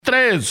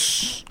3, 2,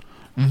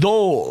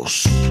 1.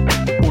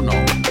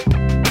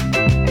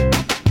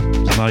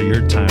 It's not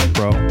your time,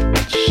 bro.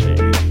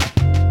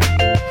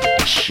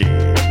 Shit.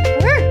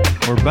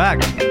 We're back.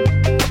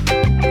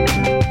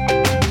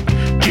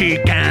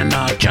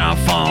 Chicano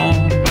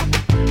chafón,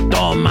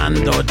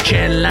 tomando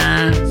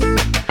chelas,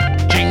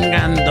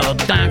 chingando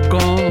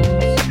tacos,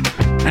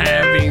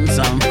 having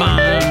some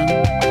fun.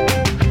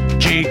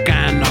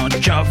 Chicano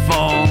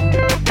chafón,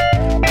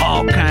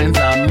 all kinds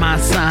of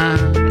masa.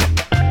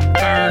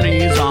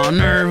 Ernie's all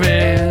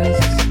nervous,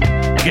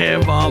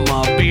 give him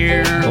a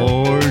beer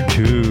or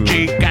two.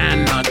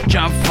 Chicano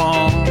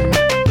chafón,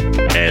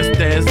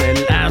 este es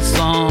el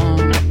lazo.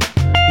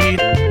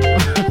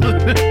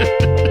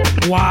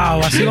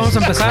 Wow, así vamos a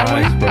empezar,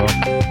 güey. Bro.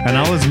 And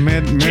I was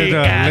mid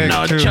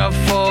Chicano too.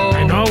 chafón.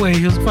 I know, güey.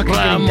 He was fucking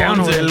getting down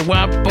Ramon's el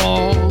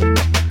guapo.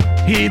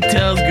 He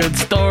tells good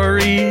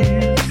stories.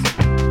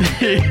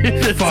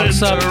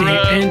 Fucks up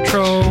the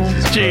intro.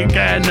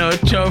 Chicano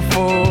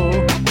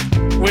chafón.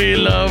 We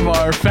love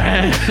our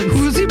fans.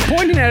 Who's he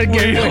pointing at We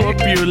again?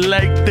 hope you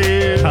like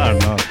this. I don't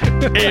know.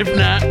 If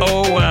not,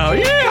 oh well.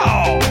 Yeah.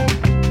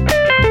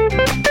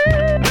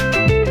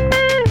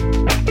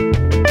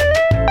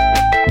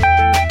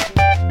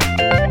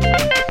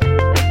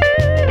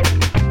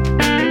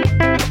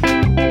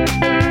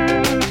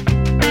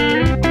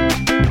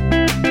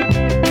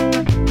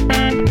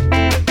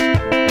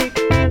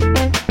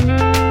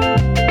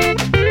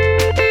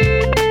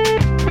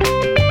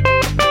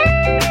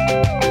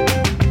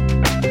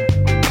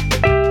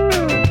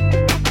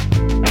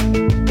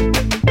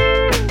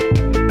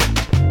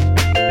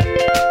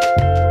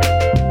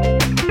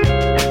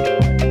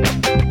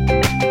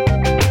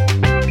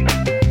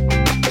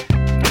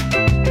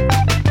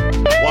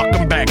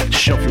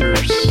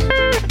 Shufflers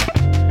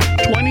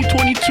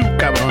 2022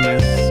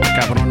 cabrones.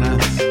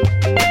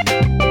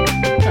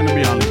 Trying to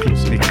be all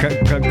inclusive.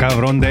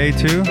 Cabron Day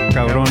too.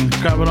 Cabron.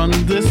 Cabron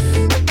this.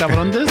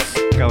 Cabron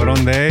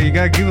Day. You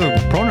gotta give the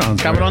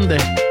pronouns. Cabron day.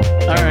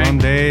 All Cabron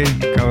right. Day.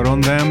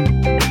 Cabron them.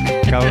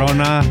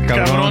 Cabrona.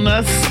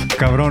 Cabronas.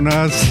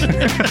 Cabronas.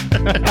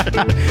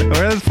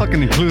 We're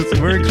fucking inclusive.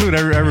 We include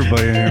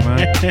everybody in here,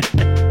 man.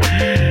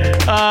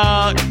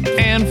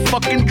 And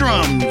fucking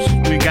drums.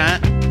 We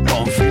got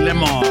Don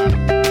Filemon.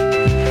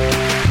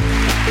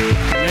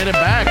 Made it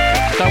back.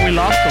 Thought we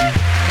lost him.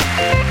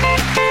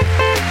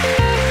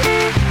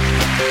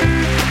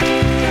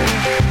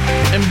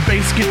 And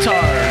bass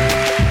guitar,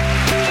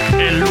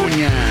 El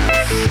Uñas.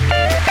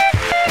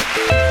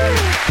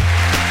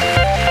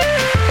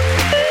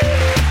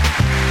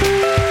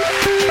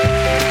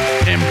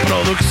 En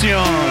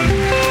producción,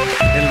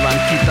 el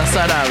Banquita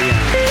Sarabia.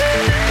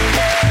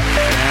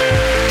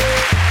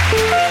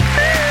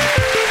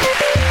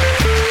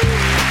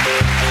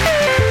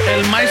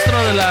 El maestro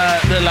de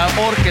la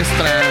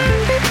orquesta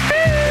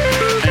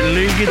en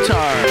lead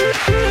guitar,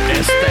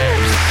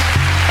 Steps.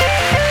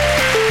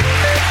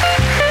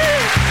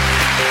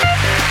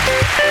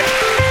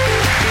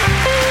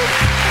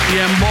 Y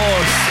en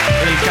voz,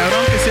 el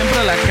cabrón que siempre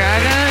la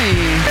caga y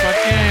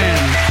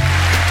fucking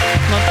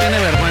no tiene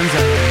vergüenza.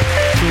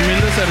 Su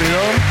humilde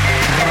servidor,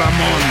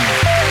 Ramón.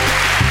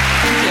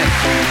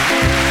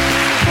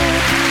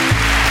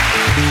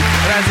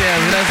 Gracias.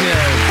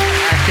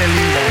 Ah, qué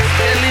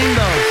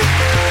lindos.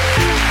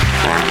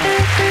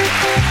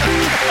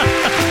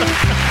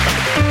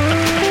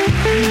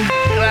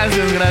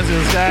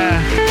 Gracias.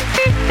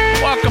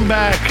 Welcome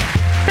back.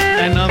 I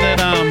know that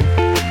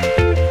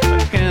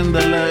fucking we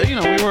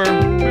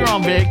were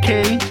on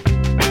vacay.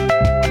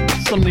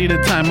 Some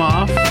needed time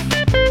off.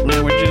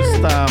 And we're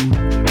just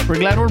we're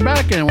glad we're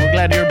back, and we're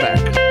glad you're back.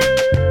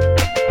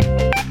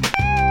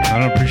 I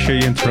don't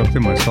appreciate you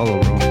interrupting my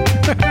solo, bro.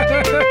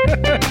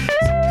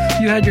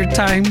 You had your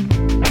time.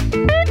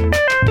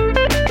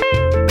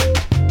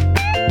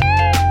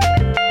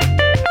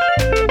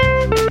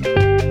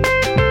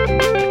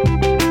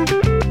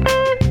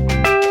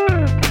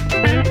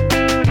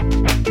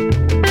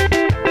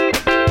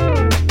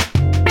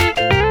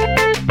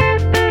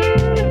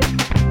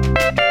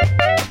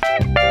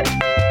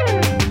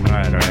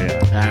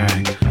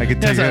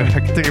 I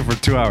could take it for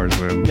 2 hours,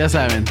 man. Ya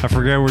saben. I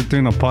forget we're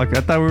doing a podcast.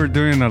 I thought we were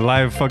doing a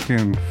live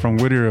fucking from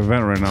Whittier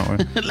event right now.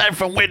 Man. Live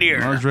from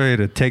Whittier. I was ready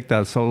to take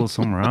that solo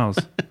somewhere else.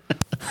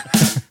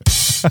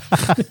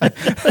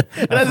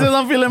 Gracias,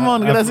 Don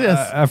Filemon. Gracias.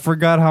 I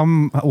forgot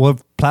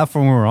what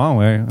platform we were on,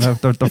 way. I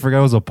forgot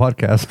it was a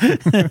podcast.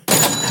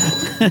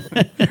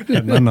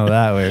 None of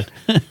that, way.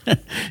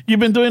 You've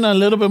been doing a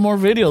little bit more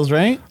videos,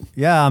 right?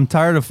 Yeah, I'm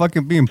tired of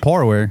fucking being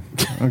poor, way.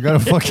 I gotta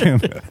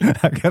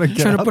get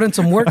Trying to put in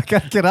some work. I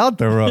gotta get out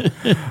there, bro.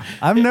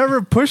 I've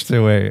never pushed it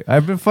away.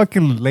 I've been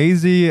fucking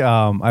lazy.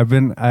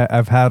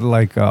 I've had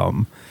like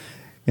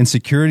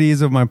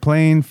insecurities of my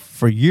playing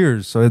for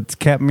years, so it's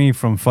kept me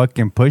from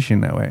fucking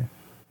pushing that way.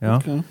 You know,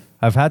 Okay.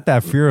 I've had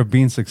that fear of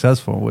being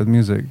successful with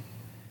music.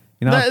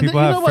 You know, people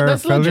have fear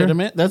of failure.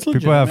 Legitimate. That's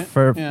legitimate. People have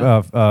fear.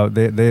 Yeah.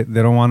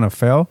 They don't want to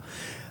fail.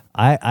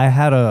 I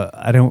had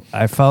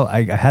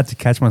to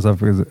catch myself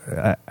because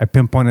I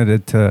pinpointed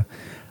it to.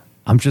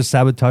 I'm just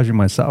sabotaging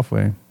myself,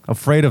 way.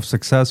 Afraid of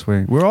success,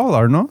 way. We all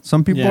are, no?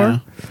 Some people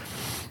are.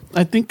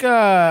 I think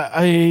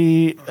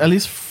at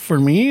least for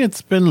me,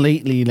 it's been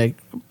lately. Like,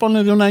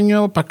 ponle de un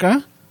año para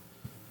acá.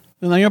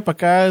 De un año para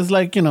acá is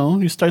like,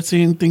 you start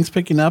seeing things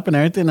picking up and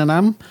everything, and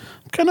I'm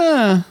kind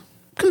of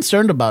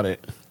concerned about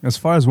it. As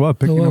far as what?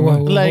 Picking Whoa, them whoa, up?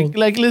 whoa.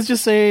 Like let's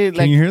just say, Can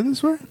like, you hear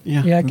this, way?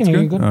 yeah, Yeah, I can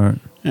hear you good. All right.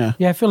 yeah.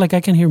 Yeah, I feel like I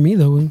can hear me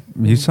though.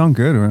 You sound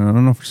good, man. I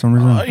don't know for some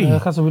reason. Ay.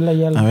 Deja subirla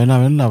ya. A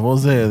ver, la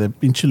voz de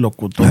pinche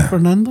locutor,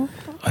 Fernando.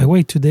 Ay,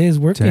 wait, today is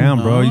working.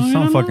 Damn, bro. You No, sound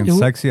no, no. fucking It,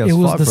 sexy as it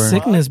was fuck, the bro.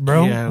 sickness,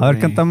 bro. Yeah. A ver,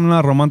 güey. cántame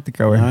una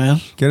romántica, güey. A ver.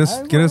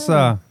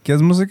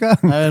 ¿Quieres música?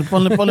 A ver,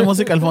 ponle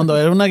música al fondo. A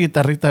ver, una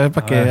guitarrita, a ver,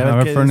 para que A ver, a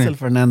ver qué Fernie. dice el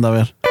Fernando, a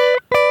ver.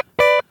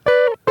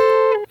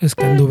 Es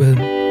que anduve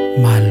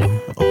malo.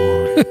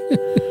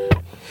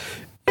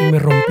 Y me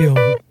rompió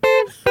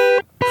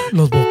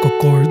los vocal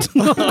cords.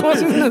 No, ¿cómo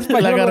se dice en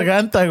español? La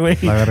garganta, güey.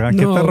 La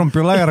garganta. No. ¿Quién te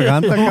rompió la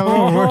garganta,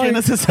 cabrón, güey? ¿Quién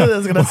es ese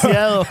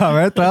desgraciado? A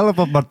ver, tráelo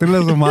para partirle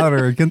a su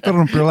madre, güey. ¿Quién te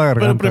rompió la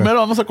garganta? Pero primero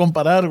vamos a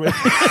comparar, güey.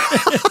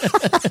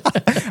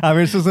 A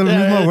ver si es el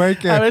mismo güey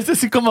que... A ver si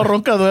así como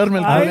ronca duerme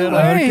el Ay, culero.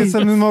 A ver güey. que es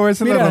el mismo güey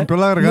se le Mira, rompió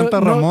la garganta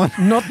a no, Ramón.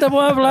 No te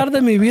voy a hablar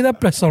de mi vida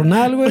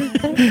personal, güey.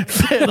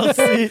 Pero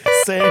sí,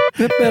 sé.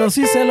 Pero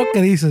sí sé lo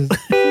que dices.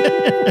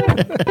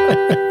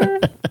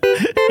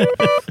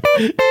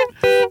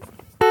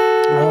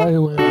 Ay,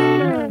 güey.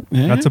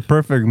 That's a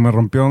perfect. Me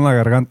rompió la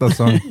garganta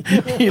song.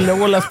 Y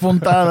luego las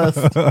puntadas.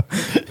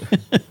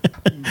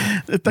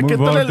 Está que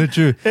Move on.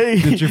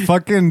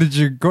 Did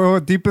you go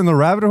deep in the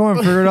rabbit hole and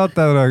figure out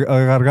that a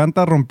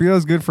garganta rompida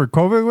is good for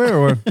COVID, güey?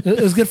 Or what?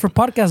 It's good for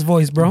podcast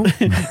voice, bro.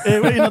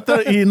 Güey,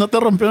 ¿y no te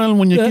rompieron el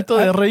muñequito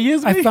de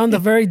Reyes, I güey? found a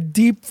very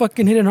deep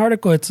fucking hidden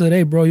article. It said,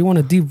 hey, bro, you want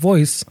a deep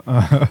voice? You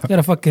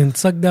gotta fucking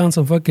suck down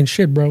some fucking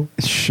shit, bro.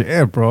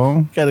 Shit,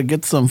 bro. Gotta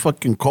get some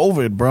fucking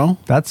COVID, bro.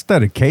 That's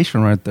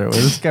dedication right there.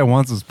 This guy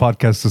wants his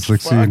podcast to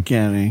succeed. Fuck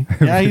yeah, man.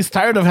 Yeah, he's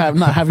tired of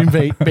not having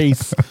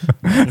bass.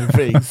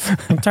 Bass.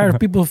 I'm tired of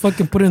people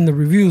fucking putting in the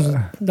reviews.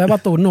 That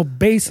vato with no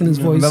bass in his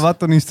voice. That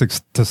vato needs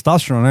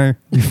testosterone, eh?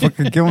 You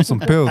fucking give him some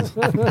pills.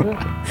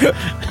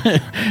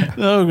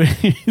 No,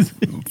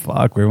 güey.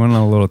 Fuck, we went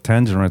on a little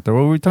tangent right there.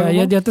 What were we talking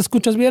Ya, about? ya te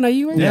escuchas bien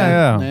ahí, güey?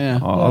 Yeah.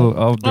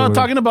 I'll do No, it.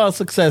 talking about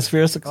success,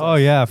 fear of success. Oh,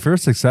 yeah. Fear of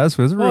success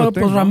was a real Oh,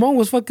 thing. pues bro. Ramon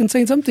was fucking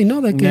saying something,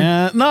 no? That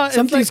Yeah, no, it's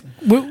something's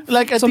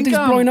like I something's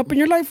think, blowing up in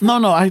your life. No,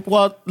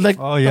 like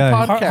Oh, yeah. the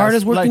podcast,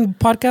 Hardest working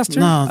podcaster.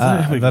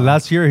 No, The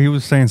last year, he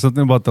was saying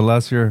something about the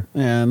last year.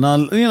 yeah, no,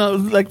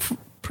 like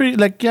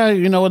like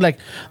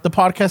the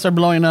podcasts are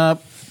blowing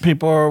up.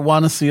 People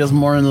want to see us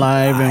more in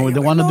live, and they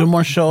want to do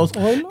more shows.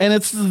 And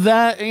it's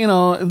that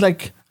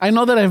like I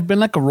know that I've been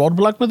like a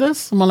roadblock with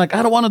this. I'm like,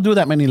 I don't want to do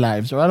that many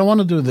lives, or I don't want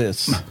to do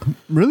this.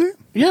 Really?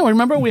 Yeah,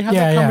 remember we had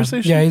that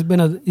conversation. Yeah, he's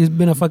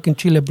been a fucking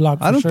Chile block.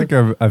 I don't think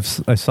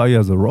I saw you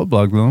as a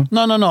roadblock, though.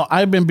 No.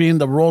 I've been being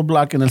the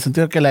roadblock in el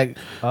sentido que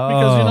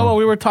because you know what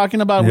we were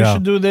talking about. We Yeah.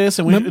 should do this,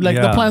 and we the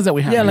Yeah. plans that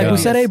we have. Yeah, like Yeah. we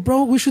said, hey,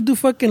 bro, we should do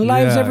fucking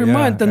lives Yeah, every yeah,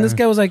 month. And this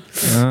guy was like,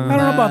 I don't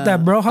know about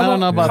that, bro. I don't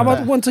know about how about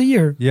that. once a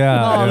year? Yeah.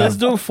 No, yeah. let's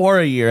do 4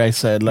 a year. I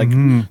said like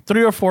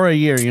 3 or 4 a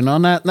year.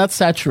 Not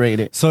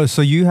saturated. So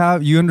you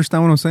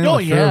understand what I'm saying? Oh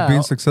The fear yeah, of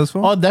being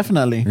successful? Oh,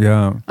 definitely.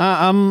 Yeah.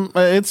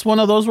 It's one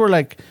of those where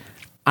like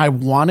I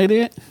wanted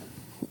it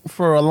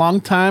for a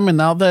long time, and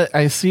now that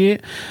I see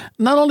it,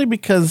 not only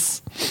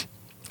because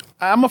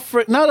I'm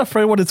not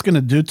afraid what it's going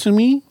to do to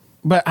me,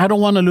 but I don't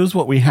want to lose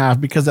what we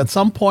have, because at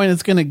some point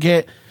it's going to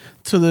get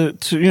to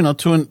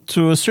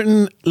a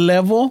certain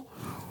level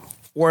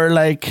where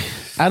like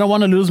I don't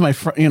want to lose my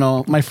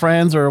my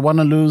friends, or want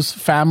to lose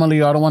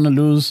family, or I don't want to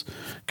lose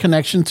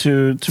connection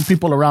to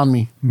people around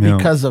me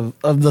because of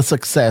the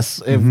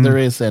success, if there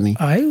is any.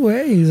 Ay,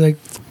 güey. He's like,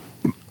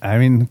 I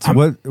mean,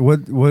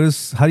 what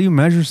is, how do you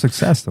measure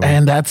success, though?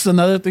 And that's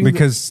another thing.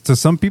 Because to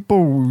some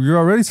people, you're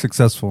already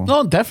successful.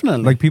 No,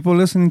 definitely. Like, people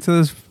listening to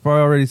this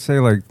probably already say,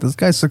 like, this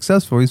guy's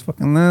successful. He's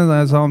fucking this.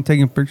 I saw him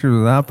taking pictures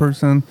of that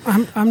person.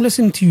 I'm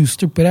listening to you,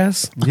 stupid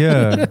ass.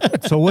 Yeah.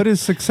 So what is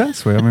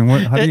success? I mean,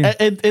 how do you...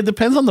 It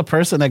depends on the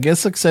person. I guess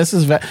success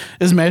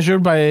is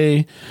measured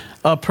by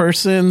a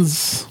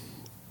person's,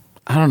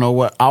 I don't know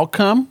what,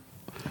 outcome.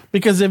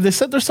 Because if they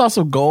set themselves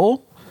a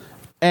goal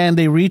and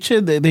they reach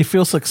it, they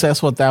feel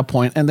successful at that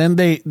point. And then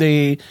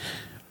they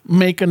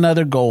make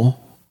another goal,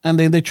 and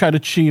then they try to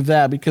achieve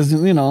that, because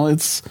I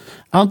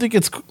don't think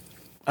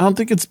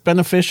it's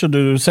beneficial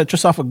to set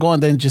yourself a goal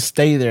and then just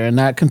stay there and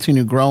not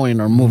continue growing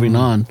or moving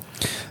on.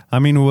 I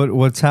mean,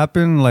 what's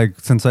happened, like,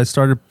 since I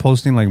started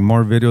posting like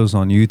more videos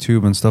on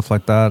YouTube and stuff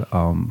like that,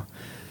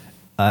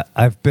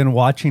 I've been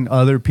watching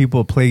other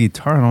people play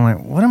guitar, and I'm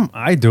like, what am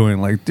I doing?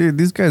 Like, dude,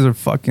 these guys are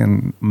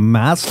fucking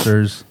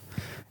masters.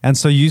 And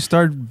so you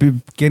start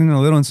getting a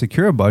little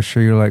insecure about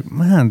shit. You're like,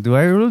 man, do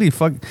I really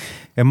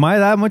am I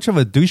that much of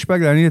a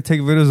douchebag that I need to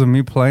take videos of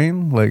me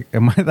playing? Like,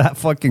 am I that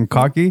fucking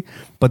cocky?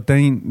 But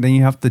then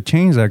you have to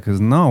change that, because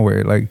no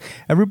way. Like,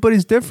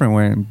 everybody's different,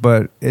 way.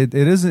 But it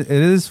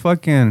is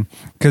fucking,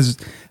 because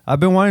I've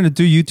been wanting to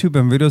do YouTube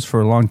and videos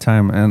for a long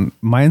time, and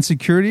my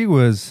insecurity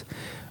was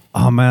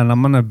oh man,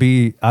 I'm gonna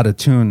be out of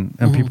tune,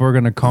 and people are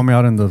gonna call me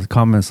out in the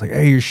comments like,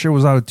 hey, your shit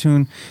was out of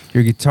tune,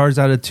 your guitar's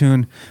out of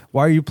tune,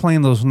 why are you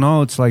playing those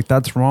notes, like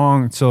that's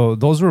wrong. So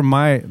those were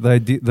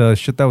the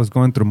shit that was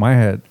going through my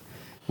head,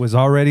 was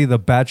already the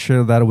bad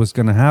shit that was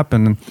gonna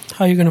happen. And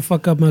how you gonna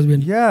fuck up must be.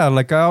 yeah,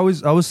 like I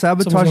was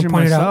sabotaging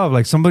point it out. myself,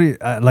 like somebody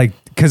like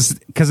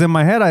because in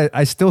my head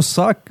I still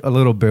suck a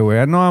little bit.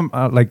 I know I'm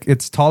like,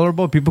 it's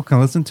tolerable, people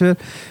can listen to it,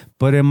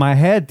 but in my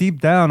head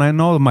deep down I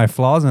know my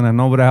flaws and I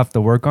know what I have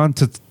to work on.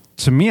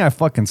 To me, I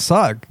fucking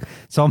suck.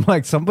 So I'm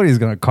like, somebody's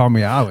gonna call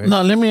me out.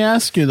 No, let me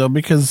ask you though,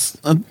 because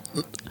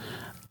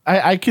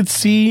I could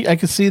see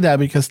that,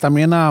 because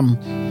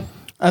también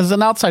as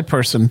an outside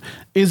person,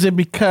 is it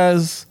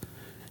because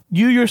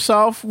you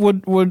yourself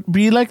would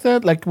be like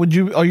that? Like,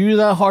 are you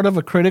that hard of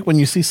a critic when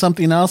you see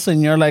something else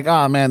and you're like,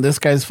 oh man, this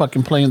guy's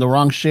fucking playing the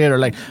wrong shit, or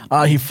like,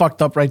 oh, he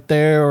fucked up right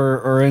there,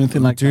 or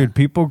anything like that? Dude,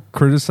 people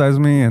criticize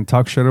me and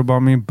talk shit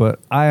about me,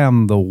 but I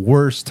am the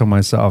worst to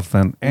myself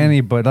than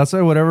anybody. That's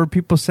why whatever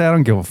people say, I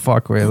don't give a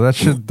fuck. Right? That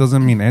shit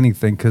doesn't mean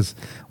anything, because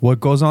what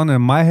goes on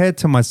in my head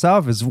to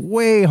myself is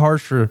way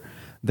harsher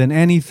than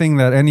anything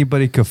that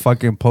anybody could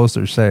fucking post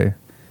or say.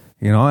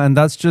 You know, and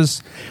that's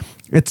just...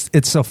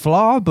 It's a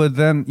flaw, but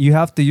then you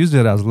have to use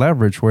it as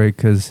leverage, way,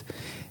 because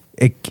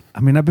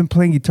I've been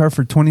playing guitar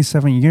for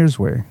 27 years,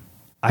 way.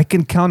 I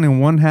can count in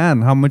one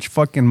hand how much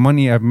fucking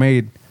money I've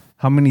made,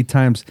 how many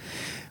times.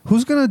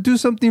 Who's gonna do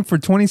something for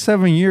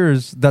 27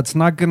 years that's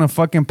not gonna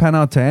fucking pan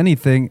out to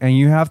anything, and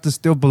you have to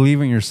still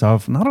believe in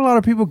yourself? Not a lot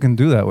of people can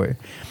do that, way.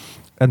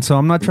 And so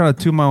I'm not trying to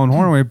toot my own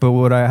horn, way, but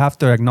what I have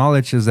to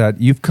acknowledge is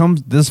that you've come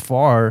this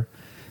far.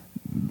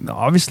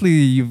 Obviously,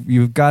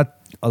 you've got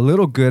a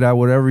little good at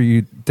whatever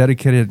you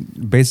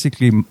dedicated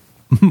basically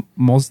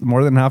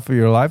more than half of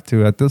your life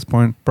to at this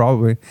point,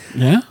 probably.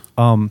 Yeah.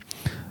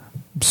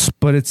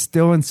 But it's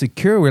still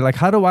insecure. We're like,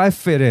 how do I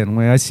fit in?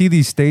 When I see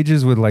these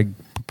stages with like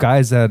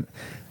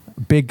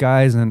big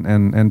guys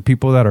and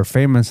people that are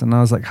famous, and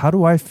I was like, how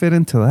do I fit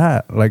into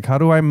that? Like, how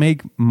do I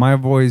make my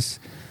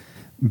voice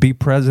be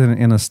present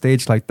in a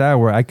stage like that,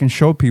 where I can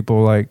show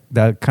people like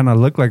that kind of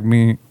look like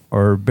me,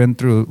 or been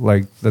through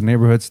like the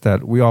neighborhoods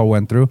that we all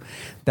went through,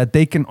 that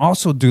they can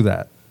also do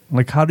that?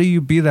 Like, how do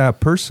you be that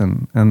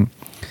person? And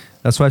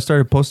that's why I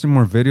started posting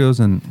more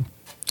videos and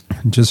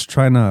just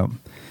trying to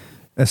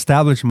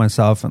establish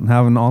myself and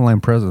have an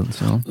online presence.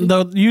 You know?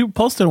 Though you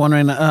posted one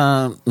right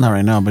now, not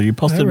right now, but you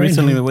posted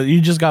recently. You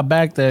just got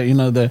back there. You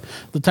know, the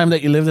time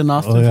that you lived in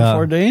Austin for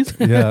 4 days.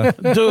 Yeah,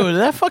 dude,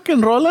 that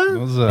fucking roller.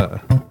 What was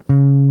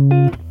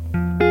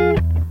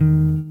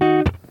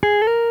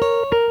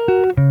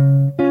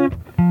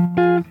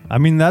I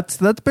mean, that's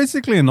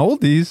basically an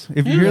oldies.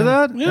 If you hear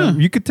that,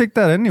 you could take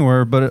that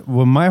anywhere. But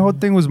my whole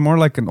thing was more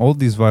like an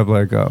oldies vibe.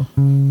 Like,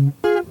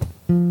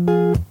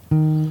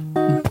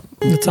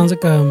 it sounds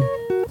like yeah.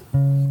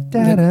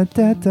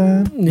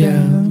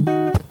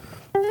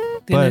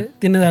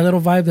 Tiene that little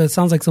vibe that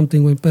sounds like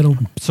something, güey, pero.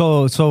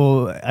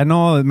 So I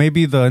know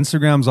maybe the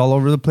Instagram's all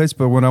over the place,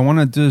 but what I want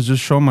to do is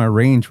just show my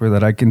range, where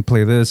that I can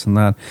play this and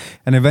that,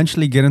 and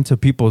eventually get into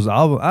people's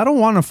album. I don't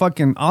want to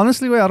fucking,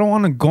 honestly, I don't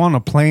want to go on a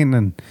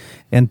plane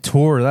and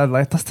tour.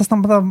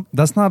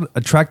 That's not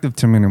attractive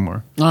to me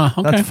anymore.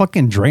 Okay. That's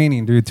fucking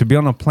draining, dude. To be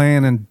on a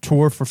plane and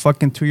tour for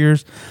fucking 2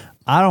 years,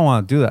 I don't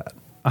want to do that.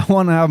 I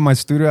want to have my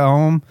studio at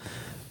home,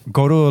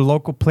 go to a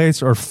local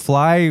place, or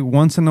fly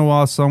once in a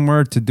while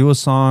somewhere to do a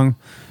song,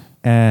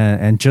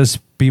 and just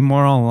be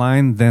more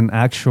online than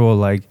actual,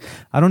 like,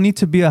 I don't need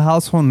to be a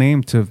household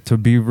name to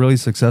be really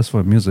successful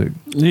in music.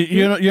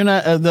 You're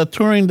not the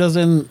touring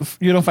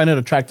you don't find it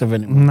attractive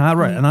anymore.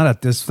 Not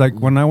at this. Like,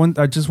 when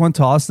I just went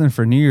to Austin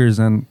for New Year's,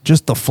 and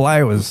just the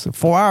flight was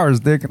 4 hours,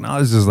 dick, and I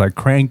was just like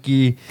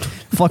cranky,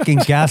 fucking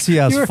gassy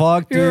as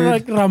fuck, dude. You're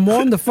like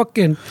Ramon, the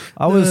fucking.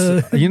 I was,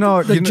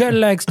 the jet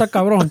lag está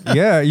cabrón.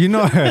 Yeah,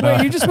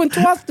 Wait, you just went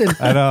to Austin.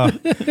 I know,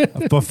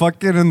 but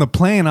fucking in the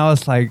plane, I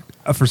was like,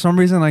 for some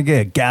reason, I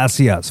get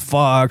gassy as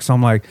fuck. So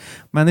I'm like,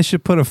 man, they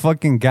should put a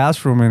fucking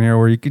gas room in here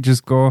where you could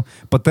just go.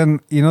 But then,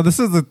 this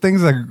is the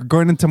things that are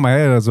going into my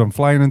head as I'm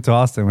flying into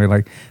Austin. We're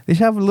like, they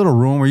should have a little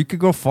room where you could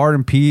go fart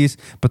in peace.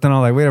 But then I'm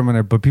like, wait a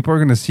minute, but people are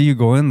going to see you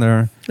go in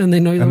there. And they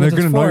know they're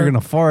going to know you're going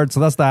to fart. So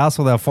that's the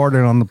asshole that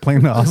farted on the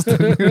plane to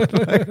Austin.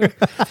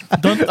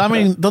 Don't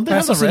they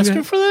have a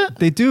rescue for that?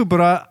 They do,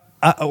 but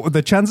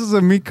the chances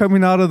of me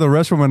coming out of the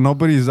restroom and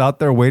nobody's out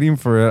there waiting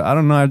for it, I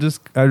don't know. I just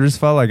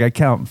felt like I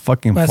can't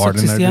fucking fart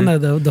in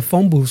there. The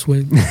phone booths,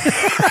 güey.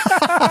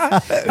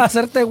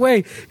 Hacerte,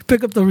 güey.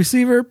 Pick up the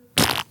receiver.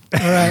 All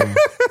right,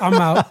 I'm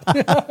out.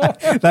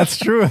 That's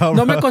true.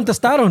 No me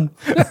contestaron.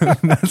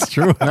 That's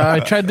true. I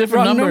tried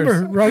different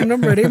numbers. Wrong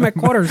number. It ain't my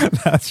quarters.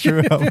 That's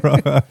true, bro.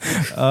 Hey,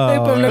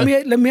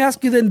 but let me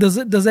ask you then.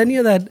 Does any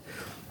of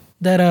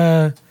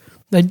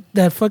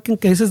that fucking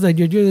cases that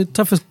you're the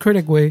toughest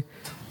critic, way?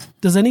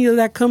 Does any of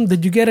that come?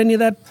 Did you get any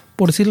of that,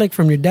 por decir, like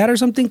from your dad or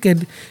something? Que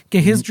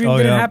his dream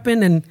didn't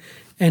happen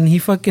and he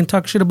fucking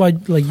talked shit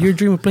about like your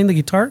dream of playing the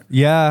guitar?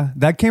 Yeah,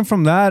 that came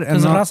from that.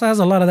 Because Raza has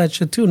a lot of that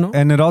shit too, no?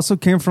 And it also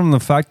came from the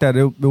fact that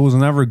it was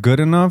never good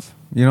enough.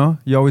 You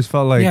always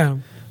felt like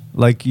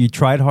Like you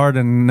tried hard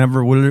and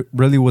never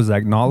really was They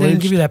acknowledged.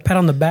 didn't give you that pat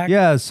on the back.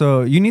 Yeah,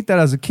 so you need that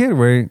as a kid,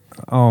 right?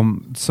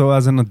 So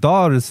as an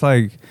adult, it's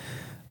like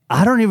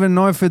I don't even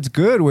know if it's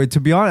good, way to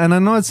be honest. And I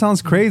know it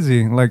sounds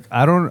crazy. Like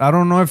I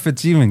don't know if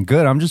it's even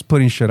good. I'm just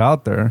putting shit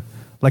out there.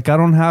 Like I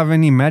don't have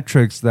any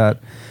metrics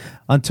that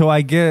until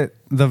I get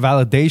the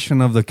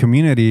validation of the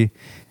community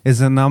is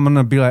then I'm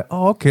gonna be like,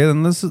 oh, okay,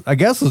 then I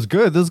guess it's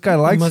good. This guy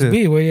likes must it.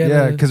 be, well,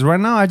 yeah, because right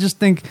now I just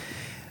think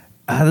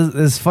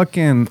this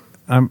fucking.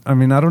 I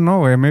mean, I don't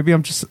know. Maybe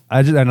and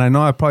I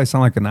know I probably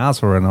sound like an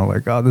asshole right now.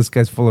 Like, oh, this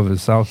guy's full of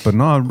himself. But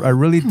no, I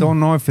really don't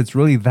know if it's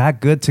really that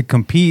good to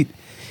compete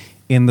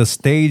in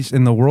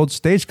the world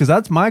stage. Because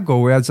that's my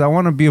goal. I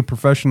want to be a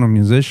professional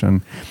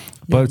musician.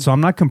 But so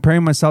I'm not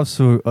comparing myself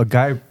to a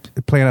guy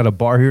playing at a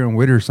bar here in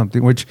Whittier or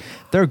something, which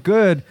they're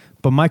good.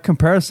 But my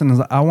comparison is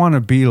I want to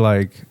be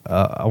like,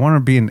 I want to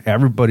be in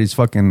everybody's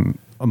fucking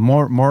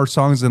more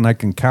songs than I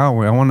can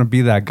count. I want to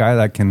be that guy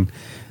that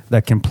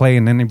can play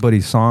in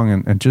anybody's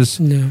song and just,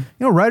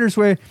 writer's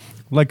way.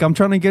 Like I'm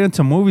trying to get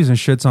into movies and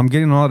shit, so I'm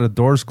getting a lot of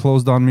doors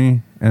closed on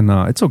me, and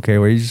it's okay.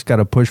 Where you just got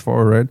to push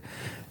forward, right?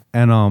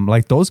 And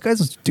like those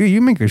guys, dude,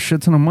 you make a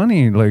shit ton of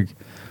money. Like,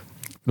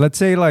 let's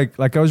say like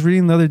I was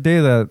reading the other day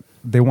that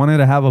they wanted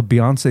to have a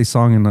Beyonce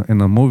song in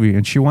a movie,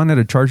 and she wanted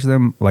to charge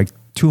them like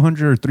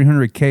 $200 or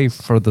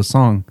 $300K for the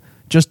song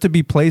just to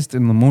be placed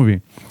in the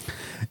movie.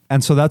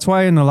 And so that's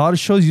why in a lot of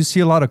shows you see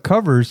a lot of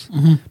covers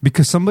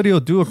because somebody will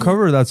do a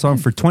cover of that song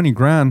for 20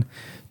 grand.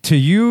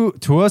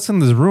 To us in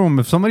this room,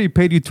 if somebody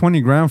paid you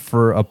 20 grand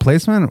for a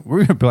placement,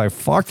 we're gonna be like,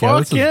 fuck yeah,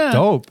 this is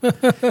dope.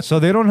 So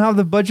they don't have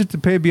the budget to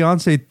pay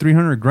Beyonce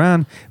 300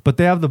 grand, but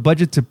they have the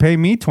budget to pay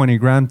me 20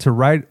 grand to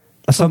write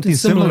something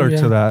similar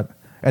to that.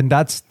 And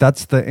that's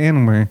the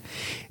end where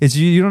is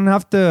you don't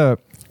have to.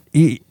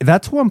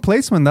 That's one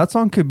placement. That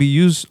song could be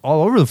used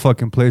all over the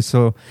fucking place.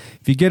 So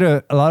if you get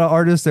a lot of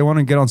artists, they want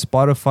to get on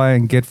Spotify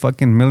and get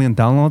fucking million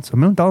downloads. $1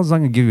 million is not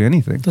gonna give you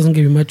anything. Doesn't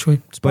give you much way.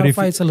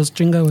 Spotify se los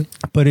chinga, way.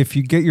 But if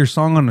you get your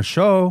song on a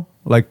show,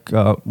 like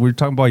we're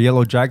talking about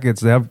Yellow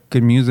Jackets, they have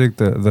good music.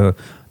 The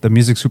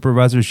music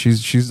supervisor,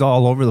 she's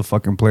all over the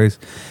fucking place.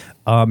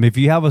 If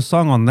you have a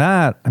song on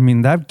that, I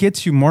mean that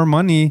gets you more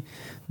money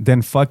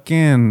than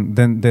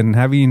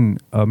having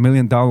 1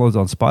 million downloads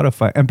on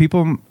Spotify. And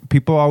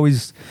people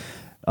always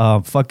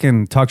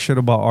fucking talk shit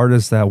about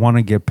artists that want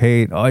to get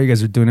paid. Oh, you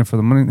guys are doing it for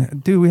the money.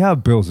 Dude, we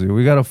have bills, dude.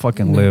 We gotta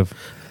fucking live.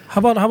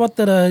 How about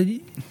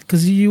that?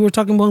 Because you were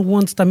talking about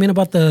once, I mean,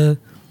 about the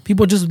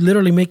people just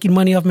literally making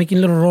money off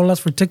making little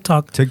roll-outs for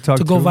TikTok to go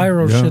too.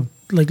 viral, shit,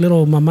 like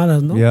little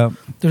mamadas, no? Yeah.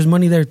 There's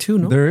money there too,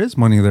 no? There is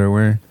money there.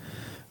 Where,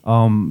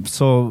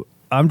 so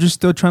I'm just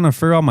still trying to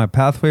figure out my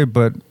pathway,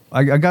 but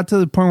I got to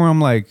the point where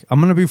I'm like,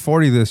 I'm gonna be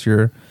 40 this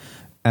year,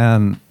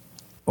 and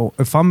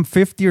if I'm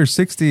 50 or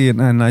 60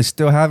 and I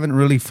still haven't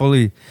really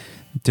fully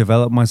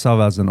developed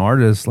myself as an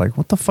artist, like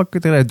what the fuck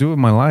did I do with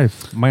my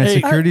life? My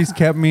insecurities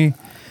kept me.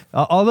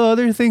 All the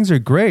other things are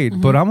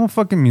great, but I'm a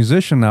fucking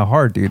musician at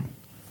heart, dude.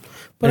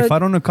 But if I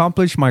don't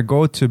accomplish my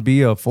goal to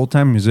be a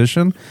full-time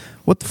musician,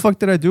 what the fuck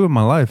did I do with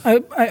my life?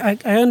 I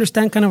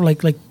understand kind of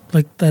like that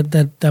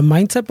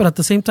mindset, but at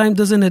the same time,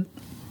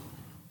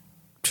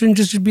 shouldn't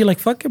just be like,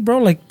 fuck it, bro.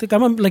 Like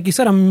like you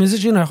said, I'm a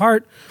musician at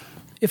heart.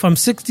 If I'm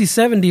 60,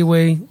 70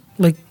 way,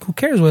 like who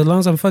cares? As long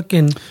as I'm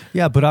fucking...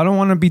 Yeah, but I don't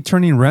want to be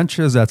turning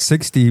wrenches at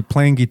 60,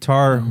 playing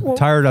guitar,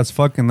 tired as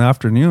fuck in the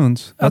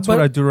afternoons. That's what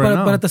I do right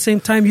now. But at the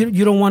same time,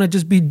 you don't want to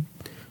just be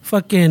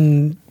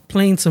fucking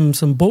playing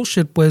some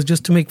bullshit, pues,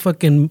 just to make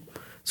fucking...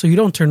 So you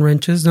don't turn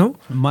wrenches, no?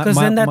 Because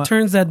then that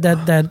turns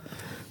that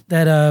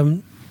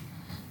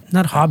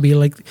not hobby,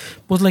 like,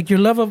 but like your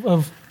love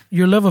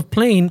of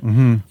playing.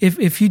 Mm-hmm.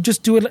 If you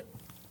just do it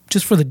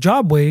just for the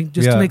job way,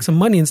 just to make some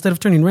money instead of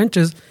turning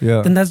wrenches,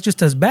 then that's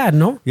just as bad,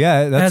 no?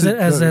 Yeah, that's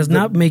as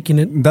not making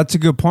it. That's a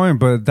good point,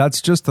 but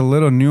that's just a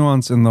little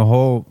nuance in the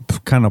whole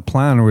kind of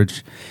plan,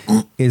 which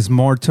is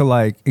more to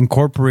like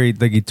incorporate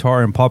the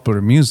guitar in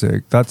popular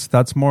music.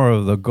 That's more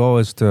of the goal,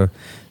 is to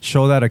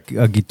show that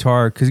a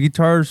guitar, because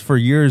guitars for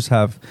years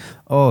have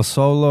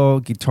solo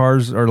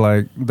guitars are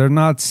like, they're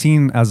not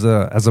seen as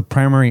a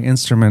primary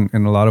instrument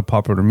in a lot of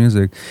popular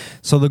music.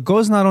 So the goal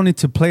is not only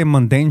to play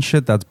mundane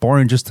shit that's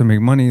boring just to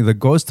make money. The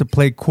goal is to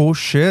play cool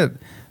shit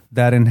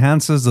that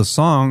enhances the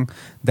song,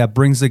 that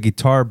brings the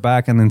guitar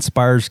back and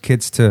inspires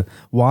kids to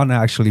want to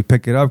actually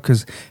pick it up,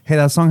 because hey,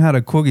 that song had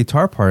a cool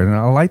guitar part and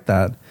I like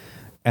that.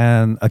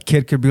 And a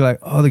kid could be like,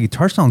 oh, the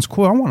guitar sounds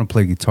cool, I want to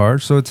play guitar.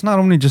 So it's not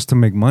only just to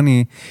make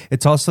money,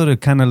 it's also to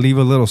kind of leave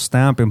a little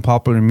stamp in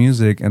popular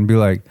music and be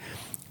like,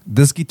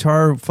 this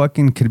guitar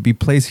fucking could be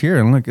placed here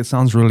and look, it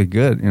sounds really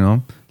good, you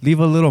know? Leave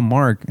a little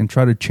mark and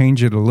try to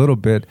change it a little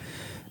bit.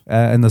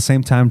 And at the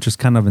same time, just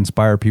kind of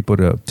inspire people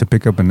to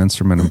pick up an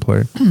instrument and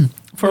play.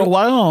 For a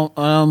while,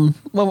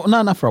 well,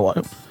 not for a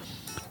while.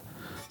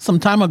 Some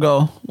time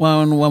ago,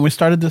 when we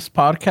started this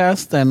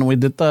podcast and we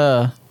did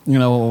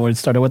we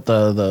started with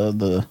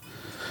the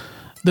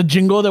the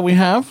jingle that we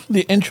have,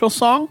 the intro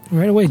song.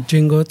 Right away,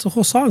 jingle. It's a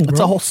whole song, bro. It's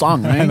a whole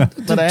song, right?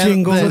 But I have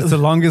jingle. It's the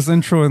longest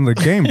intro in the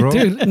game, bro.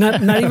 Dude, not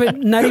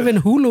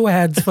even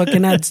Hulu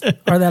fucking ads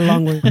are that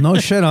long. Way. No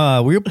shit.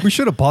 We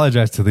should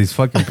apologize to these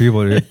fucking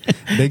people, dude.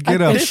 They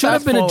get It a should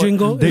have been a fast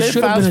jingle. forward. It They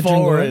should have been a fast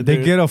jingle. forward. they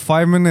dude. get a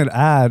 5-minute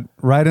ad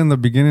right in the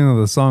beginning of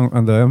the song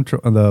on the intro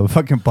on the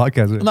fucking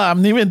podcast. No,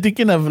 I'm even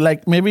thinking of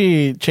like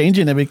maybe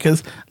changing it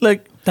because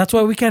like That's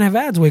why we can't have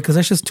ads, way, because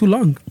that's just too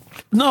long.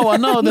 no, I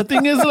know. The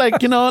thing is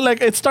like, you know,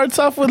 like it starts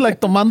off with like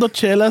tomando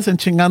chelas and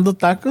chingando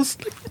tacos.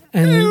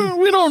 And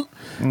We don't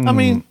I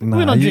mean,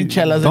 we don't drink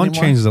chelas Don't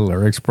anymore. change the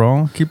lyrics,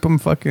 bro. Keep them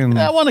fucking.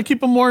 I want to keep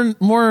them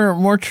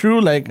more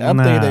true, like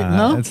updated. Nah,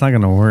 No, it's not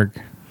gonna work.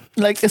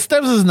 like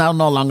Esteves is now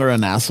no longer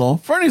an asshole.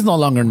 Fernie's no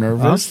longer I'm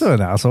nervous. still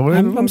an asshole.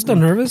 I'm still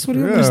nervous. What do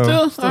you Yeah, mean?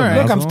 still? I'm All right. an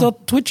Look, I'm asshole. still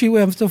twitchy.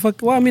 Way. I'm still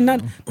fuck. Well, I mean, not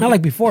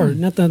like before.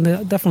 Not that,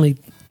 definitely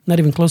not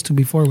even close to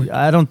before. Way.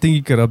 I don't think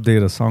you could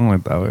update a song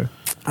like that way.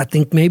 I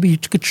think maybe you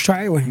could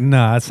try. Way.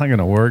 Nah, it's not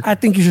gonna work. I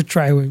think you should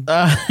try. Way.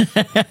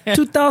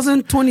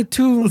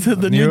 2022.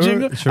 The new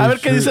jingle. Sure, A ver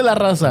qué dice la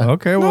raza.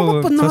 Okay, No,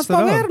 well, but no, test it pa'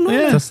 out. ver, no?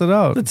 Yeah. Test it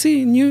out. Let's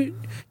see.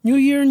 New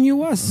year,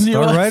 new us.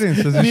 Start writing.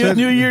 Since you New, said-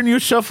 new year, new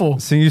shuffle.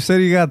 So you said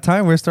you got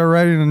time. We start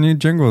writing a new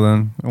jingle then.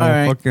 And we'll All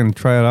right. fucking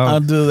try it I'll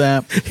out. do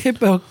that. Hey,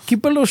 but keep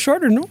it a little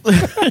shorter, no?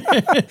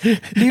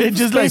 It's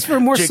just space for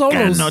more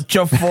solos. Chicano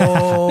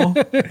shuffle.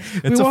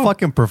 It's a won't.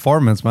 fucking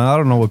performance, man. I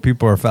don't know what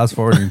people are fast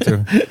forwarding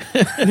to.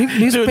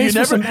 Leave space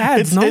for some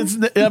ads, no?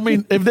 I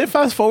mean, if they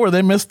fast forward,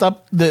 they messed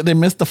up. They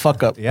missed the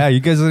fuck up. Yeah, you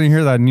guys didn't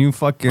hear that new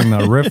fucking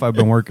riff I've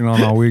been working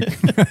on all week.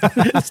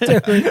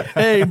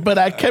 Hey, but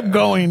I kept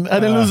going. I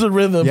didn't lose the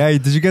rhythm. Yeah,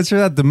 did you guys hear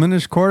that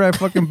diminished chord I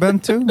fucking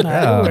bent to?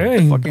 Yeah,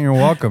 way. fucking you're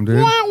welcome,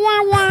 dude. Wah,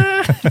 wah,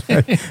 wah.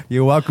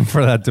 You're welcome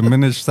for that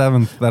diminished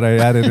seventh that I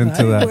added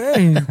into that.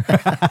 Hey,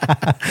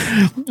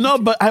 No,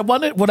 but I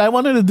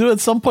wanted to do at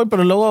some point, but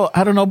luego,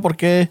 I don't know por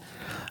qué.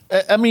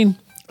 I mean,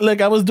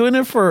 like I was doing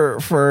it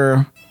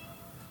for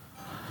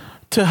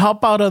to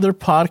help out other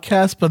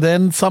podcasts, but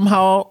then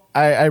somehow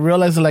I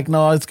realized like,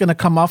 no, it's going to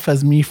come off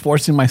as me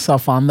forcing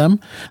myself on them.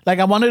 Like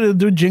I wanted to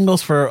do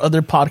jingles for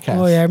other podcasts.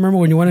 oh yeah, I remember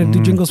when you wanted to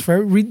do jingles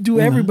for redo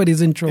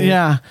everybody's intro.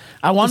 Yeah,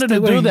 I wanted to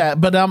the do way- that,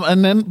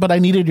 but I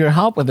needed your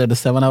help with it,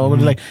 Esteban. I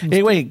was like,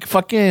 hey, wait,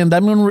 fucking,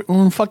 dame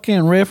un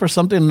fucking riff or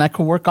something, and I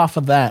could work off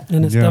of that.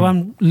 And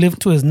Esteban lived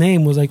to his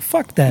name. Was like,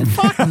 fuck that.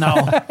 Fuck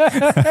no,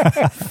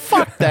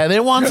 fuck that. They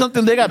want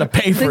something, they got to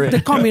pay for They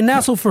it. call me an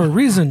asshole for a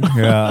reason.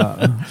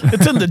 Yeah.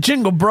 It's in the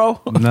jingle,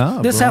 bro.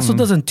 No, This bro. asshole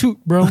doesn't toot,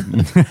 bro.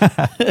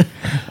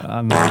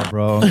 No,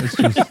 bro. It's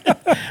just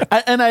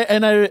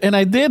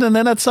I did, and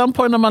then at some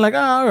point I'm like, oh,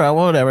 all right,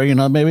 whatever. You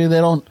know, maybe they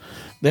don't.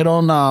 They're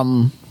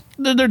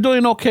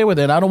doing okay with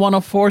it. I don't want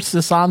to force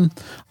this on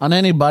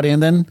anybody,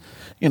 and then.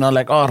 You know,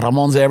 like, oh,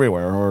 Ramon's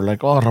everywhere. Or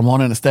like, oh,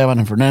 Ramon and Esteban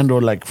and Fernando,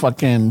 like,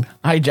 fucking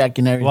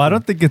hijacking everything. well, I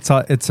don't think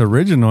it's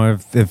original.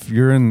 If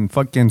you're in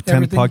fucking 10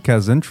 Everything.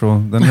 podcast intro,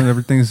 then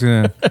everything's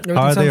gonna.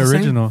 How are sounds they the same.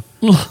 original?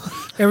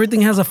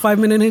 Everything has a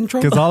 5-minute intro.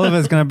 Because all of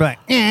it's gonna be like,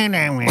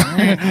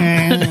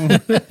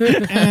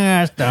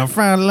 stuff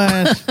for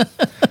lunch.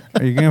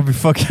 Are you gonna be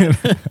fucking?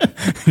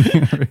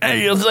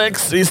 Ellos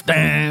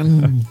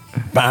existen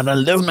para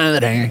el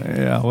desmadre.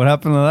 Yeah. What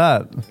happened to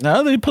that?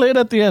 No, they play it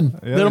at the end.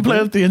 Yeah, they don't they play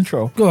do? it at the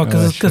intro. Go,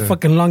 because Oh, it's shit.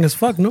 fucking long as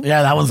fuck, no?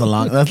 Yeah, that was a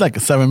long. That's like a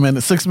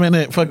 6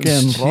 minute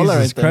fucking roller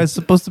right Jesus there. Christ! It's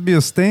supposed to be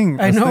a sting.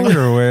 I a know.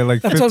 stinger away,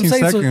 like That's what I'm 15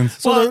 saying. seconds.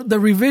 So the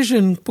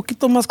revision,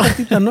 poquito más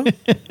cortita, no?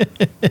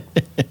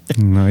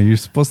 No, you're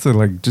supposed to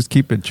like just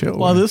keep it chill.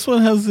 Well, this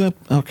one has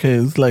okay.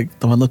 It's like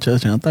tomando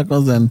chelas, chingando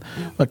tacos, then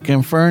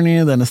fucking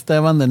Fernie, then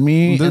Esteban, then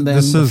me, and then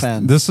the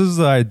fans. This is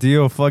the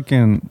ideal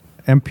fucking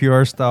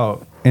NPR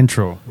style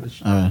intro.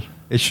 All right.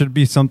 It should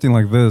be something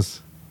like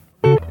this.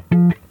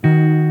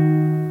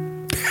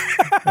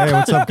 Hey,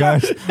 what's up,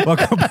 guys?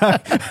 Welcome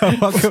back.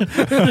 Welcome.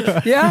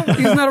 Yeah,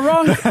 he's not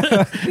wrong.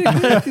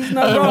 He's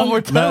not One wrong.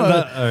 more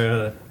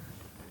time.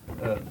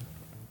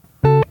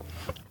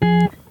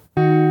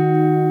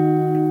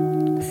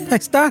 Ahí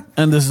está.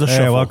 And this is the Hey,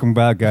 shuffle. welcome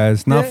back,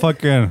 guys. Not Yeah.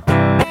 fucking.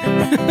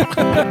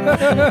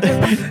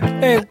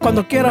 Hey,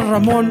 cuando quieras,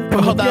 Ramón.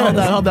 Cuando Hold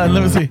quieras. on.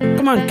 Let me see.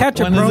 Come on, catch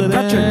it, When bro. is it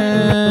Catch it.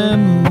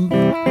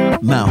 in?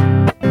 Now.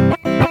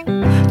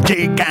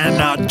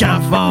 Chicano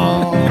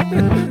chafo,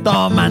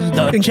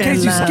 tomando In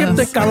case you skipped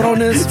it,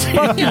 cabrones.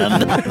 Fuck you.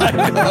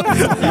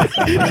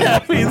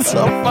 Having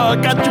some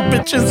fun, got your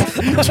bitches.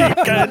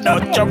 Chicano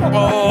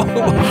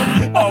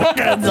chafo, all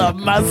kinds of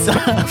masa.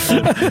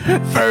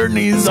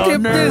 Fernie's Skip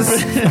on nerve.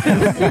 this.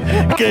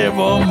 Give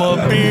them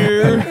a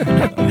beer.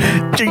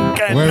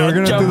 Chicano Wait, we're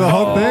gonna do the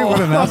whole thing? What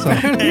an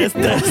asshole. Este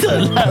es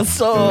el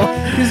lazo.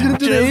 He's gonna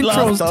do the Just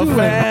intros, lost a too.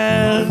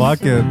 fan.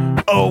 Fuck it.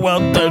 Oh, well,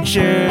 the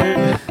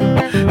shit.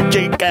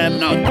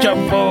 Chicano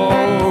chafo.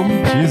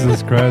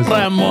 Jesus Christ.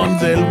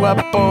 Ramon's el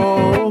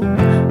guapo.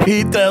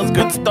 He tells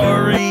good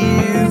stories.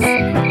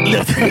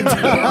 Listen to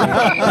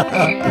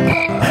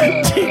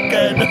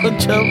Chicano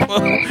chafo.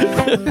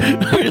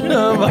 We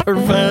love our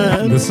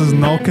fans. This is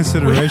no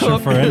consideration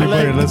for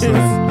anybody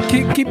listening.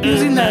 Keep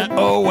using that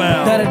Oh,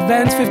 wow.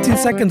 advanced 15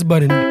 seconds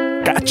button.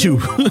 Got you.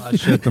 Oh,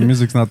 shit, the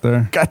music's not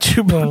there. Got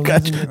you, Well,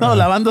 got you. No,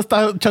 la banda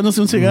está echándose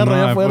un cigarro No,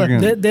 allá I afuera.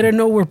 fucking- They didn't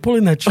know we're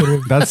pulling that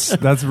shit.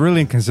 That's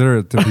really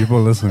inconsiderate to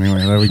people listening.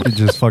 That we could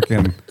just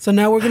fucking So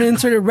now we're gonna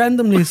insert it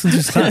randomly since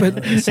you skip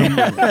it.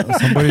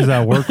 somebody's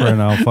at work right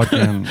now.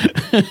 Fucking,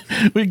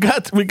 We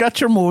got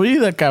your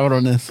movida,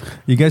 cabrones.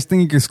 you guys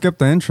think you can skip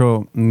the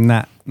intro?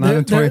 Nah, not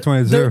in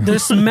 2022. They're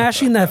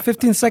smashing that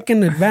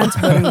 15-second advance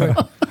button. Anyway.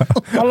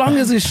 How long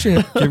is this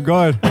shit? Keep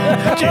going.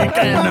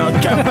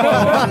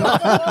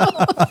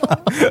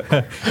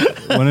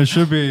 When it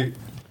should be.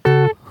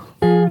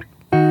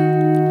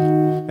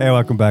 Hey,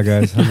 welcome back,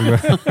 guys. How's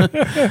it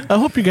going? I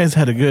hope you guys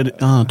had a good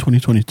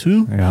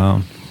 2022.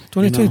 Yeah.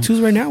 2022 is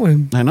right now.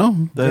 Güey. I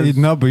know. Hey,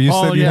 no, but you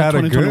said you had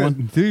a 2021.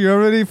 good. Dude, you're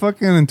already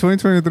fucking in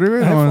 2023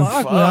 right Ay, now.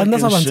 fuck, güey,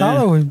 andas Fucking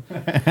avanzado, güey.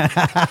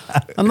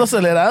 Ando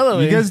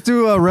acelerado, You güey. guys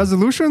do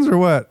resolutions or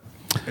what?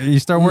 You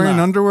start wearing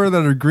Nah. underwear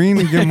that are green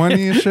and get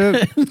money and shit?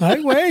 Ay,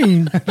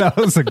 güey. That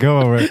was a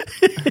go, right?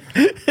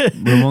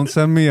 Ramon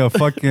sent me a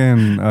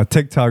fucking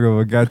TikTok of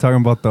a guy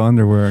talking about the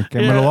underwear. Que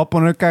me lo voy a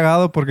poner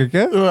cagado porque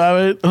qué? A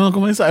ver,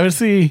 ¿cómo dice? A ver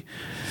si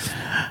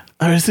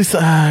no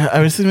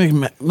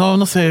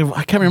sé.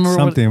 I can't remember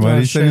Something, what. but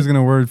he said he's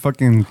gonna wear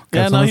fucking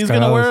Yeah, no, calzones he's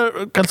gonna cagados.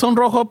 wear calzón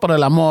rojo para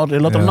el amor.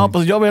 El otro, Yeah. no,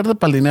 pues yo verde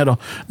para el dinero.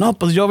 No,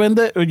 pues yo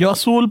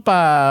azul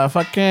para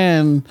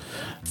fucking,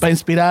 para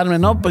inspirarme.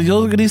 No, pues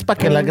yo gris para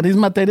que la gris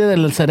materia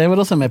del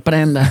cerebro se me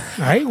prenda.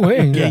 Ay,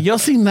 güey. Que yo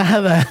sin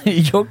nada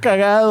y yo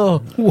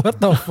cagado. What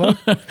the fuck?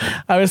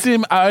 A ver si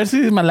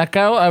me la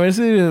cago, a ver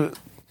si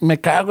me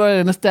cago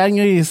en este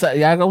año y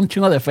haga un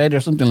chingo de feria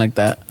or something like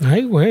that.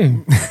 Ay,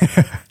 güey.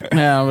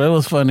 Yeah, it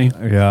was funny.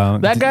 Yeah.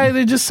 That guy,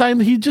 he just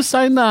signed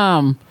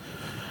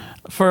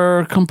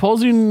for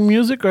composing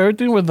music or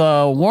everything with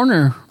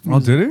Warner. Oh,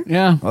 did he?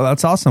 Yeah. Oh,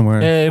 that's awesome,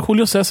 man.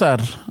 Julio Cesar,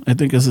 I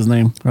think is his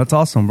name. That's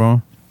awesome,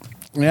 bro.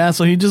 Yeah,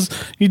 so he just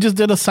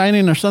did a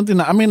signing or something.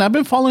 I mean, I've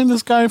been following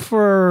this guy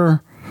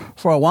for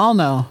a while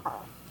now.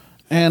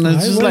 And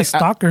it's Ay, just güey, like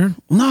stalker.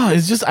 no,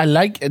 it's just I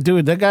like it,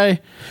 dude. That guy,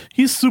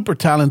 he's super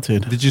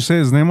talented. Did you say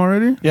his name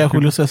already? Yeah,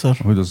 Julio Cesar.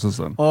 Julio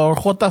Cesar. Or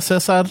J.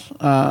 Cesar,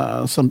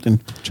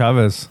 something.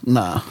 Chavez.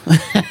 No.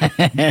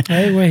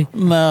 Ay, güey.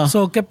 No.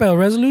 So, ¿qué pedo?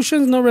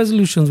 Resolutions? No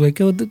resolutions,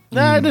 güey.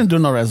 Nah, I didn't do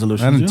no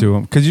resolutions. I didn't do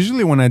them. Because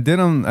usually when I did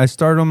them, I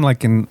start them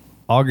like in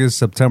August,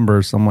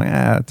 September. So I'm like,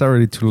 it's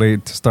already too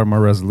late to start my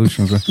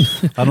resolutions.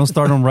 I don't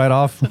start them right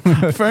off.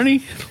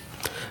 Fernie?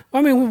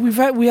 I mean, we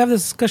have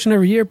this discussion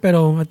every year,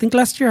 pero I think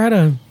last year I had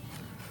a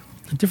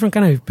different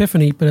kind of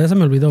epiphany, pero esa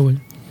me olvidó, güey.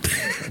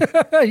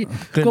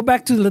 Go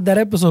back to that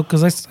episode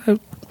because I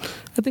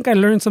think I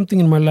learned something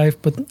in my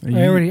life, but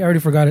I already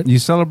forgot it. You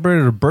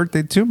celebrated a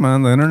birthday too,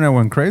 man. The internet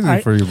went crazy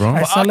for you, bro.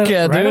 I saw Fuck it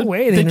yeah, right dude.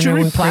 away. The Did you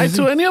internet went reply crazy.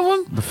 to any of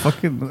them? The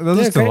fucking, that's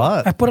just Yeah, a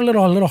lot. I put a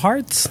little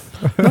hearts.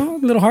 No,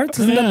 little hearts.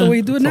 Isn't that the way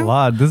you do it It's a now?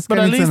 lot. This But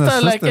guy at needs least an I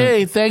like, assistant.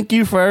 hey, thank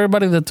you for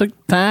everybody that took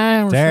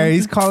time. or There, something.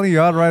 he's calling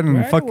you out right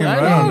in fucking I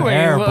right know, on güey.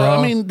 air, bro.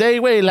 I mean,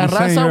 la He's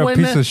saying you're raza a went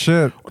piece of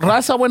shit.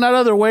 Raza went out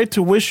of their way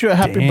to wish you a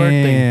happy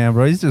birthday. Damn,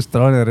 bro. He's just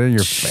throwing it in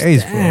your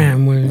face, bro.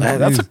 Damn, güey.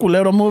 That's a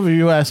culero movie,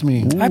 you ask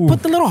me. I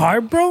put the little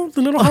heart, bro.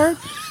 The little heart.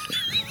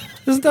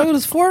 Isn't that what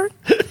it's for?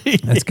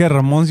 It's que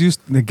Ramon's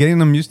getting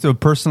them used to a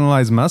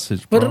personalized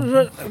message,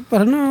 bro.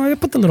 But no, I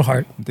put the little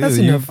heart. Dude, That's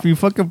you, enough. you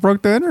fucking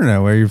broke the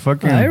internet where you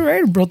fucking... I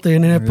already broke the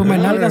internet. Put my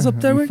nalgas up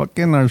there, güey.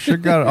 Fucking our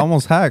shit got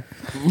almost hacked.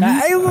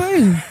 Ay,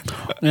 güey.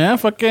 Yeah,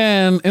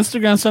 fucking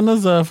Instagram sent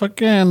us a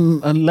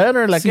fucking a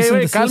letter like, Cease hey, and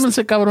wait, desist.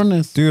 cálmense,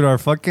 cabrones. Dude, our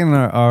fucking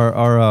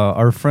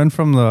our friend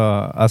from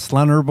the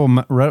Aslan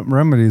Herbal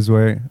Remedies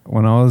way.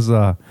 When I was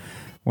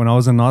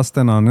in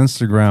Austin on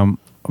Instagram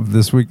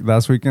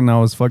last weekend, I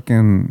was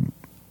fucking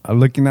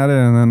looking at it,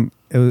 and then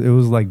it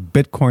was like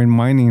Bitcoin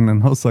mining,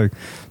 and I was like,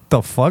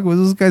 the fuck was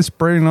this guy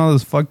spreading all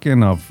this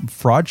fucking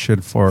fraud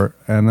shit for?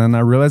 And then I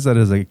realized that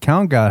his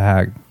account got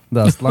hacked.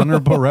 The Aslan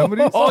Herbal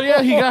Remedies. Oh,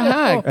 yeah, he got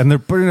hacked. And they're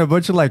putting a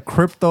bunch of like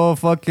crypto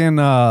fucking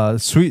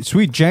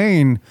Sweet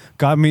Jane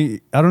got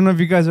me. I don't know if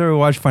you guys ever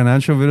watch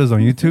financial videos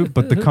on YouTube,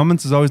 but the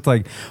comments is always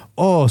like,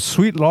 oh,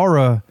 Sweet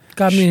Laura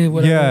Got me,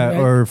 whatever. yeah, right?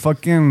 or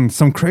fucking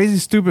some crazy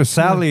stupid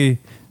Sally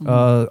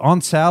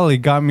Aunt Sally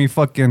got me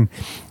fucking.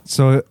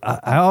 So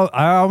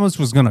I almost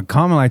was gonna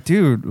comment like,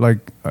 dude,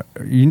 like are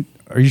you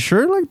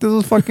sure like this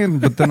is fucking?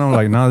 But then I'm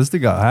like, nah, this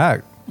thing got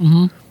hacked.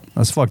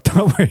 That's fucked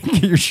up. Where you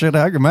get your shit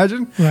hacked.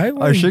 Imagine Right,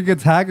 our right. shit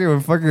gets hacked and we're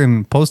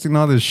fucking posting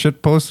all this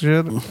shit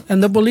shit.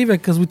 And they'll believe it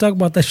because we talk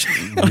about that shit.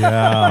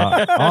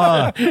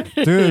 Yeah.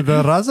 Dude,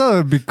 the Raza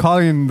would be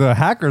calling the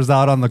hackers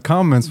out on the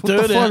comments. What Dude,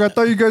 the fuck? yeah. I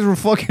thought you guys were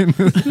fucking...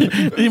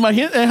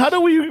 Imagine, and how do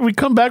we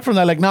come back from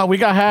that? Like, no, we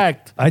got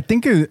hacked. I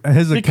think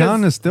his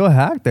account is still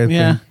hacked, I think.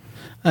 Yeah.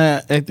 I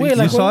think Wait, You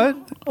like saw what? it?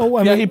 Oh,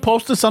 I yeah, mean, he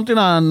posted something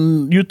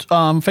on YouTube,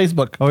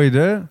 Facebook. Oh, he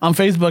did? On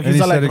Facebook, And he's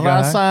he like, said it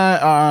got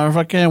Raza,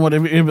 fucking,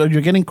 whatever, if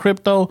you're getting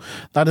crypto,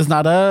 that is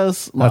not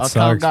us. My That account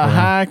sucks, got bro.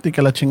 hacked, y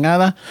que la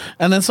chingada.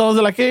 And then so I was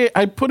like, hey,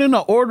 I put in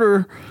an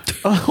order.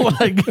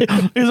 Like,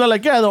 he's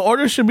like, yeah, the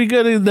order should be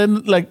good. And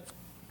then, like,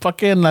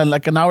 fucking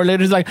like an hour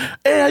later, he's like,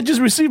 "Hey, I just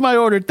received my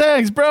order.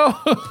 Thanks, bro."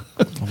 What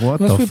That's the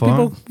what fuck?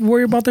 people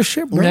worry about their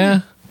shit, bro.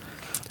 Yeah.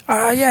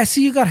 Yeah, I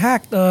see you got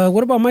hacked.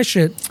 What about my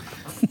shit?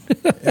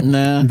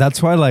 Nah.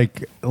 That's why,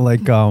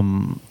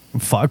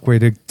 fuck, way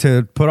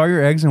to put all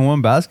your eggs in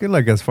one basket.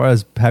 Like as far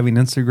as having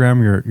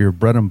Instagram, your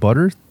bread and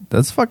butter.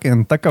 That's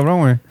fucking ta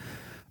cabrón, way.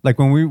 Like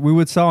when we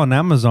would sell on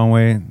Amazon,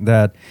 way,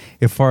 that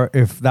if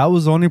that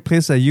was the only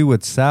place that you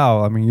would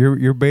sell, I mean,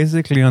 you're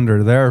basically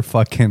under their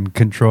fucking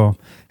control.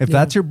 If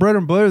that's your bread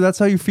and butter, that's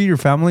how you feed your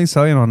family,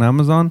 selling on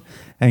Amazon,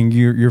 and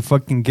you're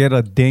fucking get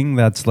a ding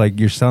that's like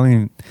you're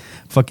selling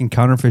fucking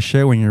counterfeit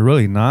shit when you're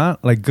really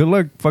not. Like, good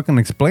luck fucking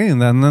explaining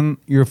that, and then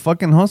your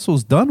fucking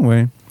hustle's done,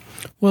 way.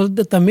 Well,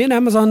 también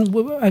Amazon,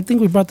 I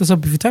think we brought this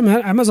up a few times.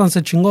 Amazon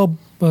se chingó,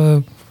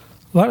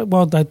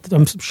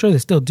 I'm sure they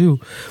still do,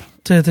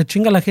 to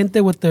chinga la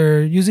gente with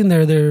their using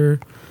their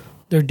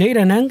data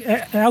and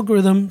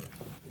algorithm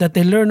that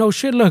they learn. Oh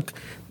shit! Look,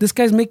 this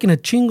guy's making a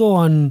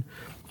chingo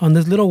on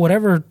this little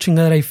whatever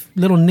chinga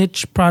little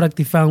niche product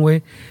he found,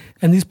 way.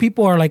 And these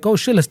people are like, oh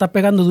shit, le está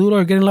pegando duro,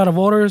 or getting a lot of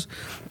orders.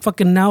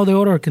 Fucking now they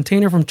order a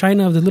container from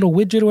China of the little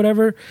widget or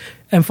whatever.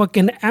 And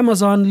fucking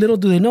Amazon, little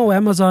do they know,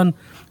 Amazon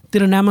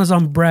did an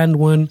Amazon brand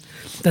one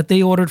that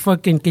they ordered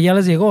fucking que ya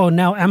les llegó.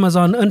 Now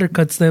Amazon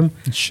undercuts them.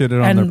 Shit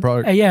it on their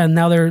product. Yeah, and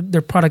now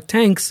their product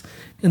tanks.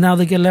 And now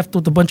they get left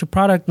with a bunch of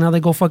product. Now they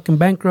go fucking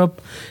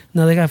bankrupt.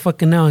 Now they got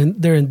fucking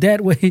they're in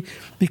debt, way,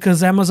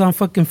 because Amazon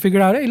fucking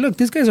figured out, hey, look,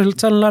 these guys are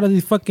selling a lot of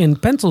these fucking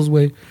pencils,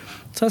 way.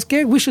 So it's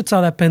good. We should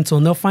sell that pencil.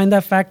 And they'll find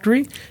that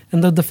factory.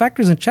 And the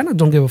factories in China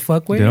don't give a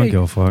fuck. Way. They don't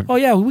give a fuck. Oh,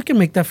 yeah, we can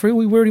make that for you.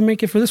 We already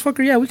make it for this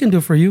fucker. Yeah, we can do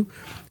it for you.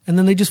 And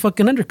then they just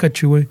fucking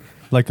undercut you. Way.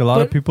 Like a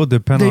lot of people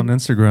depend on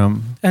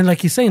Instagram. And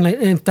like he's saying, like,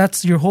 if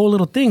that's your whole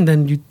little thing,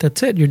 then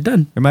that's it. You're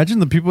done. Imagine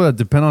the people that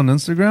depend on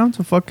Instagram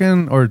to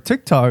fucking, or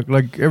TikTok.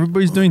 Like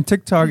everybody's doing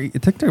TikTok.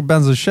 TikTok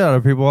bans the shit out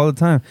of people all the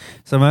time.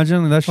 So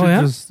imagine that shit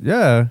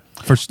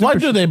for stupid Why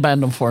do they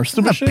ban them for?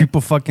 Stupid shit?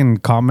 People fucking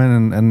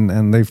comment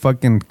and they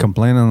fucking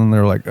complain and then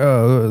they're like,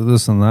 oh,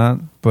 this and that.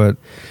 But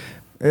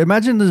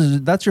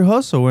imagine that's your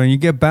hustle when you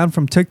get banned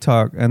from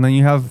TikTok and then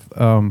you have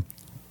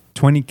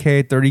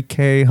 20K,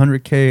 30K,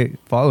 100K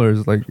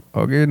followers. Like,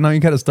 okay, now you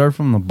got to start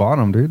from the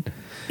bottom, dude.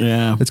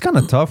 Yeah. It's kind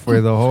of tough way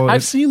the whole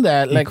I've seen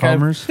that. Like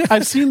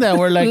I've seen that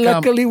where like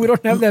luckily we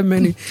don't have that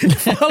many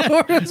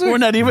followers. We're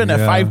not even at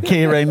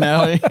 5K right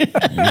now.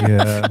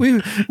 Yeah.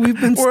 We've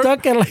been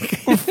stuck at like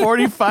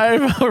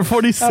 45 or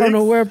 46. I don't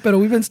know where, but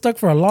we've been stuck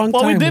for a long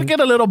time. Well, we did get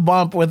a little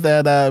bump with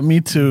that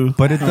Me Too.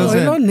 But it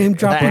doesn't name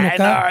dropping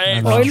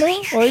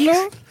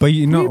Oilo. But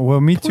you know,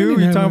 well, Me Too,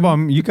 you talking about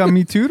you got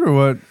Me Too or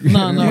what?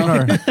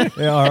 No.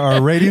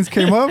 Our ratings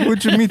came up.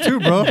 What you Me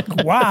Too, bro?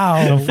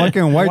 Wow. The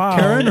fucking white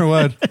Karen or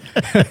what?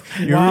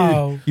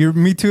 You're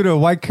Me Too to a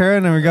white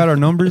Karen and we got our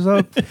numbers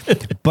up.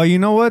 But you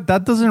know what?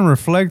 That doesn't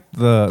reflect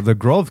the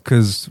growth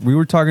because we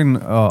were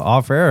talking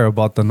off air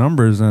about the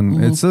numbers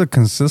and it's a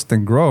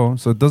consistent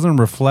growth. So it doesn't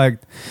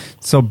reflect.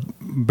 So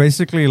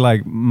basically,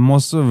 like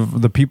most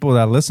of the people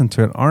that listen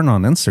to it aren't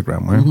on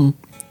Instagram, right?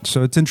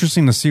 So it's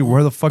interesting to see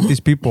where the fuck these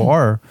people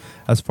are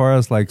as far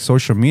as like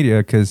social media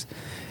because,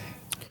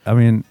 I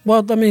mean...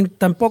 Well, I mean,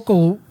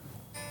 tampoco...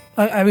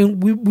 I mean,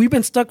 we've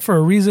been stuck for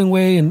a reason,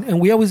 way, and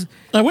we always...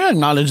 we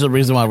acknowledge the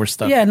reason why we're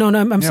stuck. Yeah, no,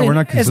 I'm saying we're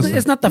not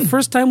it's not the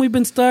first time we've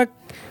been stuck.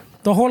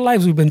 The whole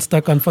lives we've been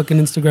stuck on fucking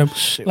Instagram.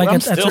 Shit, like well,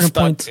 at certain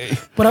points.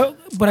 But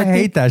I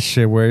hate that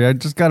shit where I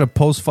just got to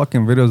post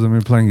fucking videos of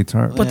me playing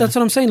guitar. But that's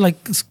what I'm saying,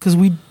 like, because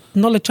we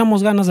no le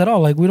echamos ganas at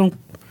all. Like, we don't...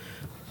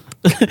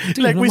 Dude,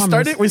 like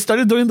we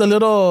started doing the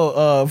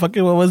little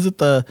fucking what was it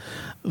the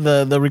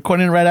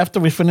recording right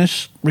after we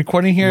finished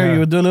recording here. Yeah. You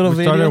would do a little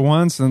video. We started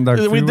once and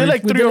we did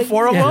like 3 or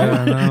 4 of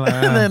them.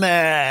 And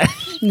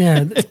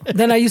then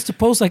then I used to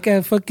post like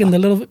a fucking the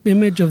little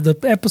image of the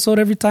episode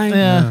every time.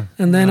 Yeah.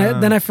 And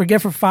then I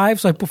forget for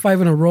 5, so I put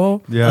 5 in a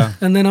row. Yeah.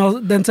 And then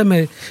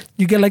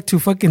you get like to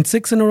fucking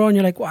 6 in a row, and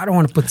you're like, well, I don't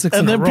want to put 6 in a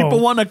row. And then people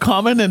want to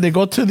comment, and they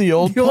go to the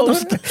old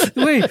post.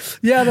 Wait,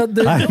 yeah,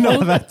 I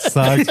know that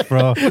sucks,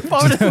 bro.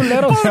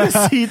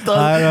 Pobrecito.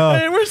 I know.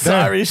 Hey, we're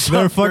sorry.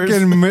 They're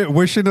fucking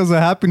wishing us a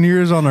happy New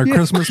Year's on our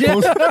Christmas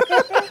post.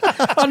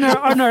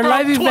 on our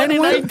live event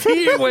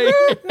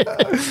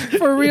 2019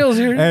 for reals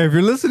here. Hey, if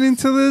you're listening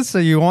to this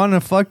and you want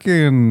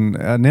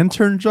an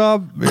intern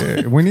job,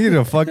 we need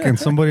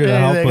somebody to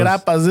help us.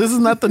 Grapas. This is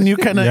not the new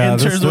kind of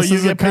interns where this you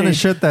is get the kind of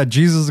shit that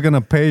Jesus is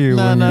gonna pay you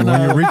when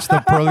you reach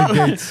the pearly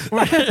gates.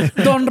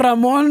 Don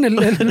Ramon,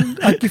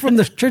 aquí from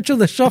the Church of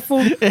the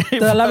Shuffle, te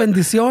da la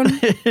bendición.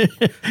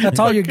 That's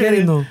all you're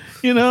getting, though.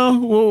 You know,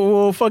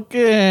 we'll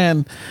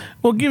fucking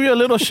we'll give you a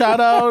little shout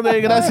out.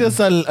 Gracias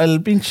al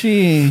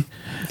pinche,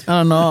 I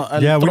don't know.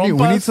 Al Yeah, we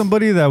Trompas. need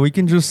somebody that we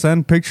can just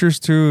send pictures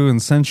to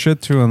and send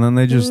shit to, and then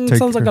they just take.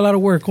 Sounds like a lot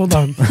of work. Hold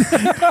on.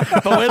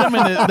 But wait a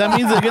minute, that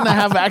means they're gonna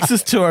have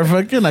access to our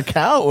fucking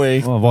account, way.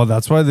 Well,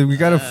 that's why we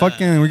gotta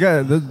fucking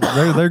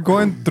they're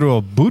going through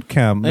a boot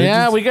camp. They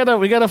Yeah, just- we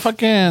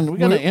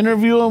gotta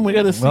interview them. We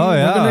gotta see. Oh,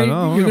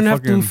 yeah. You're gonna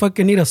have to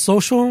fucking need a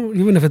social,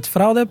 even if it's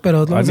fraude, but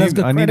as long as that's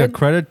good I need a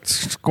credit. credit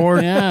score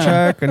Yeah.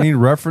 check. I need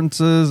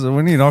references.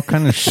 We need all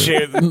kind of shit.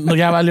 Shit,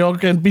 ya valió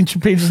que el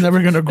pinche page is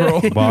never gonna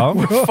grow. Wow.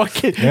 We're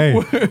fucking. Hey,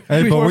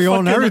 but we're we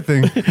own fucking-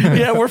 everything.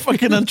 Yeah, we're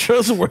fucking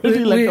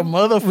untrustworthy like a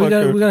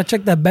motherfucker. We gotta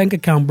check that bank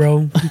account,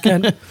 bro. You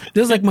can't.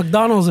 This is like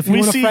McDonald's. If you We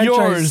want to see franchise,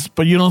 yours,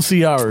 but you don't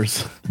see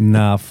ours.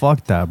 Nah,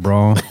 fuck that,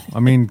 bro. I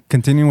mean,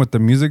 continuing with the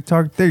music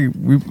talk,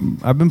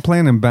 I've been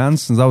playing in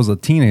bands since I was a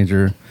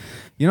teenager.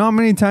 You know how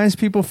many times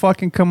people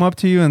fucking come up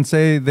to you and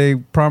say they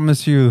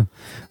promise you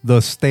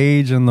the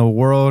stage and the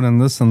world and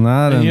this and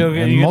that, and, you're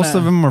most gonna-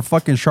 of them are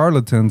fucking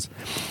charlatans.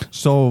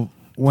 So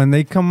when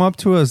they come up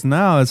to us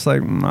now, it's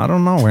like, I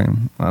don't know,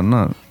 Wayne. I don't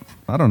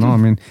know. I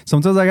mean,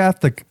 sometimes I have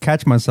to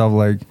catch myself.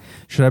 Like,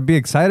 should I be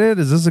excited?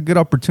 Is this a good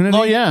opportunity?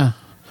 Oh yeah.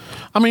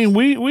 I mean,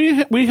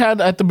 we had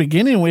at the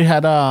beginning we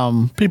had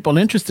people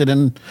interested,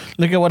 and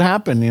look at what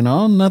happened. You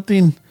know,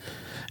 nothing.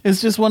 It's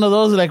just one of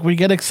those like we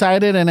get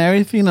excited and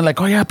everything, and like,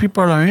 oh yeah,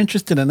 people are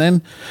interested, and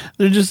then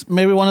they just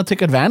maybe want to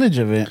take advantage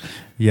of it.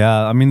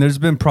 Yeah, I mean, there's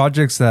been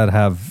projects that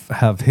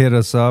have hit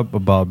us up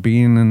about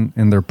being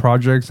in their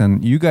projects,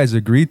 and you guys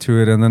agree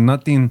to it, and then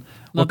nothing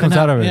comes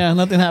out of it. Yeah,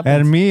 nothing happens.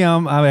 And me,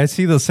 I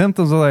see the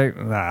symptoms. I'm like,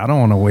 I don't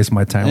want to waste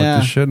my time with Yeah.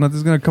 this shit.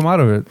 Nothing's gonna come out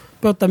of it.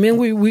 but también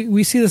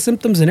we see the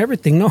symptoms in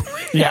everything. No,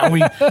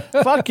 Yeah,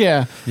 fuck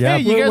yeah. Yeah.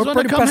 Hey, you We're guys want to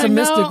pretty come hang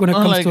pessimistic out? when it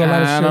I'm comes like, to a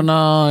lot of I shit. don't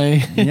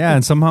know. Yeah,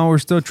 and somehow we're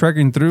still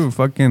trekking through.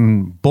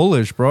 Fucking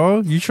bullish,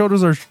 bro. You showed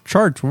us our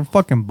charts. We're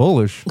fucking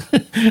bullish.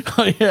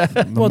 Oh yeah.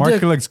 The Well,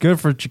 market Dick- looks good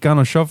for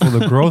Chicano Shuffle.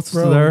 The growth's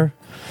Bro. there.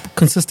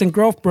 consistent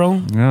growth,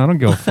 bro. Yeah, I don't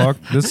give a fuck.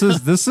 This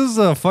is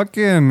a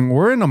fucking.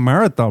 We're in a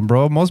marathon,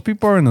 bro. Most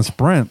people are in a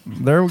sprint.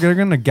 They're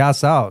gonna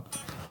gas out.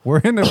 We're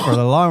in it for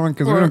the long run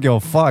because we don't give a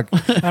fuck.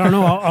 I don't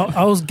know.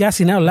 I was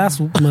gassing out last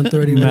month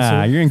already.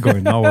 Nah, so- you ain't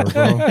going nowhere,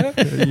 bro.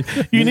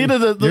 You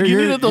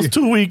needed those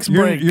 2 weeks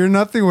break. You're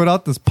nothing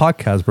without this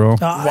podcast, bro.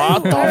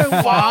 What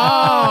the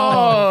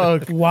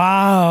fuck?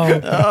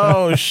 Wow.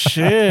 Oh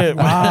shit!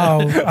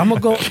 Wow. I'm gonna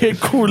go. Que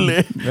cool.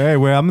 Hey,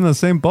 wait, I'm in the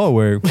same boat.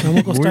 Wait, I'm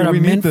gonna go start a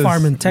mint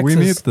farm in Texas.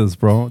 We need this,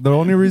 bro. The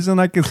only reason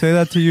I can say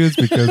that to you is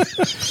because.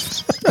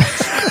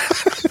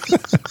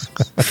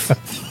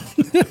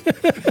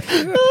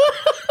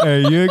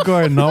 Hey, you ain't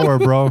going nowhere,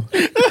 bro.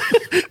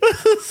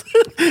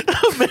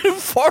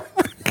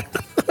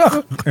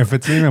 If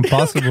it's even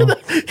possible.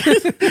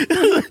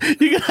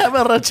 You can have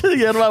a rancho de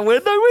hierba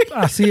buena, güey.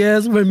 Así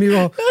es, mi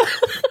amigo.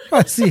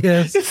 Así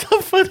es. It's so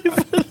funny.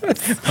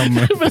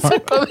 Me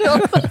sacó de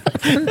onda.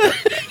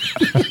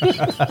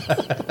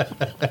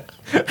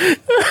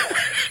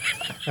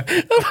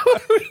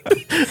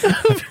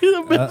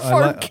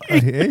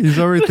 Hey, he's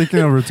already thinking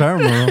of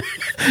retirement,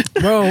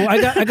 Bro,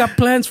 I got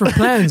plans for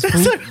plans,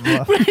 fool.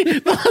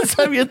 Güey, no,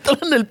 se avienta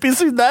en el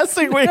piso y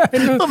nace, güey.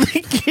 No me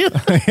quiero.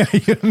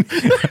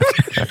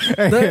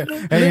 bro.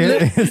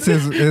 Hey, it's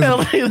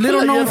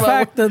Little known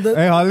fact that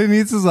hey, all he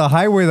needs is a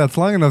highway that's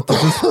long enough to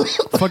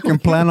just fucking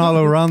plan all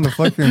around the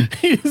fucking.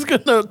 He's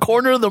gonna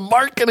corner the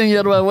market in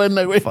hierba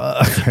buena, güey.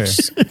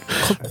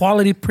 Okay.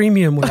 quality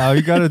premium. With All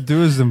you gotta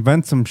do is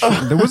invent some shit.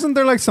 Wasn't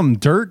there like some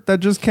dirt that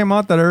just came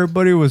out that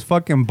everybody was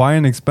fucking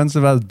buying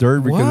expensive ass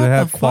dirt because What it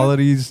had the fuck?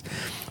 qualities?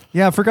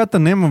 Yeah, I forgot the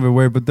name of it,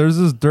 wait, but there's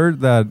this dirt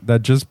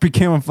that just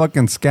became a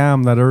fucking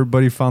scam that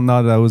everybody found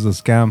out that was a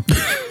scam.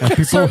 And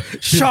people,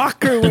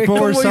 shocker, güey. people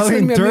were ¿Cómo dicen,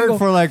 selling mi dirt amigo?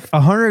 for like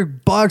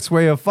 $100,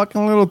 way a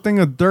fucking little thing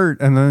of dirt,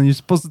 and then you're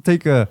supposed to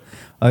take a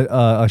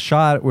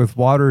shot with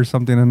water or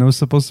something, and it was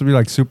supposed to be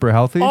like super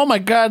healthy. Oh my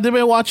god, they've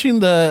been watching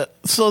there's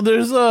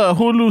a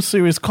Hulu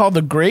series called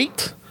The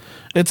Great.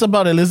 It's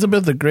about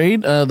Elizabeth the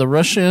Great, the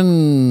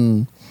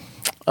Russian.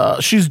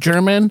 She's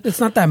German,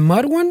 It's not that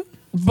mud one?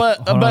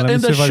 but on, let me in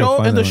see the if I can show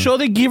find that one.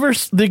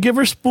 they give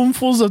her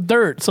spoonfuls of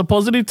dirt,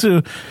 supposedly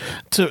to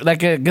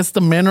like I guess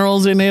the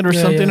minerals in it or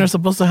Yeah, something yeah. are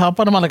supposed to help.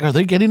 I'm like, are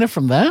they getting it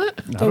from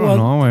that? I don't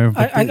know, way.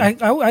 but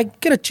I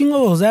get a chingo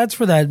of those ads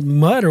for that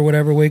mud or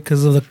whatever way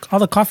because of all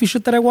the coffee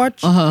shit that I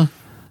watch.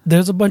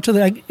 There's a bunch of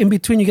like in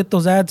between you get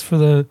those ads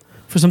for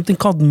something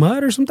called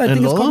mud or something. I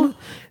think it's Hello? called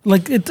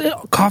like it's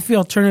coffee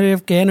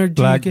alternative que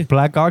energy.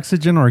 Black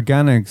Oxygen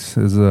Organics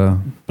is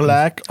a.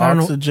 Black I don't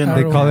know. oxygen. I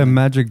They don't call know. it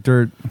magic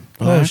dirt.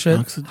 Oh shit!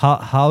 Oxygen.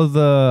 How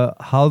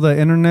the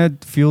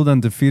internet fueled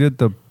and defeated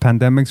the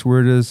pandemic's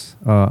weirdest.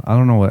 I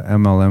don't know what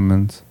MLM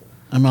means,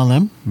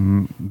 MLM.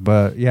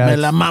 but yeah, Me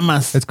la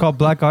mamas. it's called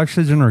Black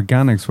Oxygen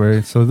Organics,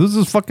 way. So this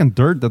is fucking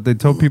dirt that they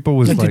told people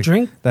was Like to like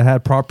drink? that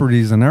had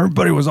properties, and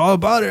everybody was all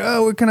about it.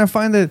 Oh, where can I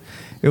find it?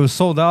 It was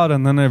sold out,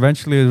 and then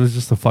eventually it was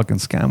just a fucking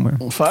scam.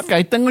 Way. Fuck,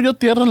 ahí tengo yo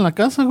tierra en la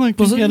casa, güey. ¿Qué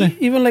Pues, quiere?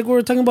 even like we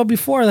were talking about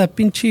before, that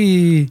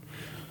pinche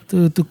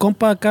Tu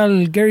compa acá,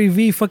 el Gary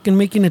V, fucking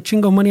making a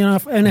chingo money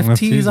off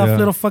NFTs, off yeah.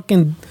 little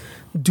fucking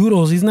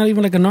doodles. He's not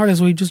even like an artist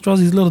where he just draws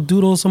these little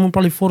doodles. Someone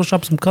probably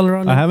photoshopped some color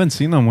on I it. haven't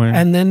seen them, way.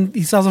 And then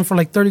he sells them for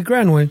like 30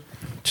 grand, way.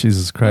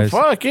 Jesus Christ.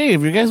 Fuck, hey,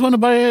 if you guys want to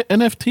buy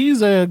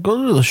NFTs,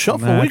 go to the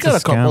Shuffle. Nah, We it's got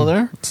a couple scam.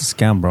 there. It's a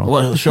scam, bro.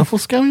 What, the Shuffle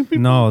scamming people?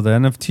 No, the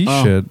NFT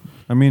Oh. shit.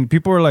 I mean,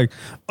 people are like,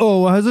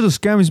 "Oh, how's it a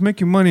scam? He's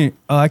making money.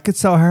 I could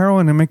sell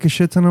heroin and make a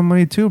shit ton of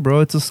money too,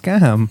 bro. It's a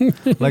scam."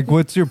 Like,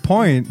 what's your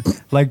point?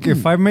 Like,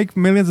 if I make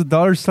millions of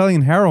dollars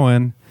selling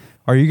heroin,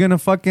 are you gonna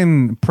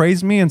fucking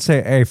praise me and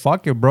say, "Hey,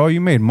 fuck it, bro,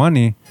 you made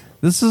money"?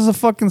 This is a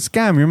fucking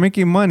scam. You're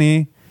making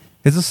money.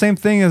 It's the same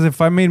thing as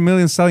if I made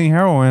millions selling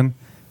heroin.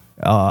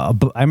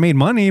 I made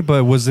money,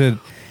 but was it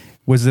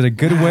a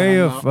good way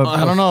of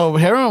I don't know.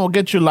 Heroin will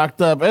get you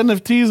locked up.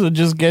 NFTs will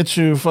just get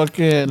you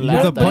fucking The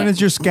locked point up.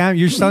 is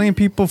you're selling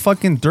people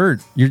fucking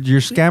dirt.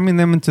 You're scamming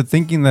them into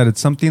thinking that it's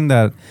something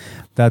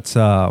that's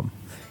I'm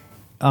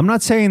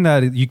not saying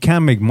that you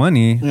can't make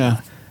money.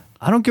 Yeah.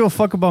 I don't give a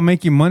fuck about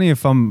making money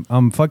if I'm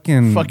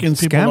fucking Fucking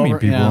people scamming over-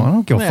 people. yeah. I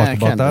don't give a Yeah, I fuck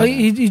about can't. that.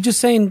 He's just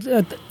saying,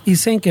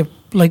 he's saying que,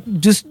 like,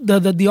 just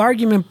the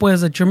argument,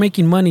 pues, that you're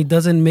making money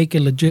doesn't make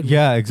it legit.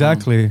 Yeah,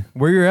 exactly.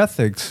 Where are your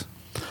ethics?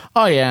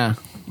 Oh, yeah.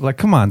 Like,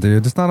 come on,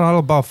 dude. It's not all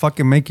about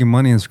fucking making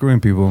money and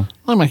screwing people.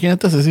 No,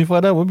 imagínate si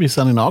fuera, we'd be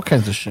selling all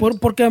kinds of shit.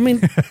 Porque, I mean,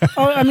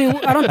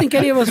 I don't think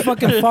any of us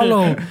fucking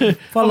follow I'm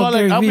like,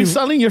 Gary I'll be Vee.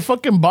 selling your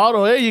fucking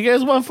bottle. Hey, you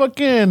guys want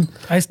fucking...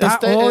 Ahí está.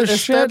 Oh, shit.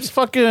 Steps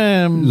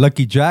fucking...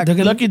 Lucky Jack. They're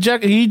gonna- Lucky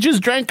Jack, he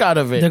just drank out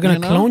of it. They're gonna you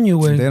know? clone you,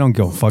 They güey. don't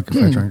give a fuck if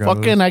I drink out of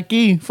Fucking it.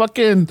 aquí,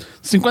 fucking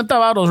 50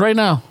 bottles right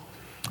now.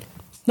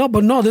 No,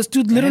 but no, this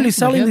dude literally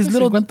selling these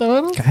little. 50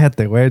 bottles?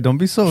 Cállate, güey. Don't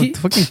be so He-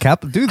 fucking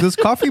Dude, this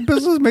coffee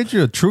business made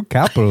you a true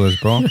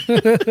capitalist, bro.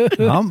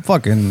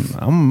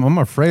 I'm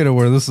afraid of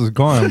where this is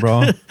going,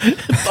 bro.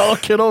 Todo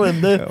quiero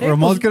vender.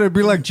 Ramon's gonna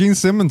be like Gene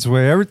Simmons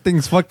way.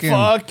 Everything's fucking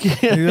Fuck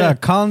yeah. yeah,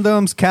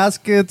 condoms,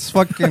 caskets,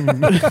 fucking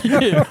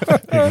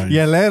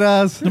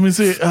hieleras. Let me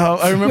see.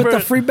 I remember... With a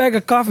free bag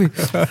of coffee.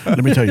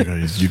 Let me tell you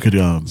guys, you could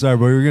Sorry,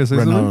 bro, you were gonna say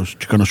right now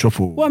something? gonna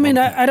shuffle. Well, I mean,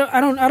 I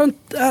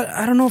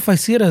don't know if I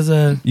see it as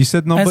a. You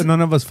said no, As- but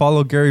none of us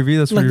follow Gary Vee.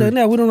 That's what Like, you're...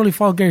 yeah, we don't really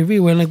follow Gary Vee.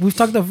 Where like we've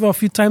talked about a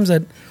few times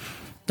that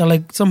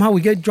like somehow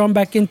we get drawn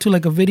back into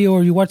like a video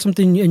or you watch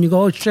something and you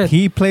go, oh shit.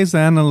 He plays the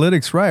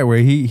analytics right, where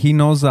he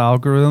knows the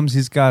algorithms.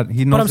 He But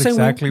I'm knows saying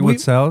exactly we what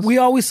sells. We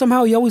always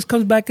somehow he always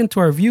comes back into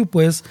our view,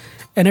 pues,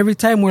 and every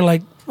time we're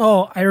like,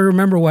 oh, I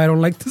remember why I don't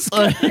like this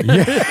guy.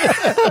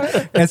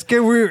 It's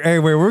good.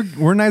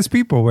 We're nice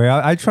people. Way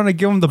I try to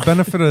give him the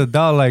benefit of the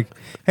doubt. Like,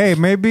 hey,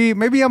 maybe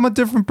I'm a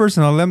different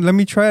person. Let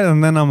me try it,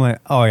 and then I'm like,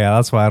 oh yeah,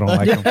 that's why I don't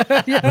like him.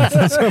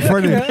 That's so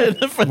funny.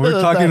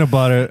 We're talking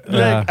about it.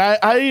 Like,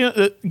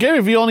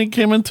 Gary Vee only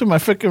came into my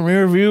freaking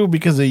rear view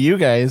because of you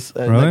guys.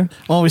 Really? Like,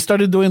 when we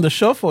started doing the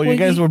shuffle, you Well,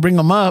 guys would bring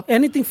them up.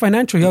 Anything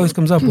financial, he always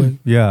comes up with.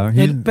 Yeah,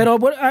 Pero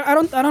but I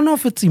don't know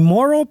if it's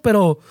immoral,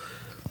 pero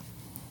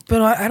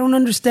I don't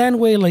understand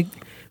way like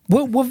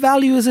what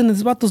value is in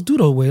this about those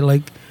doodle way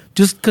like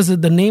just because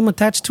of the name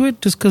attached to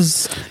it, just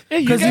because Hey,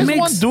 you guys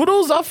want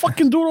doodles? I'll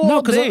fucking doodle no,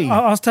 all because day.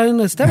 I was telling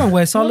Esteban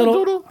way I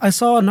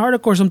saw an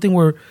article or something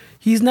where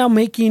he's now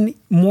making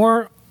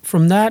more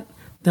from that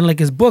than like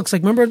his books.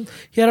 Like remember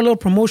he had a little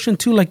promotion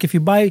too. Like if you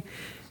buy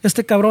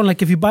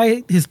if you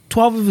buy his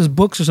 12 of his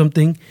books or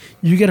something,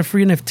 you get a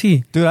free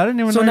NFT. dude, I didn't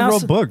even So know he now-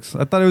 wrote books.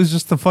 I thought it was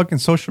just a fucking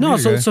social No,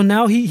 media guy. so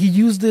now he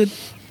used it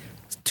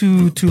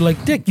to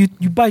like Dick. You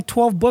buy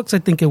 12 books, I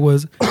think it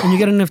was, and you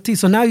get an NFT.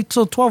 So now he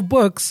sold 12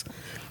 books,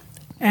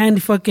 and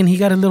he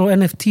got a little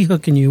NFT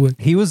hook in you.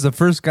 He was the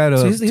first guy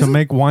So he's to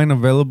make wine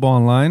available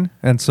online,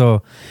 and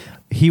so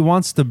he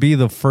wants to be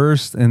the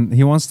first, and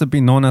he wants to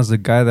be known as the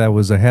guy that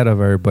was ahead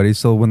of everybody.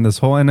 So when this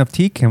whole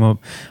NFT came up,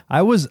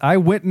 I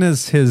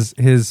witnessed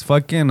his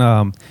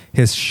fucking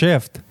his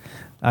shift.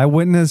 I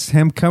witnessed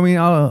him coming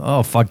out.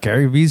 Oh fuck,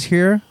 Gary Vee's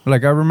here.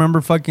 Like I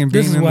remember fucking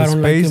This being is in why the I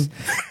don't like space. him.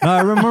 No,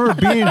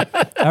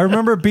 I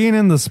remember being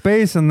in the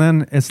space, and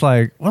then it's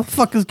like, what the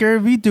fuck is Gary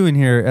Vee doing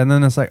here? And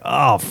then it's like,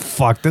 oh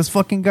fuck, this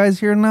fucking guy's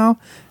here now.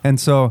 And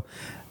so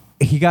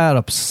he got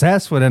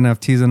obsessed with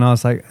NFTs, and I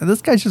was like,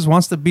 this guy just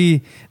wants to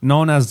be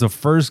known as the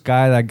first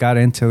guy that got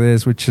into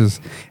this, which is,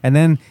 and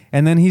then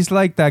he's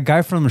like that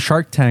guy from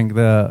Shark Tank,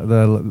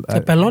 the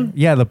Pelon?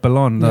 yeah, the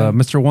Pelon, Yeah.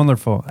 Mr.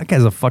 Wonderful. That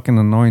guy's a fucking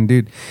annoying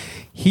dude.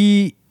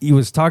 He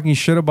was talking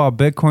shit about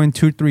Bitcoin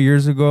 2-3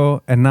 years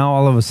ago, and now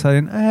all of a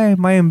sudden, hey,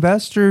 my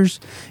investors,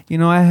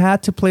 I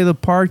had to play the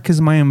part because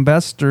my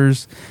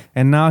investors,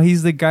 and now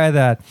he's the guy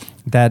that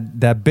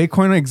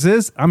Bitcoin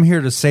exists. I'm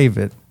here to save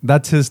it.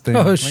 That's his thing.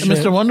 Oh, Like, shit.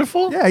 Mr.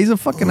 Wonderful? yeah, he's a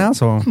fucking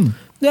asshole.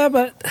 Yeah,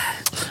 but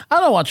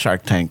I don't watch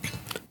Shark Tank.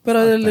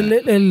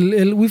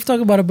 we've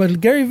talked about it. But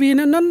Gary Vee,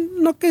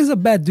 no que he's a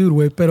bad dude,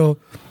 way. Pero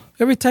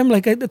every time,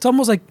 like it's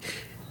almost like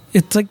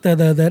it's like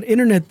that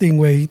internet thing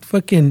where he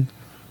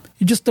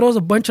just throws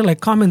a bunch of like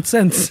common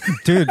sense.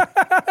 Dude,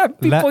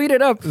 People eat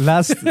it up.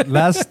 last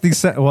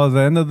December, the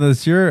end of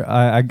this year,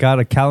 I got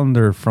a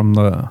calendar from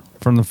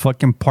from the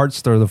fucking part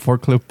store, the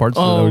forklift part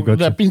store that Oh, we go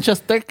la to. pinche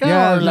azteca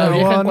Yeah, or la no,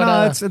 vieja well, no,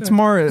 encuadrada? it's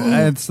more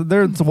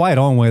it's white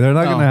only. They're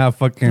not Oh. gonna have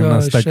fucking Oh,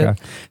 Azteca.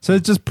 shit. So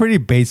it's just pretty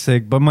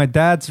basic. But my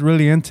dad's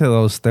really into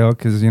those still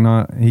because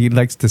he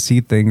likes to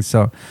see things.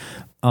 So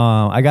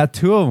I got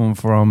 2 of them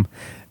for him.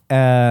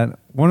 And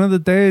one of the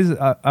days,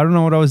 I don't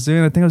know what I was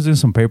doing. I think I was doing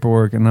some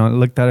paperwork, and I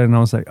looked at it and I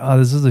was like, "Oh,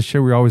 this is the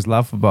shit we always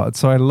laugh about."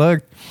 So I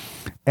looked.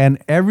 And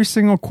every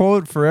single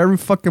quote for every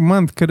fucking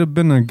month could have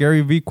been a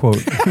Gary Vee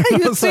quote.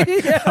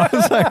 I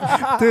was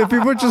like, dude,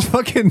 people are just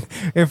fucking.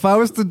 If I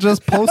was to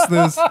just post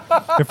this,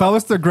 if I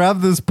was to grab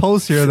this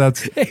post here,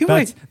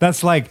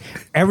 that's like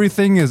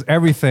everything is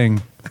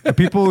everything. And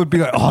people would be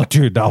like, "Oh,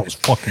 dude, that was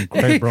fucking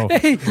great, bro."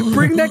 Hey,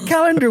 bring that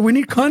calendar. We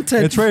need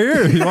content. It's right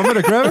here. You want me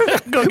to grab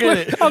it? Go get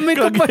it. I'll make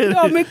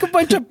a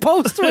bunch of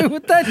posts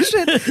with that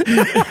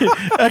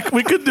shit.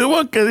 We could do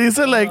one que dice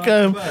like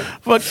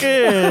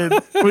fucking.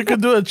 We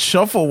could do a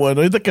shuffle one.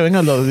 Ahorita que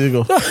venga lo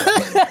digo.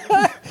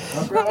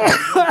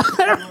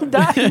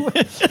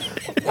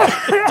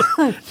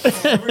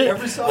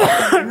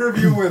 Every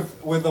interview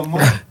with a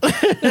month.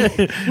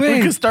 We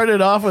Wait, could start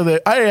it off with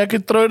it. I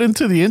could throw it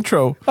into the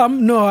intro.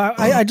 no,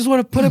 I just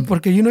want to put it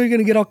porque you know you're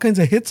gonna get all kinds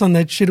of hits on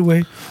that shit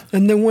away,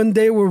 and then one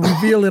day we'll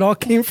reveal it all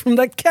came from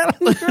that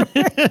calendar.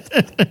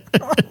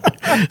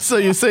 So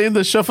you're saying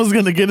the shuffle's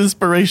gonna get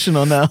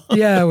inspirational now?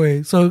 Yeah,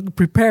 way. So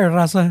prepare,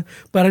 raza.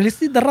 But at least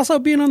the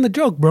raza being on the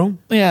joke, bro.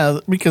 Yeah,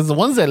 because the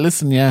ones that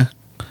listen, yeah.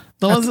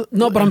 The ones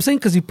No, but I'm saying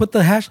because you put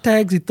the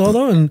hashtags y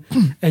todo,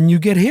 and you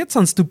get hits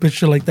on stupid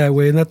shit like that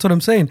way, and that's what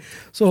I'm saying.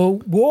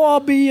 So we'll all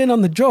be in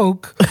on the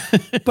joke,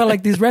 but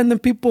like these random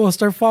people will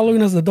start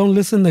following us that don't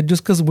listen, that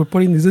just because we're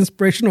putting these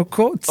inspirational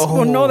quotes,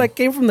 oh no, that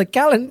came from the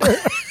calendar.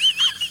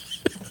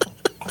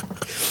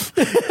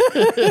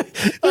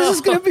 This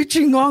is gonna be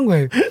chingong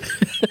way.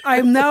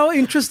 I'm now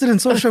interested in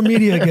social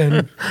media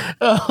again.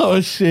 Oh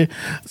shit!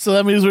 So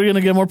that means we're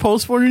gonna get more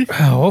posts for you.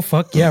 Oh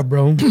fuck yeah,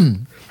 bro.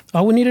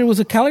 All we needed was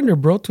a calendar,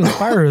 bro, to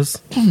inspire us.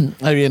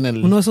 Ahí viene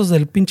el. Uno de esos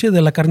del pinche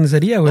de la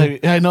carnicería, güey.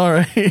 I know,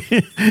 right?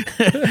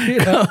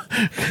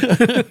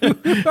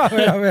 A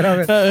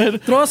ver.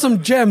 Throw some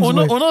gems,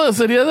 Uno güey.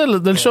 sería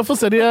del shuffle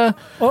sería.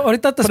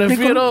 Ahorita te explico.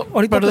 Prefiero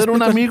ahorita te perder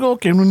un explico. amigo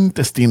que un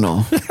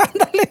intestino.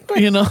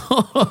 You know?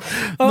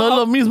 No es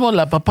lo mismo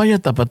la papaya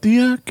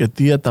tapatía que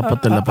tía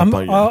tapate la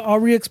papaya. I'll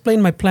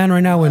re-explain my plan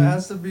right now. It And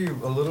has to be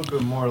a little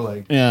bit more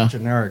like Yeah.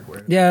 generic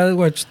way. yeah,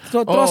 watch.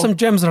 Throw some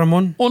gems,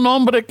 Ramon. Un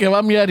hombre que va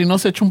a miar y no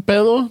se echa un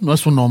pedo no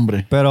es un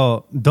hombre.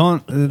 Pero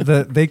don't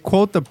they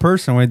quote the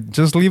person. Wait,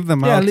 just leave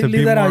them Yeah, out to leave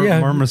be that out, more, yeah.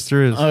 more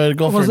mysterious. A ver,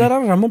 go for Was it. that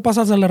Ramon?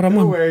 Pásasela,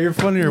 Ramon. Anyway, you're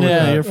funnier with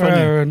Yeah, that. you're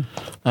funny. Alright.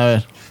 A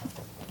ver.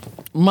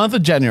 Month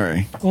of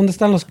January. ¿Dónde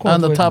están los quotes,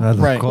 On the güey? top That's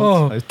right. cool.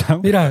 Oh, Ahí está.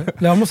 mira,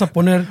 le vamos a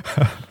poner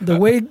the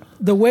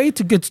way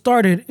to get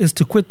started is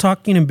to quit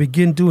talking and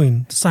begin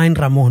doing. Sign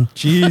Ramon.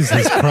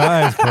 Jesus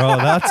Christ, bro.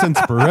 That's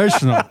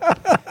inspirational.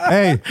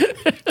 Hey,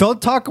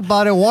 don't talk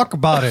about it, walk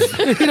about it.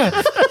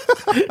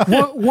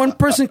 One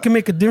person can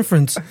make a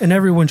difference, and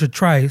everyone should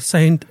try.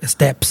 Signed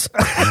Steps.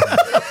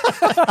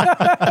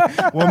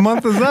 What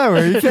month is that?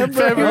 Where you can't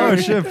February. Oh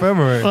shit,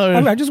 February.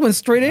 I just went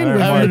straight in. All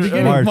with right, the March.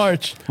 beginning.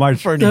 March.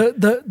 March.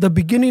 The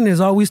beginning is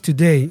always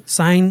today.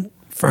 Sign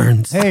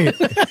Ferns. Hey,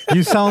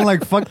 you sound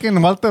like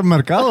fucking Walter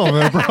Mercado,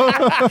 man, bro.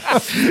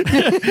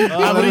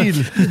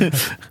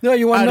 Abril. No,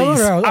 you want Aries.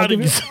 another? I'll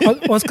give you.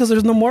 Well, it's because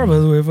there's no more of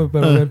us.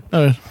 But A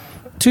ver.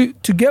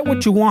 to get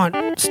what you want,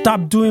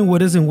 stop doing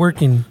what isn't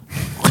working.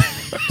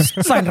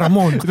 Sign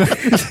Ramon.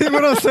 See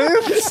what I'm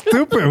saying?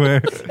 Stupid,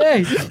 man.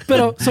 Hey,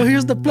 pero so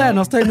here's the plan.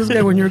 I was telling this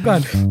guy when you're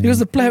gone. Here's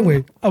the plan,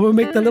 way. I'm gonna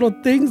make the little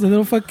things, the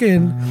little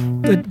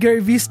fucking the Gary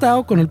Vee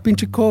style con el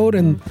pinche code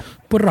and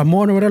put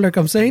Ramon or whatever, like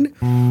I'm saying.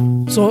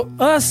 So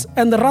us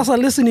and the raza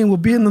listening will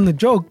be in on the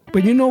joke,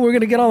 but you know we're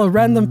gonna get all the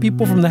random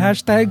people from the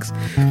hashtags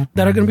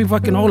that are gonna be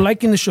fucking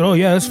liking the show. Oh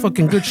yeah, it's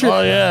fucking good shit.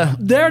 Oh yeah.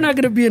 They're not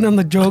gonna be in on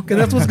the joke, and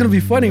that's what's gonna be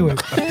funny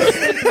with.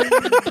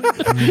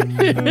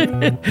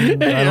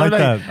 I like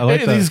that. I like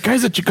hey, that. these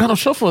guys at Chicano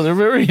Shuffle, they're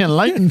very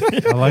enlightened.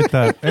 I like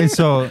that. Hey,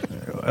 so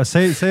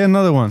say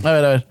another one. A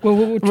ver.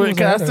 Which one was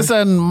that?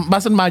 Quedaste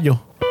vas en mayo.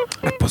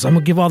 Pues I'm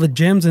gonna give all the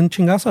gems and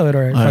chingazo. All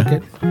right, fuck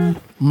it.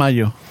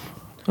 Mayo.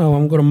 Oh,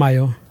 I'm going to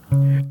Mayo.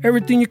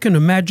 Everything you can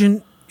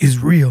imagine is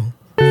real.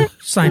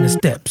 Sign the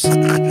Steps. All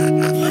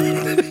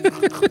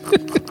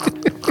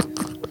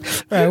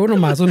right, uno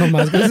más.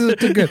 This is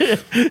too good.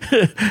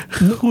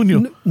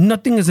 Junio.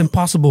 Nothing is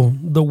impossible.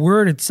 The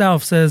word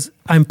itself says,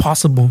 I'm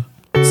possible.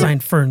 Sign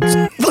Ferns.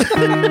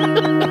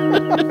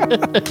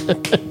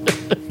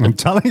 I'm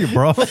telling you,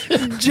 bro.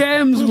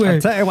 Gems, way.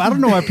 I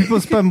don't know why people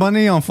spend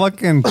money on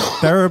fucking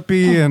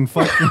therapy and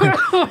fucking.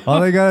 All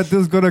they gotta do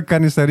is go to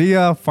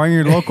carniceria, find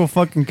your local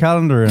fucking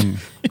calendar, and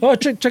Oh,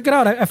 check it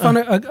out. I found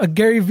a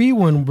Gary Vee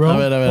one, bro. A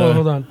ver. Oh,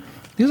 hold on.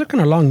 These are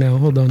kind of long now.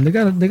 Hold on. They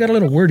got a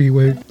little wordy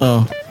way.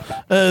 Oh.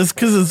 It's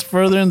because it's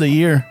further in the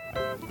year.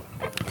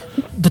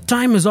 The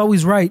time is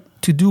always right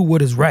to do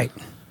what is right.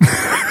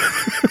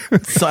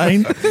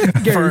 Sign.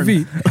 Gary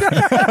Vee.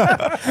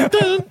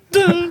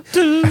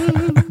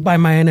 Buy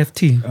my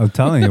NFT. I'm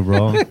telling you,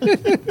 bro.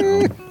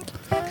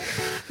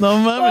 No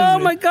mames. Oh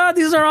my God,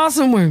 these are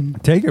awesome,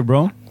 güey. Take it,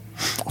 bro.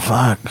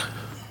 Fuck.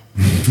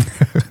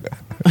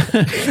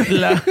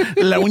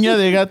 La uña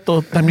de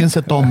gato también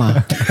se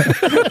toma.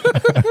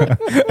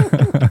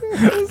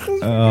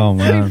 Oh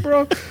man.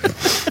 Bro.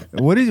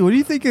 What do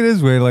you think it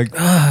is, way? Like,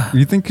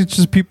 you think it's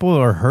just people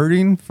are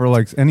hurting for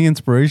like any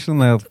inspiration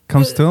that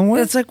comes to them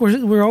with? It's like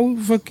we're all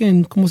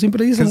fucking, como siempre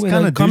dicen, It's güey,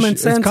 kind like of common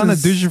sense. It's kind of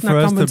is douchey not for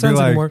us common to be sense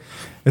like. anymore.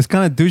 It's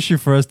kind of douchey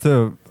for us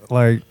to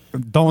like.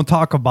 Don't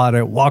talk about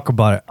it. Walk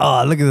about it.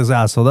 Oh, look at this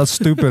asshole. That's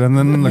stupid. And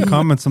then in the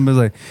comments, somebody's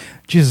like,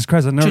 "Jesus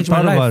Christ, I never Changed my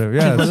thought about life. it."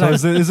 Yeah. Changed my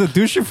So life. is it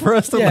douchey for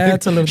us to Yeah, like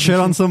it's a little shit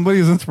douchey. on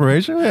somebody's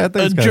inspiration? Yeah, I think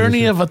A it's kinda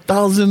journey douchey. of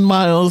 1,000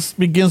 miles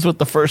begins with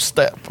the first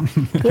step.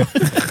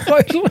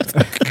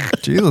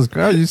 Jesus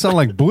Christ, you sound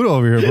like Buddha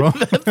over here, bro.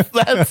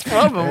 That's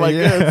from him, I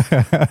guess.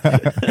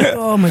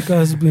 Oh my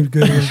God, it's been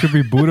good. It should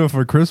be Buddha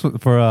for Christmas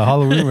for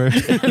Halloween. Way.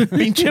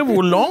 Pinche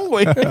bulón,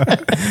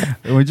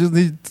 güey. We just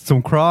need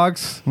some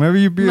Crocs.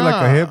 Maybe you be like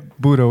a Nah. hip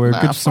Buddha. Where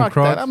get you some Fuck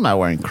Crocs. that. I'm not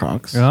wearing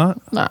Crocs. Yeah,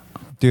 Nah.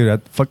 dude.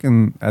 At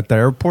the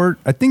airport,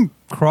 I think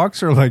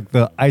Crocs are like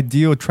the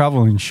ideal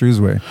traveling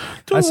shoes. Way.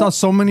 I saw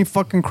so many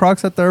fucking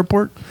Crocs at the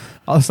airport.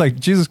 I was like,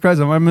 Jesus Christ,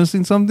 am I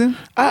missing something?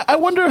 I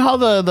wonder how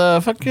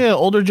the fucking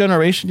older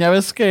generation, ya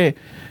ves que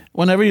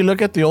whenever you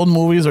look at the old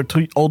movies or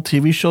old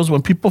TV shows,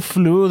 when people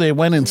flew, they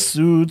went in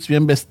suits,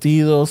 bien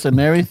vestidos and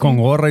everything. Con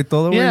gorra y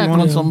todo. Yeah, güey, con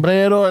you know?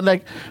 sombrero.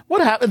 Like,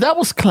 what happened? That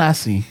was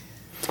classy.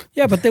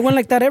 Yeah, but they went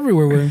like that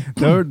everywhere.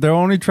 Where They're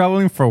only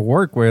traveling for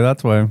work. Way.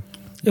 That's why.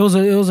 it was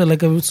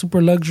like a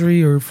super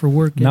luxury or for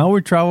work. Yeah. Now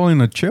we're traveling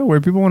to chill. Where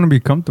people want to be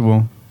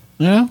comfortable.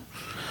 Yeah.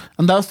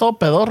 Andabas todo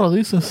pedorro,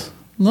 dices.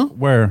 No?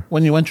 Where?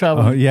 When you went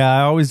traveling. Yeah,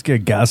 I always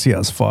get gassy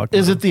as fuck.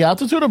 Is it the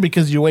altitude or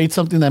because you ate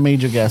something that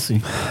made you gassy?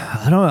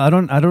 I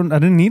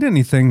didn't need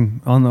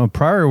anything on the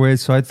prior way,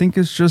 so I think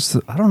it's just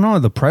I don't know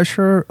the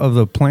pressure of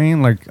the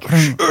plane. Like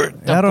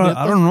I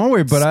don't know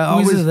way, but I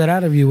Squeezes always that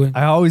out of you. Güey.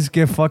 I always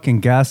get fucking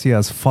gassy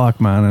as fuck,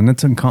 man, and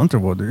it's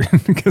uncomfortable, dude.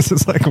 Because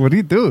it's like, what do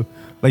you do?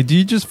 Like, do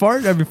you just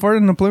fart? Have you farted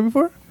in a plane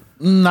before?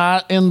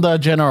 Not in the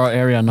general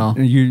area, no.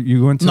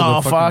 You went to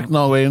No, the fuck,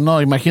 no, güey.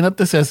 No,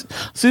 imagínate si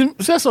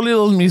has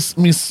olido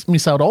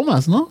mis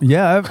aromas, ¿no?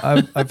 Yeah,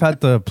 I've had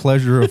the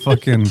pleasure of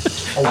fucking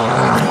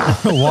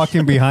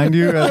walking behind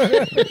you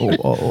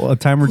a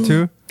time or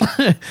two.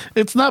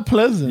 It's not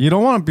pleasant. You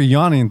don't want to be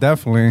yawning,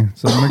 definitely.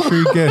 So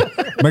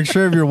make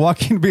sure if you're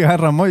walking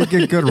behind Ramon, you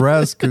get good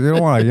rest because you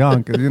don't want to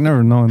yawn because you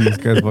never know in this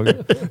guy's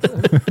fucking.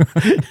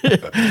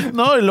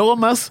 No, y luego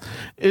más,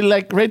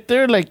 like right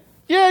there, like,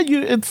 yeah,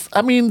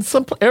 I mean,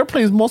 some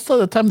airplanes, most of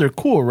the time, they're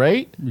cool,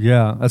 right?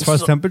 Yeah, as far as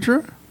So-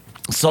 temperature.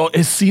 So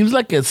it seems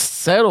like it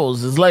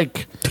settles. It's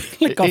like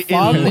Like a it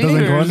fog. It doesn't go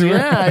lingers. anywhere.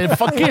 Yeah, it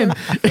fucking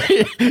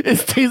it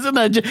stays in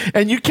that,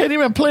 and you can't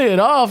even play it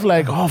off.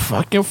 Like, oh,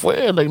 fucking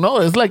fue. Like, no,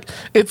 it's like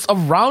it's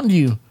around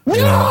you.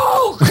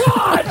 No,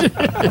 God!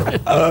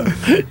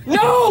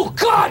 No,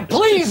 God,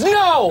 please,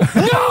 no!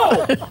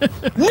 No!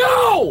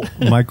 No!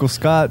 Michael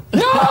Scott.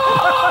 No!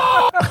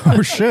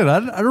 Oh shit! I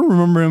don't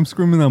remember him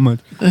screaming that much.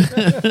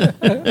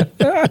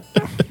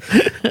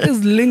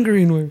 It's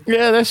lingering. Güey.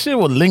 Yeah, that shit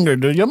will linger,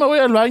 dude. Yo me voy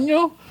al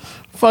baño,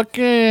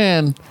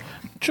 fucking,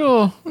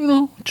 cho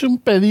un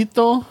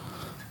pedito.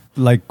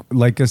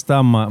 Like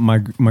esta my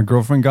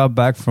girlfriend got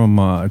back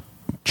from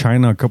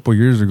China a couple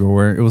years ago,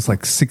 where it was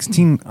like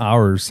 16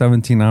 hours,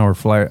 17-hour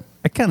flight.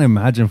 I can't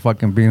imagine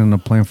fucking being on a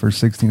plane for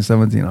 16,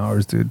 17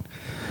 hours, dude.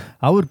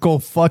 I would go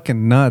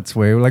fucking nuts,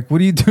 way. Like, what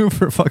do you do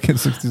for fucking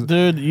 16?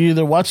 Dude, you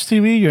either watch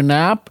TV, you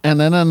nap, and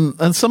then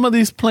on some of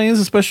these planes,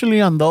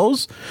 especially on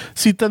those,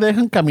 si te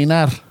dejan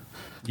caminar.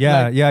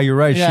 Yeah, Like, yeah, you're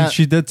right. yeah.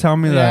 She did tell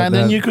me that. Yeah, and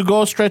then that you could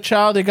go stretch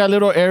out. They got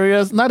little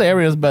areas, not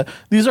areas, but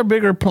these are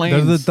bigger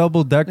planes. they're the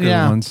double decker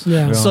Yeah. ones.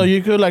 Yeah. So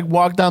you could like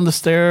walk down the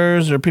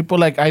stairs, or people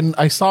like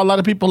I saw a lot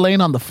of people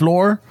laying on the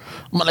floor.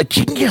 I'm like,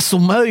 chingue su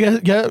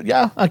madre,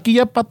 ya, aquí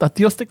ya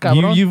patateó este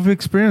cabrón. You've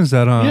experienced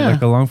that on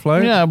like a long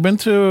flight. Yeah, I've been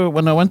to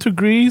when I went to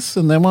Greece,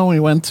 and then when we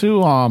went to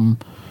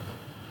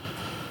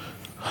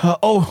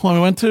when we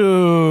went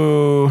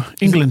to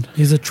England.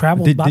 He's a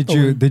travel.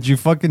 Did you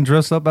fucking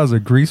dress up as a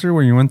greaser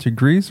when you went to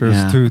Greece, or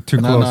it's too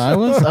No,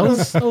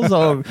 close?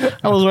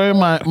 I was wearing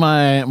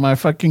my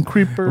fucking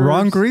creeper.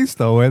 Wrong Greece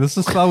though. Way. This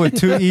is spelled with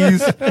two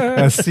E's,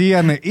 a C,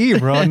 and an E,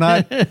 bro.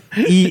 Not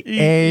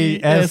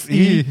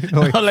E-A-S-E.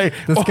 Like,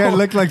 this guy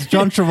looked like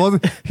John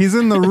Travolta. He's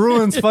in the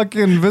ruins,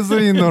 fucking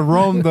visiting the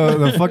Rome,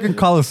 the fucking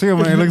Colosseum,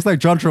 and he looks like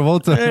John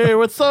Travolta. Hey,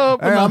 what's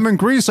up? Hey, I'm in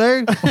Greece,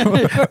 eh?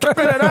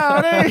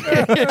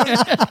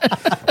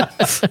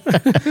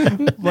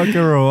 Fucking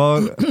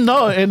Ramon.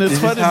 No, and it's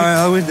funny.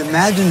 I always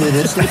imagined it.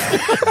 It's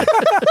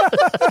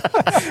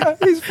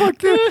He's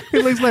fucking.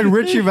 He looks like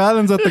Richie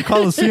Valens at the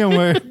Coliseum.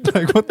 Way.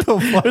 Like, what the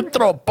fuck?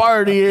 Throw a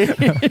party.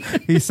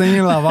 He's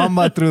singing La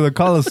Bamba through the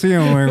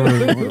Coliseum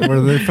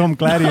where they filmed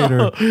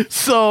Gladiator.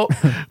 So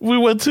we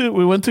went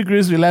to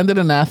Greece. We landed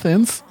in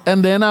Athens,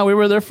 and then we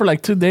were there for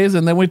like 2 days,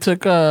 and then we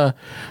took a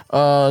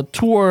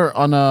tour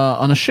on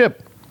a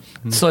ship.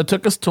 So it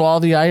took us to all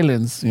the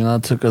islands. You know,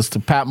 it took us to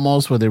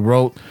Patmos, where they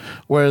wrote,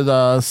 where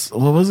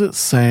what was it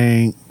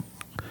saying?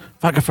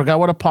 fuck, I forgot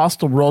what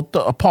apostle wrote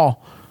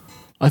Paul.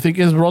 I think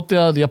he wrote the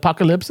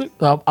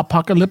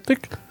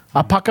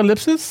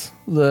Apocalypsis,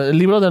 the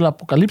Libro del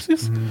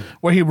Apocalipsis,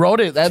 where he wrote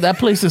it. That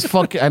place is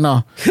fucking. I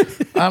know.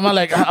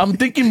 I'm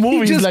thinking He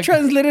movies just like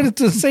translated it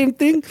to the same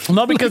thing.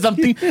 no, because I'm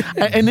thinking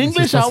in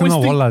English. I always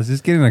think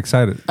He's getting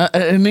excited.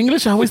 in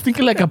English. I always think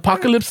like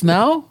Apocalypse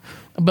Now,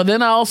 but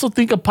then I also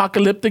think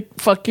apocalyptic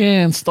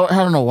fucking story. I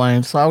don't know why,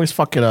 so I always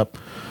fuck it up.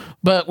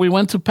 But we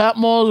went to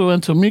Patmos, we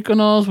went to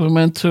Mykonos, we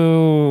went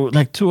to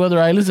like 2 other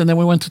islands, and then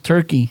we went to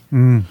Turkey.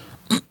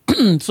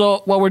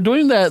 So while we're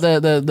doing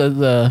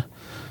the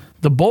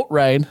boat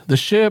ride, the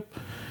ship,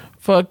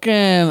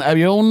 fucking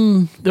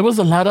avión, there was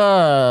a lot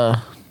of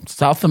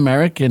South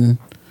American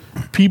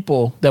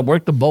people that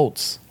worked the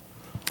boats.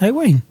 Hey,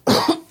 Wayne.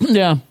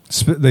 Yeah.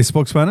 They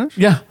spoke Spanish?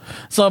 Yeah.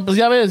 So, pues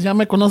ya ves, ya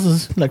me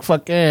conoces. Like,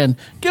 fucking,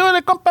 ¿qué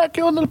onda, compa?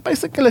 ¿Qué onda el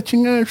país que la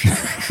chingada?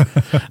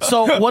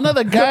 So, one of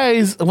the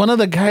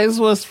guys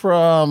was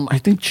from, I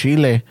think,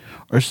 Chile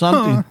or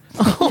something.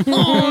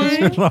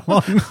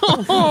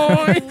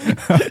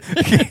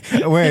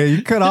 Wait,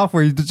 you cut off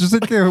where did you say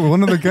que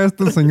one of the guys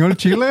the señor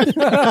Chile?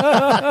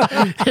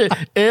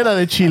 Era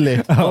de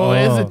Chile. Oh,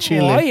 es de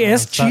Chile. Oye,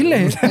 es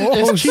Chile.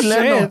 Oh,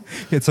 chileno.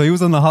 shit. Yeah, so he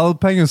was in the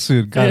jalapeno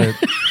suit. Got it.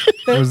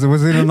 Was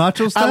it a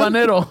nacho stand?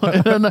 Habanero.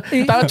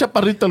 Estaba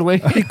chaparrito el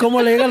güey. ¿Y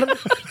cómo le llega?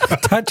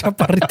 Está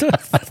chaparrito.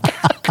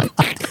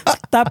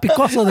 Está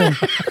picoso de.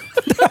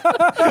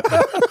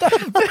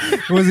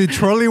 Was he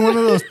trolling one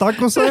of those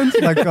taco signs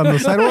like on the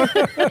sidewalk?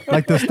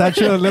 Like the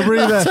Statue of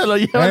Liberty? Se lo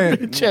lleva el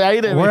pinche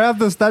aire, where güey. have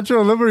the Statue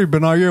of Liberty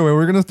been all year?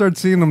 We're going to start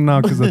seeing them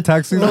now because the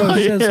taxis Oh, are...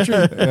 yeah, that's true.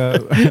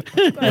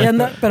 Ahí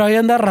anda, pero ahí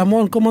anda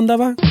Ramón. ¿Cómo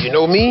andaba? You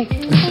know me?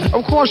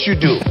 Of course you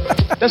do.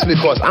 That's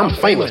because I'm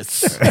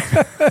famous.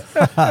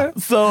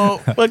 So,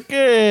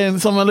 fucking,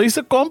 so me lo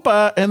hice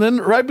compa, and then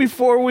right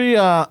before we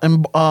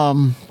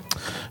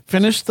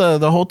finished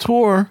the whole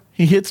tour,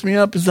 he hits me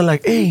up. He's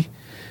like, hey,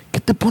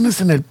 ¿qué te pones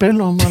en el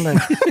pelo?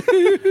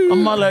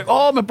 I'm like,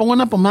 oh, me pongo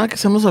una pomada que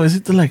se llama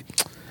suavecita. Like,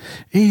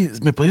 hey,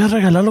 ¿me podías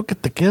regalar lo que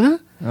te queda?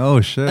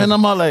 Oh, shit. And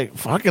I'm all like,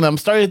 fucking, I'm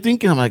started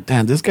thinking, I'm like,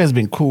 damn, this guy's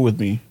been cool with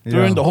me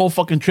during the whole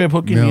fucking trip,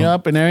 hooking me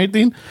up and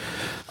everything.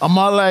 I'm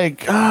all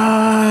like,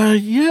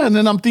 yeah. And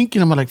then I'm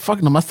thinking, I'm like, fuck,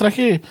 nomás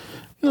traje,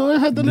 you know, I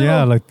had the little...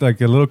 Yeah, like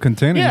a little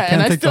container. Yeah, You can't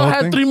and I take the still whole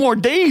had thing? 3 more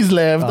days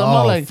left. I'm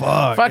all like,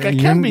 fuck, I And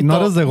can't you be...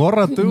 notice the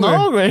gorra too,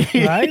 No,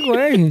 güey. Ay,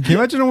 güey. Can you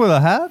imagine him with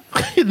a hat?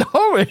 No,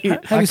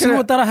 güey. Have you seen him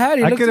without a hat?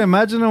 He I looks could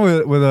imagine him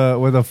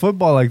with a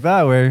football like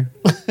that way,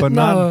 but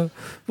not. no,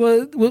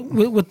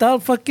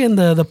 without fucking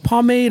the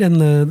pomade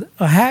and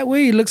a hat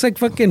way, he looks like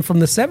fucking from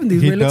the 70s.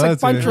 He He looks like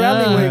does, yeah.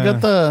 Pancharelli. Yeah, way. you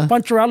got the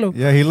Pancharello.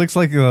 Yeah, he looks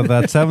like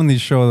that '70s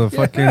show, the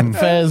fucking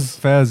fez.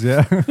 Fez.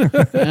 Yeah.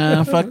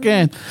 Yeah,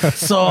 fucking.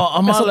 So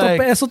I'm all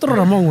like... Es otro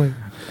Ramón, güey.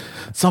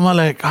 So I'm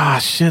like,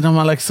 shit. I'm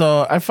like,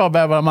 so I felt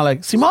bad, but I'm like,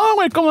 Simón,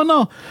 wait, come on,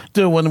 no.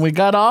 Dude, when we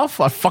got off,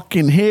 I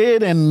fucking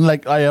hid and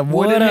like I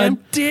avoided What a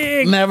him.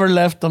 dick. Never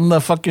left him the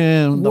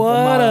fucking.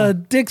 What a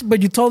dick.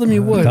 But you told him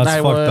you would. That's I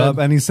fucked would. up.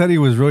 And he said he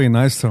was really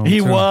nice to him. He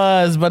too.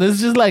 was, but it's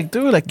just like,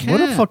 dude, I can't.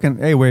 What a fucking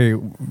hey! Wait,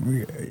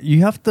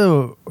 you have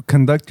to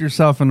conduct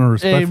yourself in a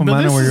respectful but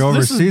manner this when you're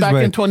this overseas. is back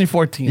but- in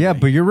 2014. yeah, right?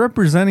 but you're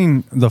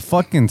representing the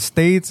fucking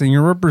states, and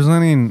you're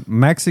representing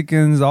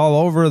Mexicans all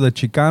over, the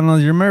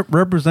Chicanos. You're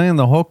representing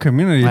the whole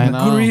community. I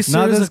know.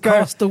 Greasers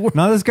across the world.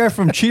 Now this guy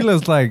from Chile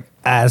is like,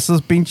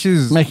 esos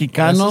pinches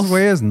Mexicanos. esos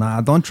güeyes,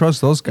 nah, don't trust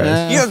those guys.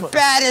 Yeah. You're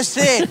bad as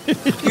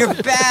it. You're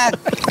bad.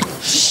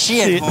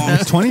 Shit,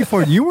 Holmes.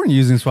 24. You weren't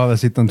using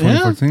Suavecito in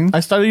 2014.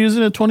 I started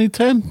using it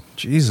 2010.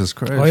 Jesus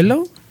Christ.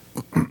 Oilo?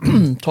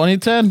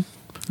 2010.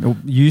 You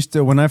used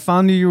to, when I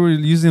found you, you were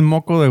using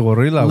Moco de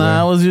Gorilla.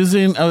 Nah, I güey. was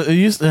using. I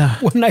used.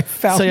 When I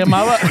found Se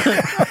llamaba.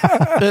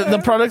 the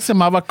product se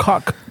llamaba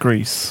cock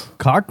grease.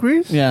 Cock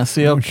grease? Yeah,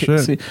 sí, Oh, okay. shit.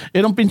 Sí.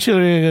 Era un pinche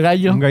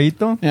gallo. Un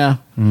gallito? Yeah.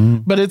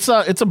 But it's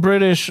a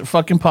British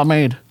fucking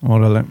pomade,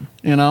 Órale.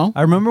 you know?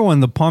 I remember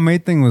when the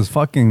pomade thing was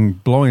fucking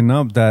blowing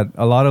up that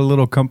a lot of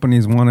little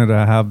companies wanted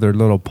to have their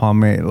little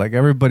pomade. Like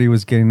everybody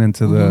was getting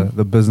into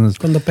the business.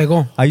 Cuando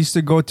pegó. I used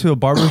to go to a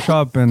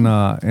barbershop in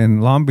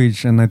Long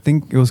Beach, and I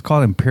think it was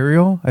called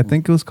Imperial. I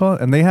think it was called,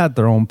 and they had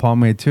their own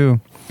pomade too.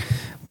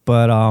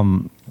 But I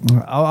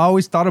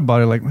always thought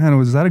about it, like, man,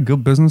 was that a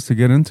good business to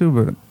get into?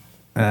 But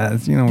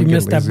you know, we You get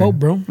missed that lazy. boat,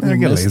 bro. I You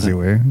get missed lazy it.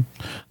 way.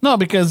 No,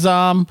 because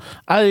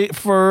I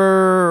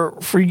for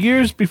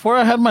years before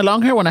I had my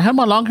long hair, when I had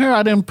my long hair,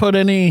 I didn't put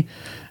any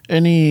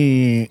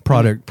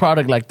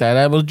Product. like that.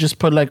 I would just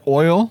put like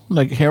oil,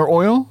 like hair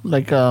oil,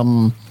 like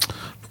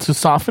to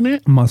soften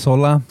it.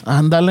 Masola.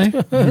 Ándale.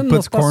 He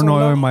puts está corn oil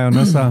sola. and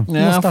mayonesa.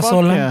 Yeah, está fuck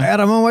sola. yeah. Hey,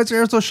 Ramon, why's your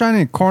hair so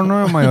shiny? Corn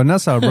oil and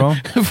mayonesa, bro.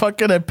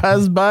 Fucking I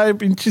passed by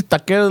pinches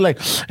taqueros like,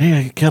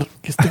 hey, ¿qué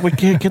este güey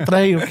qué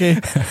trae? Okay.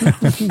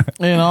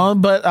 You know,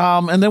 but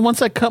and then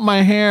once I cut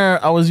my hair,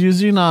 I was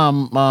using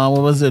what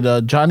was it?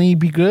 Johnny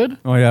Be Good.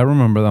 Oh yeah, I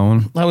remember that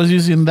one. I was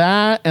using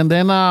that, and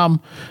then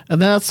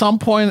at some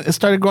point it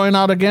started going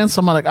out again.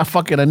 So I'm like,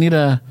 fuck it, I need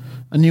a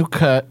new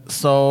cut.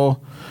 So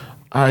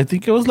I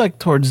think it was like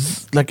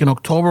towards like in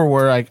October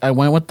where I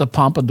went with the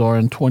pompadour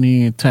in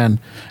 2010.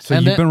 So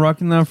you've been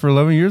rocking that for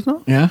 11 years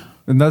now? Yeah.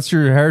 And that's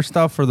your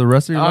hairstyle for the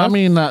rest of your life? I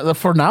mean,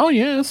 for now,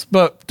 yes.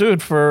 But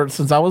dude,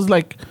 since I was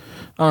like,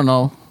 I don't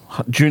know,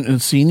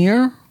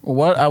 senior or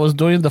what, I was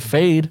doing the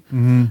fade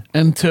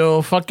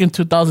until fucking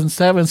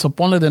 2007. So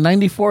ponle de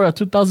 94 at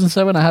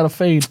 2007, I had a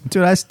fade.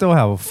 Dude, I still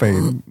have a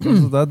fade.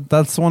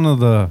 That's one of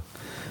the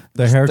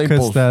haircuts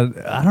Staples.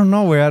 that I don't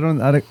know, way.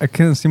 I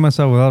couldn't see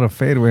myself without a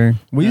fade, way.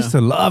 We used to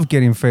love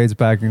getting fades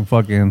back in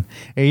fucking.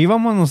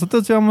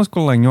 Nosotros íbamos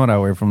con la ñora,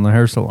 way, from the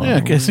hair salon. Yeah,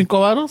 que 5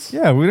 varos?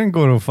 Yeah, we didn't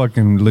go to a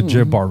fucking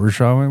legit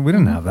barbershop. Wey. We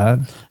didn't have that.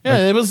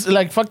 Yeah, it was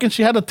like fucking,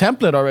 she had a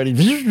template already.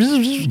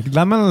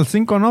 Dame el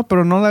 5, no,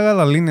 pero no le haga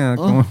la línea.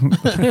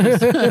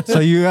 So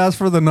you ask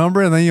for the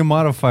number and then you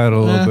modify it a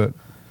little bit.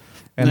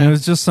 And it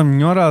was just some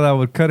ñora that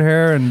would cut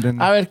hair and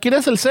then... A ver,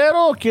 ¿quieres el 0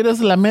 o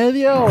quieres la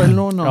media o el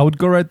 1? I would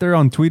go right there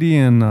on Tweety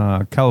in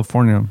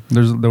California.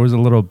 There was a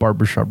little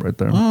barbershop right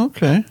there. Oh,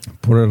 okay.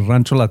 Por el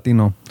Rancho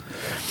Latino.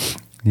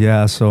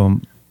 Yeah, so...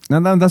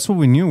 And that's what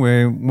we knew,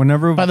 way.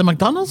 Whenever... By the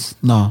McDonald's?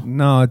 No.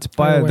 No, it's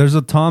by... There's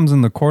a Tom's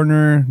in the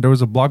corner. There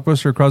was a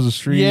Blockbuster across the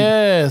street.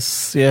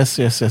 Yes. You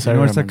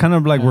know, it's kind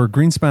of like where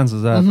Greenspan's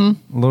is at. A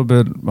little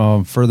bit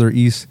further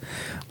east.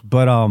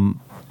 But...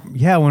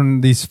 yeah,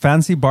 when these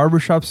fancy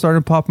barbershops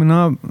started popping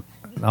up,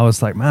 I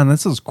was like, man,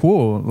 this is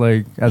cool.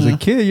 Like, as a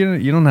kid,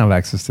 you don't have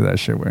access to that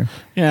shit, way.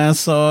 Yeah,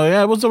 so,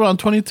 yeah, it was around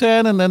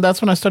 2010, and then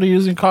that's when I started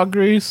using cog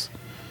grease.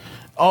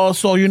 Oh,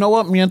 so you know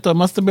what, Miento? It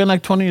must have been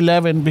like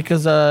 2011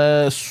 because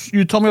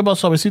you told me about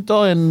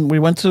Suavecito, and we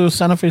went to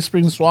Santa Fe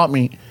Springs Swap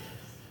Meet.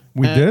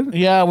 We did?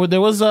 Yeah, well,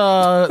 there was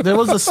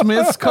a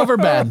Smiths cover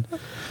band.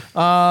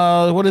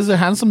 What is it?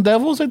 Handsome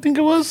Devils, I think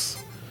it was.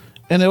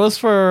 And it was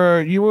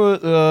for you were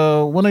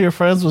one of your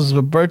friends was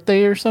a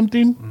birthday or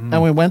something,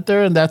 and we went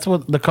there, and that's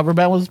what the cover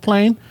band was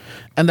playing,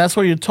 and that's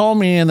where you told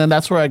me, and then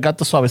that's where I got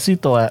the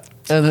Suavecito at,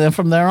 and then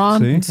from there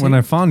on, when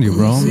I found you,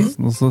 bro.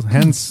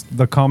 Hence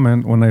the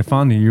comment when I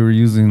found you were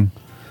using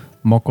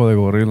Moco de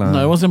Gorilla.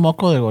 No, it wasn't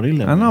Moco de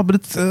Gorilla. I know, but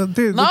it's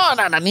dude. No,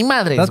 ni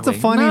madres. That's a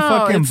funny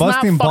fucking it's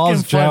busting not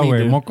balls fucking funny, way.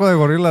 dude. Moco de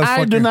Gorilla is I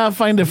fucking... do not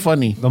find it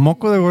funny. The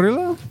Moco de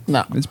Gorilla?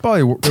 No. It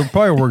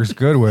probably works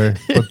good, way.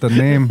 But the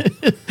name...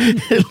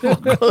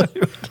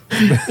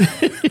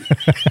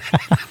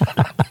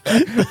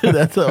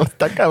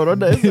 Está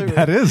cabrón ese, güey.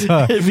 That is,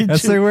 huh?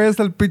 Ese güey es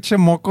el pinche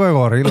Moco de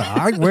Gorilla.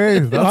 Ay,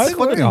 güey. That's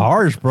fucking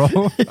harsh, bro.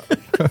 Ese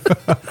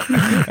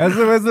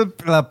güey es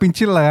la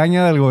pinche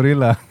lagaña del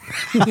gorila.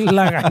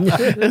 Lagaña.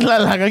 Es la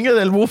lagaña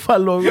del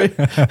búfalo, güey.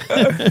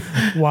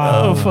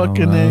 Wow. Oh,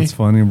 fucking A. That's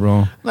funny,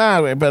 bro. Nah,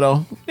 güey,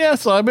 pero... Yeah,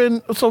 so I've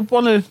been... So,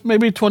 ponle,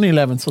 maybe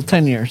 2011, so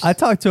 10 years. I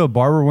talked to a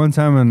barber one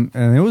time,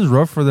 and it was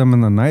rough for them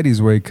in the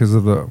 90s, way, because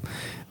of the...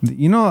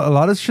 You know, a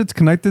lot of shit's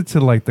connected to,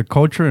 like, the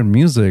culture and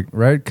music,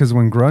 right? Because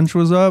when grunge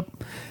was up,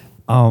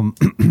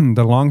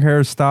 the long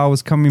hair style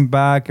was coming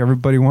back.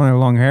 Everybody wanted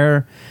long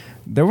hair.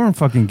 They weren't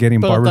fucking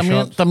getting Pero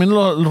barbershops. también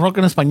lo rock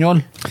en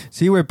español.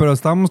 Sí, güey, pero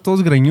estábamos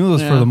todos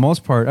greñudos for the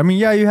most part. I mean,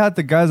 yeah, you had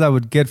the guys that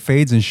would get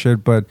fades and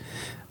shit, but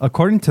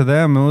according to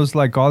them, it was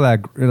like all that,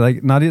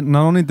 like not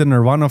only did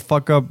Nirvana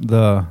fuck up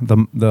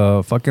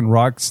the fucking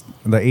rocks,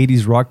 the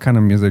 80s rock kind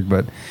of music,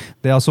 but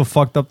they also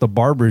fucked up the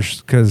barbers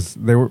because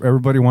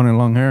everybody wanted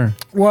long hair.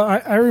 Well,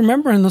 I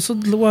remember, and this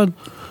is what,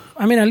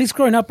 I mean, at least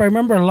growing up, I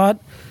remember a lot,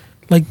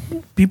 like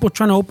people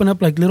trying to open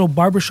up like little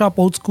barbershop,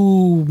 old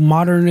school,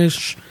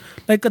 modernish,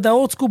 like the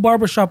old school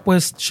barbershop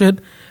was shit.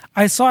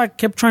 I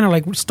kept trying to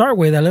like start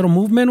with that little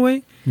movement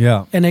way.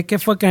 Yeah. And I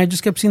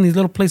just kept seeing these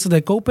little places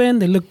that open,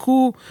 they look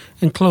cool,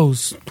 and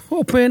close.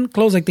 Open,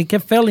 close, like they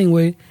kept failing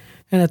way.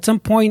 And at some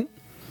point,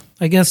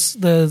 I guess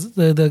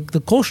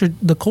the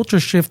culture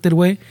shifted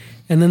way,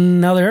 and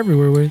then now they're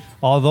everywhere way.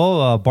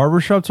 Although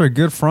barbershops are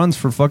good fronts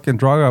for fucking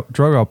drug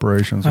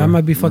operations. That Right?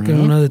 might be fucking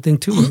another thing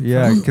too. Right?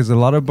 Yeah, because a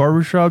lot of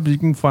barbershops, you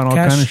can find all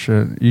Cash. kind of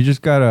shit. You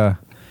just gotta...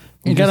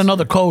 You got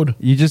another code.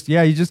 You just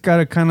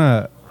gotta kind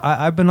of...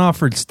 I've been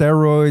offered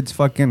steroids,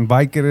 fucking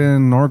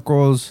Vicodin,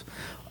 Norcos,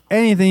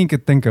 anything you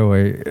could think of.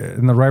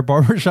 In the right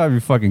barbershop,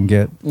 you fucking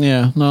get.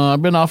 Yeah, no,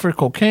 I've been offered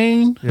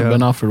cocaine. Yeah. I've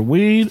been offered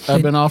weed.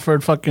 I've been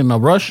offered fucking a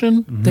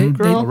Russian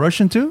girl.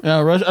 Russian too? Yeah,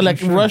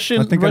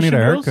 Russian. I think I need a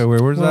haircut.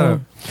 Where's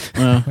that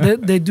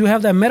at? They do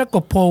have that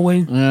medical pole way.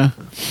 Yeah.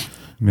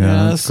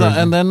 Yeah, Yeah, so,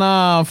 and then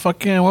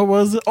fucking what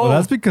was it? Oh, well,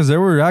 that's because there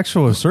were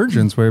actual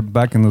surgeons way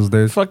back in those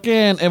days.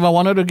 fucking if I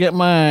wanted to get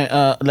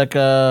my like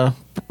a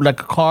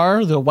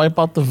car, they'll wipe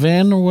out the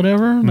VIN or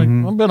whatever. Like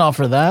I've been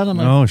offered that. I'm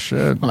like, Oh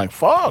shit! I'm like,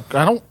 fuck,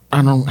 I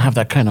don't have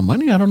that kind of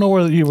money. I don't know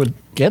where you would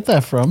get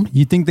that from.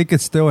 You think they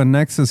could steal a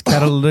Nexus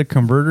catalytic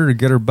converter to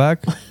get her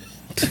back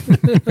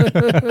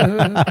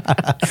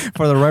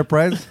for the right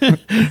price?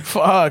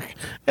 Fuck.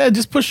 Yeah,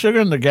 just put sugar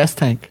in the gas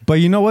tank. But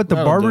you know what? The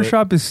That'll do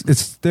barbershop is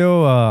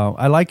still...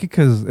 I like it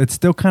because it's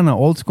still kind of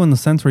old school in the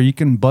sense where you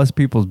can bust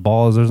people's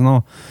balls. There's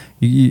no...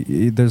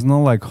 there's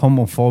no like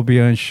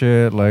homophobia and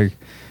shit. Like...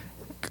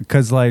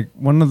 Because like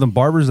one of the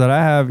barbers that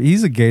I have,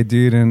 he's a gay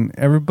dude, and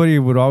everybody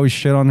would always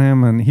shit on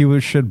him, and he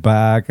would shit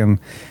back. And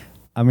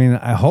I mean,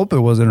 I hope it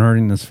wasn't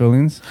hurting his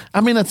feelings.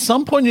 I mean, at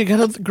some point you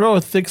gotta grow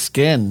a thick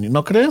skin. You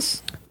know,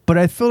 Chris? But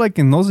I feel like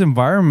in those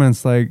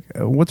environments, like,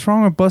 what's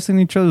wrong with busting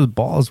each other's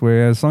balls?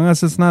 Way as long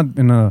as it's not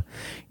in a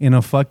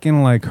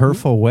fucking like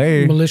hurtful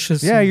way,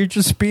 Malicious. Yeah, you're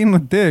just being a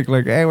dick.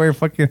 Like, hey, we're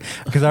fucking.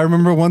 Because I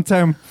remember one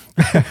time.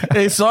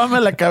 Hey,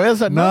 sóbame la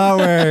cabeza. No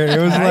way. It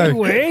was Ay, like.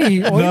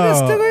 güey.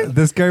 ¿Oíste, güey?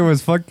 This guy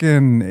was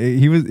fucking.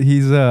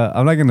 He's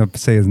I'm not gonna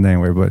say his name,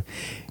 way, but.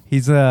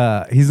 He's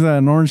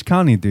an Orange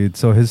County dude,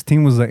 so his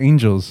team was the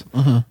Angels.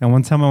 And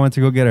one time I went to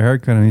go get a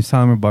haircut, and he's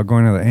telling me about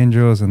going to the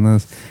Angels and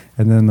this,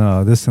 and then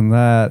this and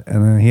that,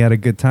 and then he had a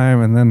good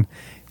time, and then,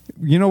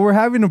 you know, we're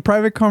having a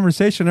private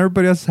conversation.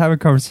 Everybody else is having a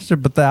conversation,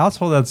 but the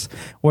asshole that's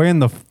way in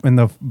the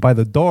by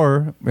the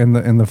door in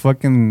the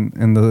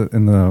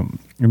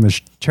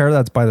chair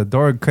that's by the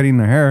door cutting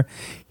the hair,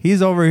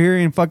 he's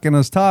overhearing fucking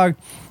us talk.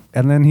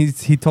 And then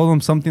he told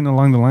him something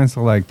along the lines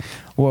of like,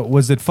 "What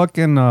was it?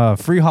 Fucking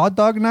free hot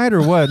dog night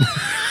or what?"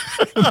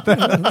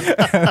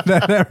 and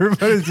then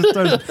everybody just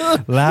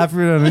starts laughing,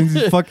 and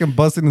he's fucking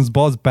busting his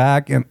balls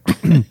back, and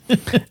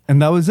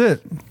and that was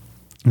it.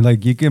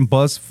 Like, you can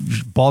bust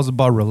balls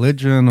about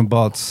religion,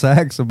 about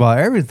sex, about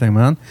everything,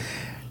 man.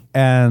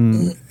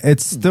 And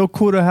it's still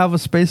cool to have a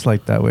space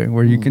like that way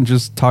where you can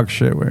just talk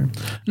shit. Way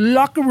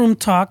Locker room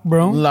talk,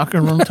 bro. Locker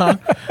room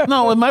talk.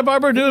 No, with my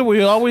barber, dude,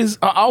 we always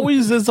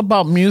is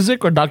about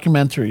music or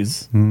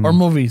documentaries or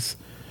movies.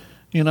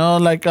 You know,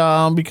 like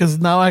because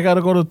now I got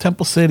to go to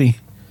Temple City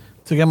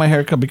to get my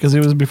haircut because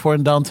it was before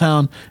in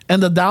downtown,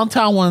 and the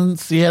downtown one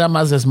sí era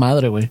más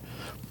desmadre, way.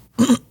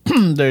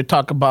 They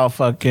talk about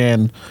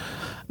fucking.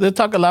 They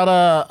talk a lot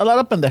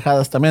of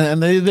pendejadas también,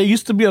 and they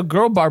used to be a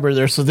girl barber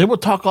there, so they would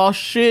talk all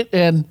shit,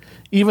 and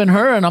even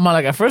her, and I'm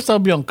like, at first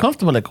I'd be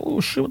uncomfortable, like, oh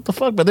shit, what the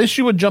fuck, but then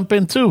she would jump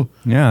in too.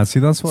 Yeah,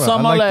 see, that's what so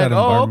I'm I like. Like, that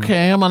oh,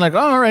 okay. I'm like, oh,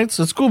 all right,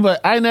 so it's cool, but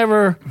I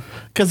never,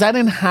 because I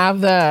didn't have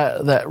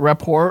that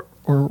rapport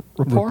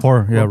with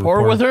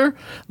her.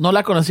 No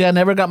la conocía. I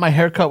never got my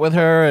hair cut with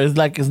her.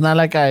 It's not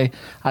like I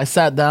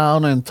sat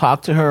down and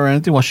talked to her or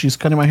anything while she's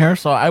cutting my hair,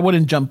 so I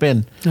wouldn't jump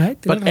in. Ay,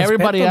 but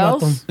everybody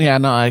else, yeah,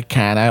 no, I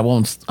can't. I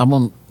won't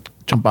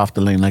jump off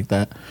the lane like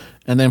that.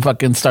 And then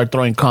fucking start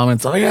throwing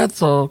comments. Oh yeah,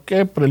 so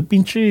okay, por el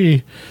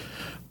pinche,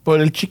 por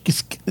el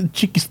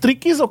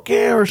chiquistriquis,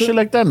 okay, or shit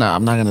like that. No,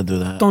 I'm not gonna do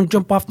that. Don't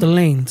jump off the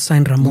lane,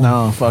 San Ramon.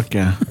 No, fuck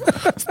yeah.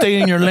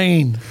 Stay in your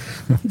lane.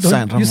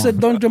 You said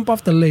don't jump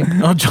off the lane.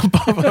 Don't jump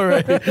off, all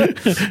right.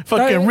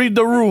 Fucking read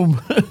the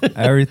room.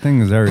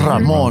 Everything is everything.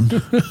 Ramon.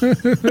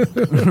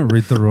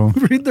 Read the room.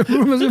 Read the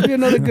room. This would be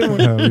another good one.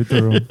 Yeah, read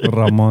the room.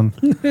 Ramon.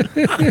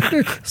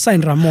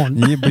 San Ramon.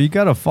 Yeah, but you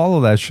gotta follow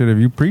that shit if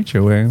you preach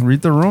it, way.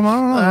 Read the room. I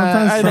don't know.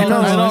 I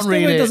don't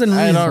read it.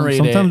 I don't read it.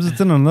 Sometimes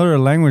it's in another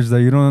language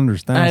that you don't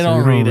understand. I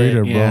don't read it,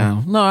 bro.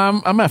 Yeah. No,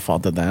 I'm at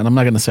fault at that. I'm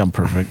not gonna say I'm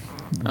perfect.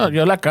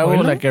 Yo la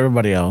cago like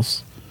everybody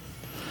else.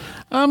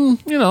 You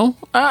know.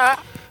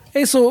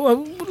 Hey,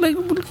 so like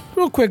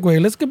real quick, way.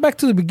 Let's get back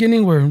to the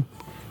beginning where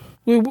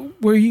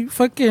you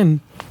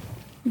fucking.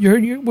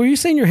 Were you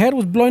saying your head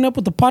was blowing up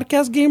with the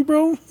podcast game,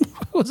 bro?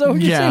 Was that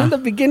what you saying in the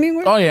beginning?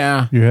 Way? Oh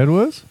yeah. Your head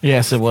was?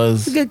 Yes, it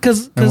was.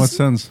 Because In what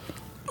sense?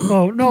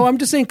 Oh no, I'm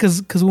just saying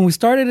because when we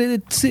started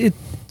it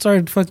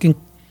started fucking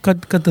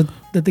cut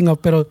the thing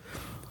off. Pero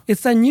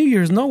it's that New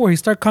Year's, no, where you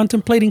start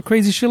contemplating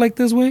crazy shit like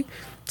this way.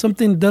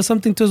 Something does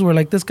something to us where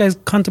like this guy's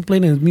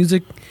contemplating his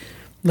music,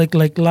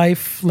 like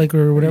life, like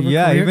or whatever.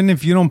 Yeah, career. even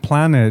if you don't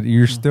plan it,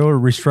 you're still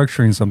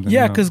restructuring something.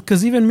 Yeah, you know?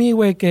 because even me,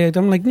 like,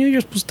 I'm like, New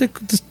Year's, pues,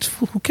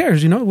 who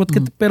cares, you know?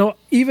 Pero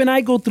even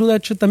I go through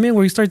that shit también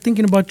where you start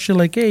thinking about shit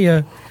like, hey,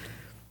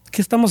 ¿qué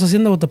estamos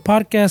haciendo with the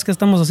podcast? ¿Qué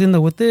estamos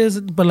haciendo with this?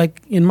 But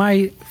like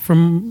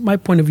from my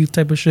point of view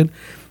type of shit.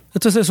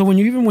 That's what I say. So when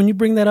you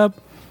bring that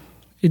up,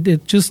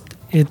 it's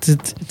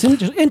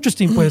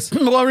interesting, pues.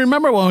 Well,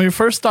 remember when we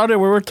first started,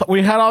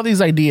 we had all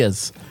these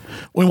ideas.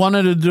 We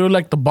wanted to do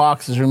like the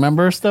boxes.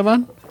 Remember,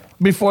 Esteban?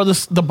 Before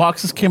the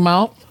boxes came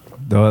out.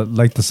 The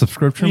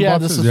subscription boxes? Yeah,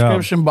 the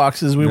subscription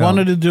boxes. We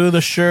wanted to do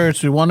the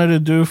shirts. We wanted to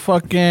do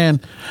fucking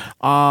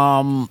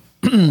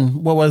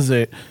what was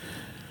it?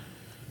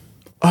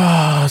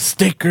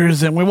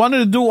 Stickers, and we wanted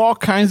to do all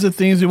kinds of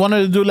things. We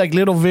wanted to do like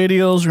little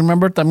videos.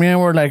 Remember, también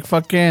were like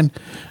fucking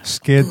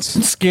skits.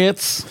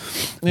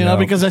 You know,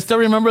 because I still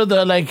remember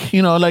the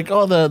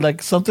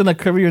something like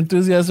Curb Your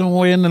Enthusiasm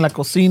way in la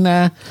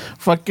cocina,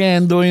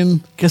 fucking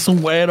doing que es un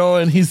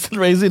güero and he's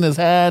raising his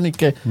hand y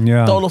que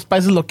todos los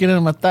países lo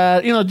quieren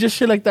matar. You know, just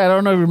shit like that. I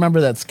don't know if you remember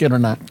that skit or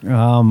not.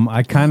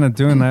 I kind of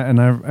do, and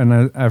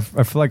I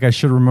feel like I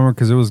should remember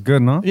because it was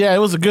good, no? Yeah, it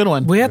was a good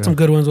one. We had some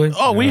good ones.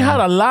 We had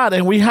a lot,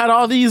 and we had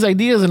all these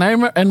ideas, and I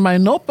remember in my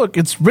notebook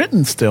it's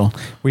written still.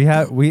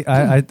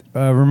 I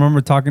remember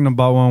talking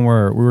about one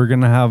where we were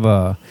gonna have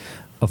a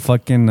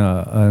fucking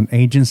an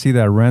agency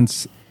that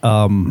rents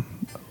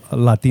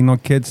Latino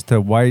kids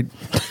to white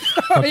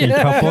fucking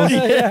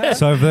couples.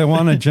 So if they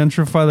want to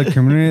gentrify the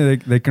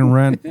community, they can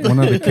rent one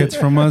of the kids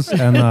from us,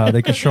 and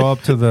they can show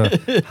up to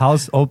the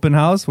open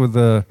house with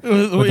the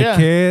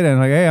kid, and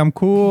like, hey, I'm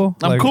cool.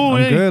 I'm like, cool.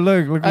 I'm Hey. good.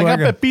 Look, I got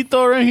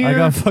Pepito right here. I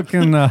got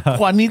fucking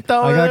Juanita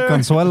over I got there.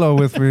 Consuelo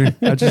with me.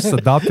 I just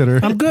adopted her.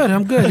 I'm good.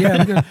 Yeah,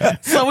 I'm good.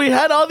 So we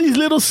had all these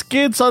little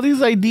skits, all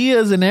these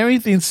ideas and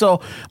everything.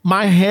 So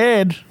my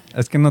head,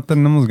 Es que no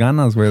tenemos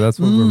ganas, güey. That's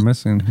what we're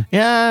missing.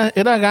 yeah,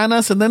 era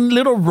ganas. And then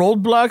little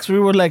roadblocks, we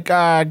were like,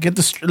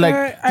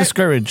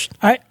 discouraged.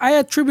 I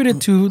attribute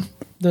it to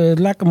the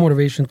lack of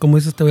motivation, como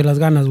dices te las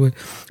ganas, güey.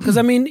 Because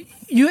I mean,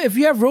 if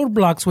you have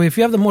roadblocks, güey, if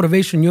you have the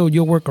motivation,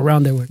 you'll work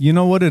around it, güey. You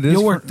know what it is?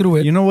 You'll work through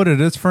it. You know what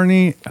it is,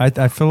 Fernie?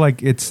 I feel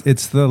like it's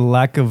the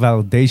lack of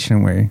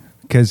validation, way.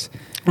 Because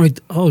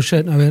Oh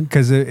shit, I mean.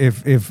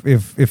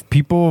 if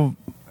people,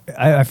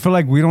 I feel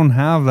like we don't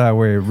have that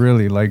way,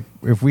 really. Like,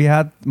 if we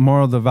had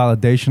more of the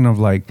validation of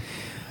like,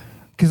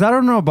 because I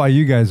don't know about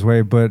you guys,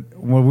 way, but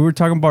what we were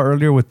talking about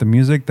earlier with the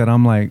music, that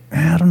I'm like,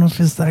 I don't know if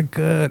it's that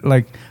good.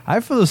 Like,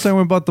 I feel the same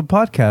way about the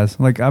podcast.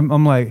 Like,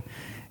 I'm like,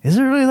 is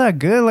it really that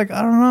good? Like,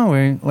 I don't know,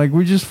 way. Like,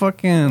 we just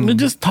fucking, We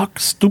just talk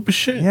stupid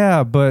shit.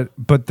 yeah, but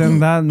then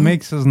that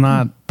makes us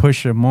not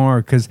push it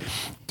more. Because,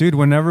 dude,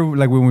 whenever,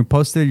 like, when we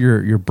posted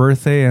your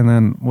birthday, and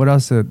then what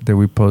else did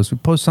we post? We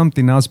post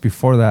something else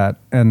before that,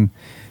 and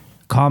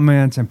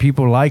comments and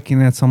people liking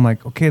it. So I'm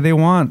like, okay, they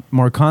want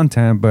more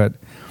content, but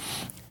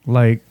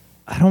like,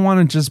 I don't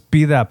want to just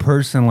be that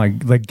person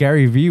like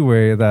Gary Vee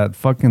way that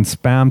fucking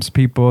spams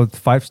people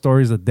 5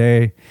 stories a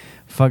day.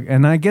 Fuck,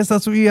 and I guess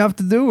that's what you have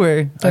to do,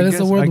 way. That is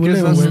the world we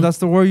live in, that's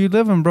the world you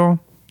live in, bro.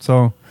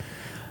 So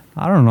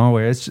I don't know,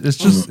 way. It's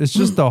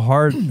just a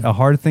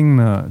hard thing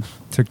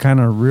to kind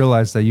of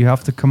realize that you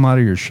have to come out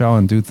of your shell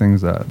and do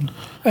things that.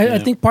 I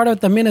think part of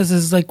it también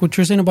is like what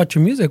you're saying about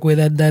your music,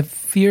 with that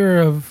fear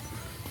of,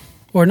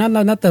 or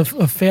not the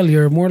of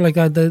failure, more like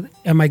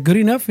am I good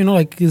enough? You know,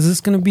 like, is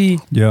this gonna be?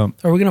 Yeah.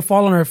 Are we gonna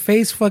fall on our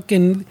face?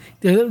 Fucking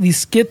these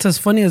skits as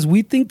funny as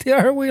we think they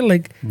are. We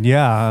like.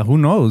 Yeah, who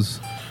knows?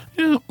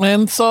 Yeah.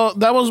 And so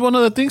that was one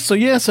of the things. So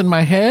yes, in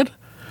my head,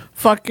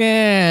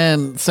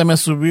 fucking se me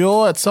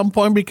subió at some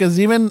point, because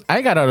even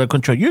I got out of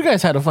control. You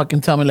guys had to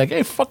fucking tell me like,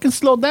 hey, fucking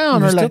slow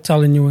down. We're Or still like,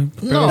 telling you.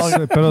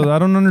 no, Pero I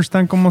don't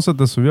understand cómo se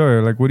te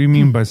subió. Like, what do you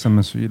mean by se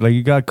me subió? Like,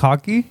 you got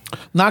cocky?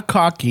 not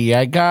cocky.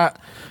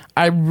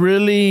 I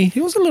really,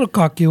 He was a little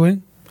cocky, way.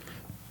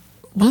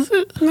 was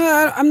it?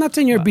 No, I'm not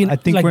saying you're being I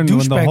think like when the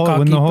douchebag whole, cocky.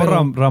 when the whole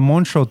pero-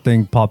 Ramon show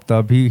thing popped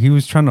up, he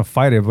was trying to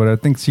fight it, but I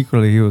think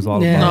secretly he was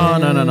all Yeah.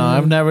 about it. No.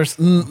 I've never,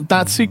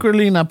 not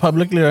secretly, not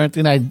publicly or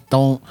anything. I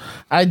don't,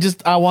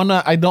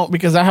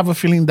 because I have a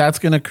feeling that's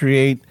going to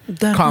create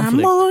The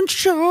conflict. Ramon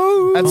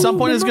Show. At some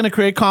point, it's going to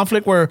create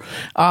conflict where,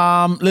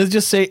 let's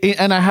just say,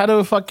 and I had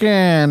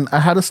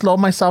to slow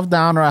myself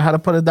down, or I had to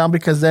put it down,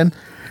 because then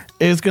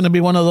it's going to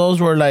be one of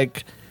those where,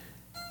 like,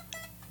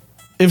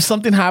 if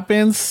something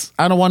happens,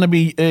 I don't want to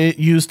be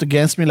used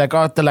against me. Like,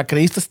 oh, te la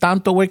creíste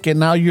tanto, güey, que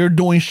now you're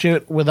doing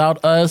shit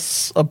without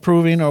us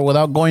approving, or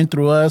without going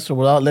through us, or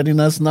without letting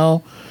us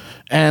know.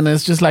 And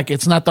it's just like,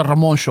 it's not the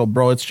Ramon Show,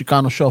 bro. It's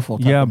Chicano Shuffle.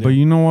 type Yeah, of but deal.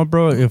 you know what,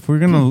 bro? If we're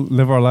gonna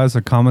live our lives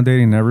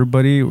accommodating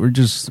everybody, we're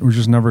just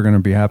never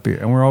gonna be happy,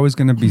 and we're always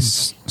gonna be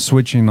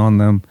switching on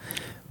them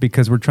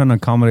because we're trying to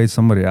accommodate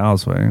somebody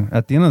else. Way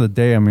at the end of the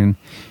day, I mean,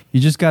 you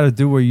just got to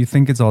do what you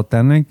think is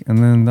authentic, and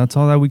then that's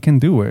all that we can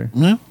do. Way.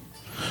 Yeah.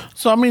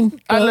 So I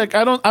mean, I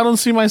don't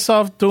see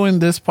myself doing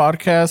this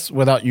podcast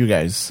without you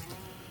guys.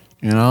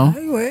 You know,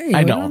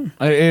 I don't.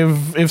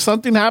 If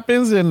something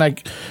happens and,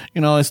 like, you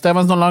know,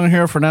 Esteban's no longer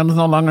here, Fernando's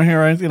no longer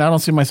here, or anything, I don't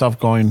see myself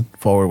going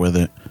forward with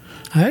it.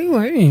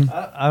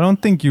 I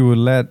don't think you would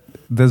let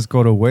this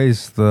go to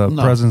waste, the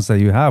presence that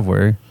you have.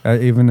 Where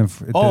even if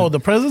The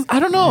presents? I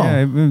don't know.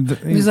 yeah,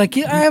 He's like,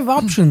 yeah, I have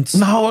options.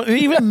 No,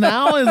 even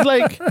now it's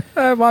like,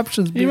 I have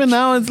options. even bitch.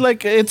 now it's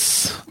like,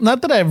 it's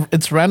not that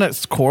it's ran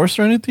its course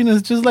or anything.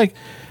 It's just like,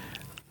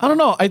 I don't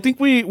know. I think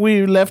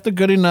we left a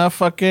good enough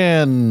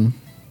fucking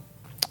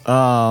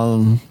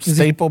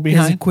staple Is he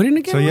behind. quitting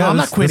again? So yeah, No, I'm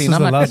this- not quitting. This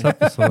is I'm the not last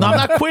quitting. episode. No, I'm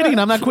not quitting.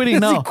 I'm not quitting.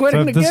 Is he No.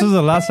 quitting So if this again? is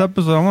the last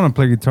episode, I want to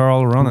play guitar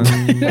all around it.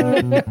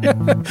 I'm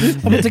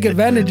gonna take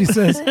advantage. He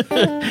says, "I'll put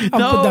that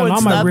No, on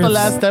it's my not ribs." the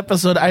last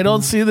episode. I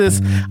don't see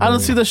this. I don't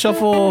see the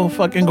shuffle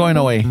fucking going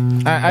away.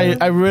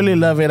 I really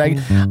love it.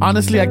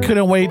 Honestly, I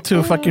couldn't wait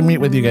to fucking meet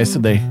with you guys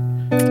today.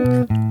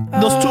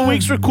 Those 2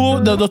 weeks were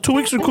cool. The 2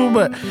 weeks were cool,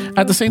 but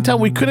at the same time,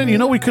 we couldn't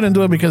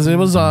do it because it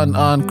was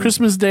on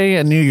Christmas Day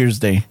and New Year's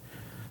Day.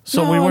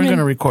 So No, we I weren't mean, going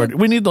to record.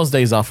 We need those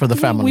days off for the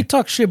family. We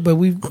talk shit, but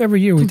every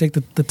year we take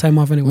the time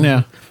off anyway.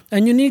 Yeah.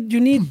 And you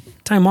need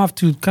time off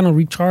to kind of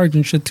recharge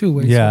and shit too.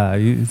 Wait, Yeah,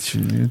 And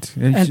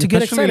to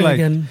get excited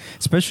again.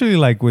 especially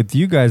like with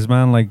you guys,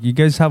 man. Like, you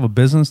guys have a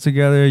business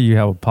together, you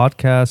have a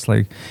podcast.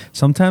 Like,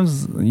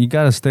 sometimes you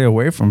got to stay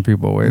away from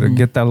people, to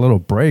get that little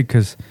break.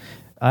 Because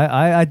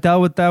I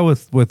dealt with that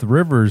with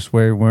Rivers,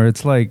 where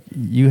it's like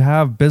you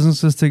have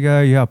businesses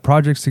together, you have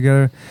projects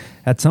together.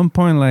 At some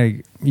point,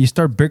 like, you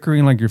start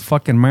bickering like you're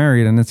fucking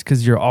married, and it's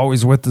because you're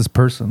always with this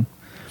person.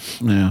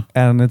 Yeah.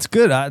 And it's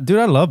good. Dude,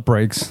 I love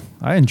breaks.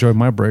 I enjoy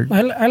my break.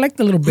 I like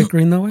the little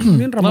bickering though.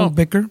 Me and Ramon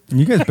bicker.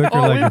 You guys bicker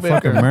like we you're bicker.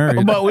 fucking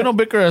married. But we don't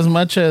bicker as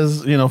much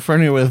as,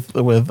 Fernie with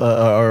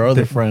our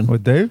other friend.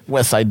 With Dave?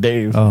 Westside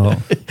Dave. Oh.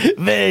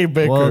 They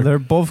bicker. Well, they're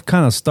both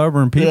kind of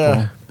stubborn people.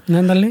 Yeah.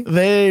 Ándale.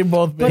 They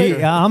both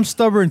bicker. I'm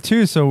stubborn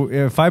too, so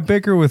if I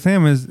bicker with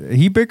him,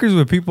 he bickers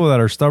with people that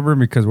are stubborn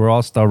because we're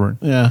all stubborn.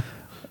 Yeah.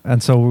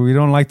 And so we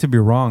don't like to be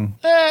wrong.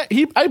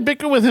 I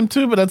bicker with him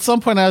too, but at some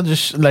point I'll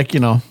just I'm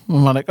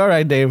like, all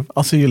right, Dave,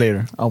 I'll see you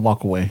later. I'll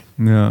walk away.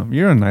 Yeah,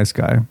 you're a nice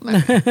guy.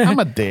 I'm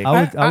a dick.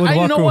 I would you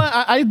walk know away. what?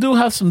 I do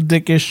have some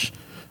dickish.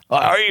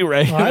 Are you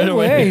right? Ay,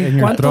 güey. In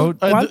your throat?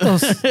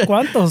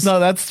 ¿Cuántos? No,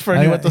 that's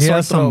Fernie with the He sore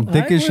has some throat.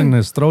 dickish Ay, in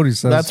his throat, he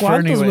says. That's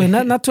Fernie, ¿Cuántos, güey.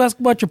 güey? Not to ask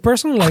about your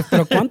personal life,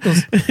 pero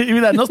 ¿cuántos? Y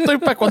mira, no estoy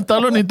para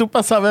contarlo ni tú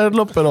para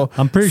saberlo, pero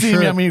I'm pretty sí,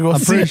 sure. mi amigo,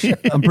 sí.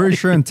 I'm pretty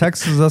sure in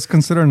Texas that's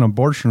considered an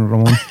abortion,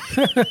 Ramon.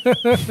 I'm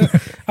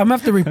gonna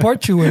have to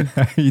report you.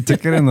 You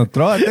took it in the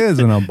throat. It is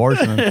an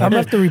abortion. I'm gonna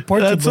have to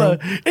report you, That's bro.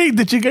 hey,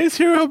 did you guys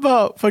hear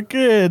about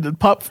fucking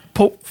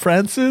Pope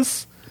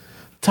Francis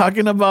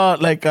talking about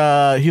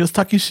he was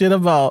talking shit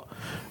about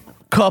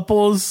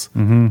couples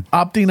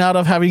opting out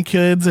of having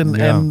kids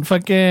and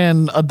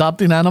fucking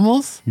adopting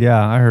animals?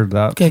 Yeah, I heard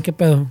that. ¿Qué pedo?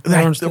 I don't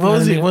Like,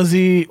 understand.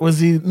 was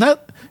he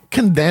not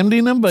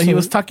condemning them, but he So-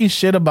 was talking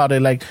shit about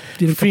it, like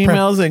Didn't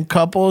females and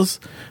couples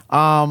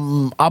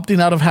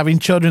opting out of having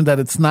children, that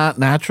it's not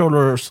natural,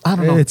 or I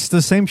don't know. It's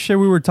the same shit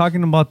we were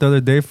talking about the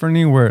other day,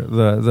 Fernie, where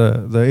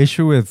the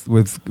issue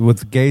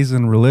with gays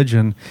and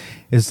religion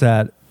is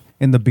that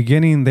in the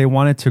beginning they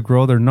wanted to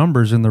grow their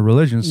numbers in the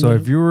religion. So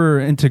if you were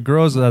into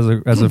girls as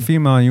a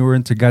female and you were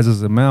into guys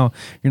as a male,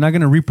 you're not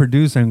going to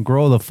reproduce and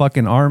grow the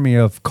fucking army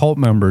of cult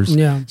members.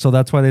 Yeah. So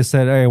that's why they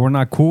said, hey, we're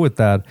not cool with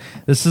that.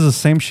 This is the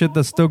same shit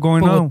that's still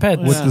going But with on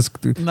pets. with Yeah. this.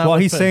 Not Well,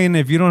 with he's pets. saying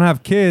if you don't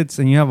have kids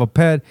and you have a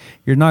pet,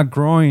 you're not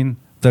growing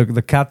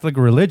the Catholic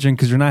religion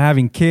because you're not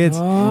having kids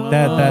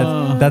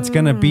that's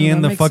gonna be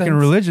in That the makes fucking sense.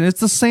 religion. It's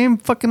the same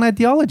fucking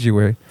ideology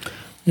way.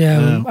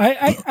 Yeah,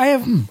 I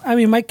have. I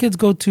mean, my kids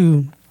go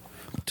to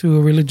a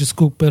religious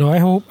school, but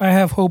I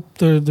have hope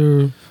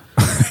they're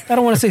I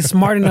don't want to say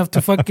smart enough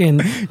to fucking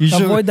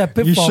avoid that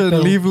pitfall. You should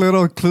pero- leave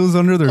little clues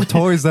under their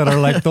toys that are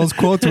like those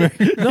quotes. Where,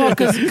 No,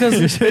 because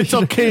It's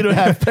okay to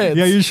have pets.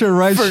 yeah, you should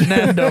write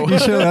Fernando. You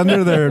should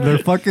under their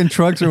fucking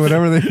trucks or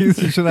whatever they use.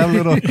 You should have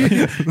little.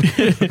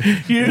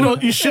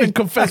 You shouldn't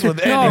confess with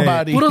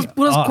anybody.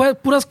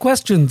 puras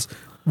questions.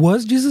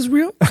 Was Jesus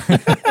real?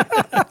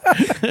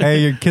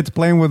 Hey, your kid's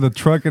playing with a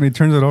truck and he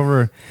turns it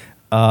over.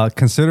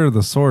 Consider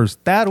the source.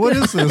 Dad, what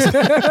is this?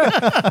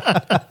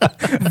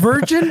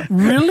 Virgin?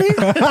 Really?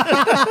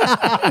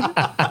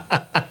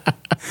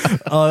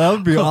 Oh, that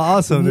would be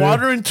awesome. Dude.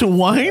 Water into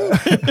wine?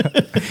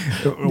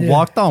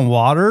 Walked on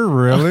water?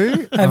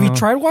 Really? Have you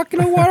tried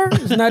walking on water?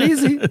 It's not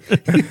easy.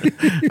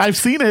 I've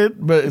seen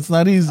it, but it's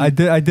not easy. I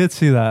did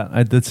see that.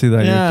 I did see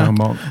that Yeah. you're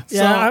talking about.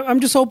 Yeah, I'm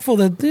just hopeful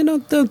that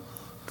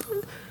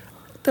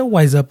they'll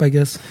wise up, I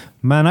guess.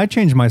 Man, I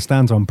changed my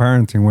stance on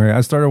parenting way.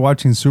 I started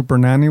watching Super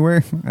Nanny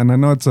way, and I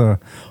know it's a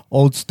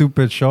old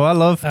stupid show. I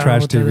love I don't know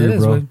trash what that TV,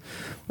 is, bro. way.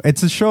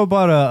 It's a show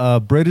about a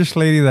British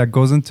lady that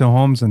goes into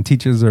homes and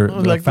teaches her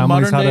like the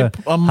families modern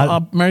day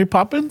how Mary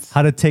Poppins?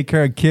 to take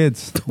care of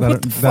kids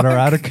that are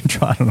out of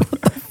control. I don't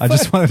know. I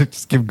just wanted to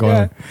just keep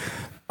going.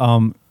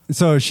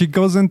 So she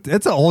goes in.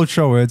 It's an old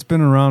show. It's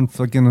been around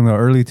fucking in the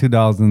early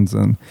 2000s,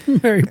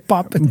 and Mary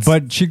Poppins.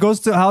 but she goes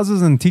to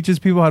houses and teaches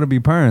people how to be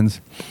parents.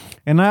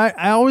 And I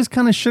always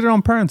kind of shit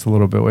on parents a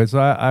little bit. Wait, so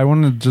I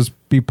want to just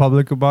be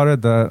public about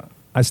it, that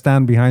I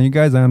stand behind you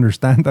guys. I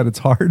understand that it's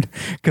hard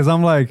because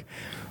I'm like,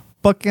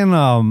 fucking,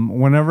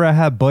 whenever I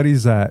had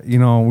buddies that, we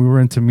were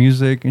into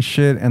music and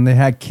shit and they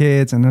had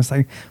kids and it's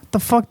like, what the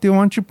fuck, dude? Why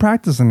don't you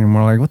practice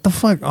anymore? Like, what the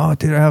fuck? Oh,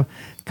 dude,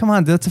 come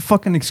on, dude, that's a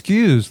fucking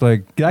excuse.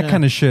 Like, that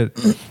kind of shit.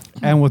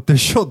 And what this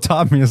show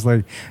taught me is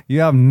like, you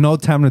have no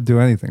time to do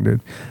anything,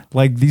 dude.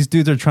 Like, these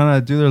dudes are trying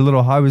to do their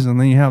little hobbies and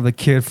then you have the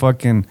kid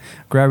fucking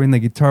grabbing the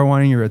guitar,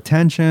 wanting your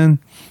attention.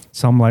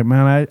 So I'm like,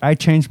 man, I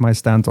changed my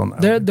stance on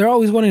that. They're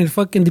always wanting to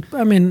fucking.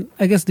 I mean,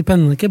 I guess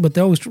depending on the kid, but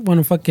they always want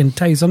to fucking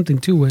tell you something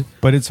too.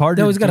 But it's hard.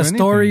 They always got a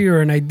story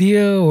or an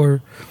idea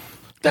or.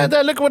 Dad,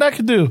 look what I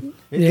could do.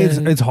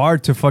 It's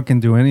hard to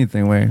fucking do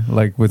anything, way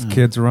like with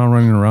kids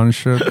running around and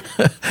shit.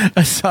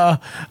 I saw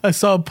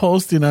a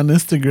posting on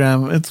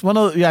Instagram. It's one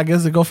of I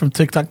guess they go from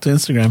TikTok to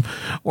Instagram,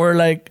 where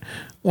like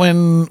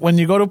when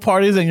you go to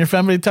parties and your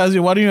family tells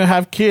you, why don't you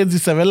have kids? Y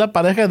se ve la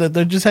pareja that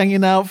they're just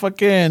hanging out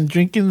fucking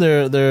drinking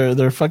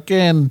their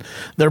fucking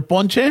their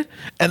ponche,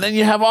 and then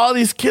you have all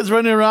these kids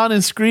running around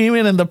and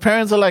screaming, and the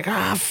parents are like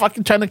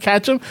fucking trying to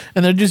catch them,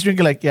 and they're just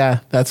drinking, like, yeah,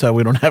 that's why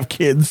we don't have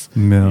kids.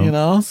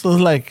 No. So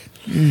it's like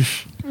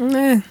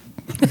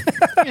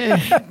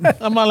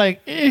I'm all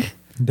like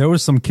There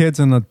was some kids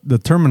in the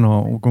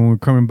terminal when we were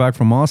coming back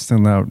from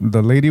Austin that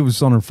the lady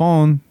was on her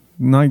phone,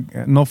 no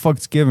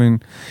fucks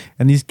given,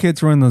 and these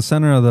kids were in the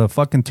center of the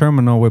fucking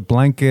terminal with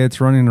blankets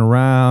running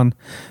around,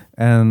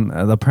 And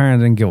the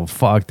parent didn't give a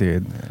fuck,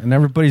 dude. And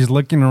everybody's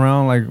looking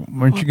around like,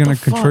 weren't you going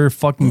to control your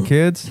fucking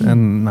kids?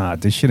 And nah,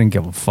 dude, she didn't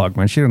give a fuck,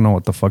 man. She didn't know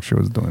what the fuck she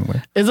was doing with.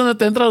 Isn't it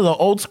dentro of the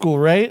old school,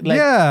 right? Like,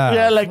 Yeah.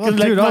 Yeah, like, Well,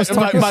 like dude, I was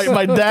talking-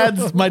 my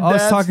dad's, I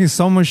was talking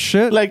so much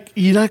shit. like,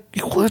 hijo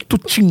de tu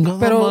chingada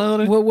Pero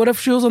madre. what if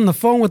she was on the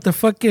phone with the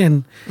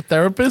fucking...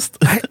 Therapist?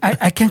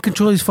 I can't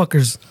control these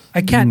fuckers.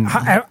 I can't.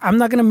 I'm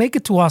not going to make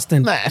it to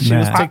Austin. Nah, she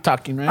was Nah.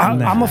 TikToking,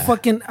 right? I'm a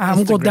fucking...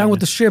 I'm go down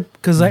with the ship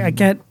because I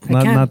can't.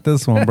 Not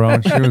this one, bro.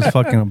 She was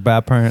fucking a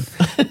bad parent.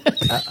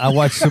 I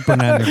watched Super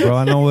Nanny, bro.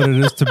 I know what it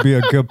is to be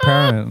a good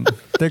parent.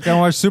 Think I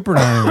watched Super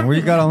Nanny. What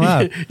you got on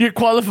that? You're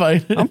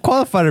qualified. I'm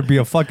qualified to be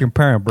a fucking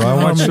parent, bro. I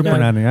watch my Super God.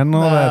 Nanny. I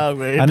know that.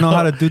 man, I know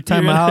how to no. do You're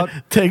gonna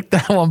timeout. Take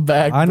that one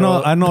back. I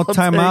know. bro. I know Don't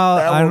timeout.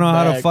 take that I know one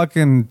how to back.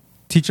 fucking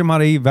teach them how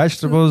to eat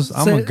vegetables.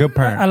 I'm a good A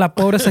parent. la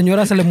pobre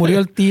señora se le murió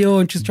el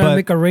tío and she's trying to But-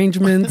 make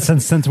arrangements.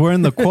 Since we're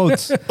in the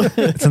quotes,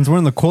 since we're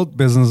in the quote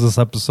business this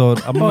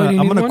episode, I'm you gonna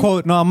need one?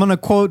 quote. No, I'm gonna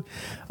quote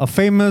a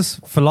famous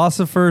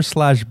philosopher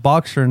 /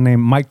 boxer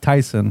named Mike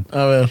Tyson. A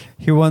ver.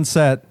 He once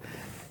said,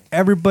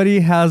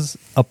 "Everybody has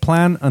a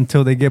plan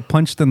until they get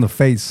punched in the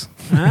face."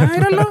 I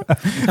don't know.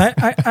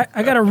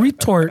 I got a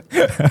retort.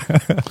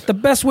 The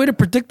best way to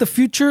predict the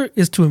future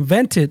is to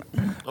invent it.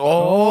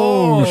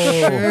 Oh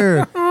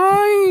shit!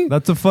 Ay.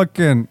 That's a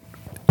fucking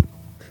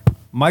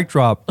mic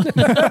drop.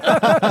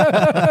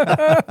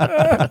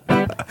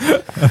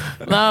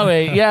 No,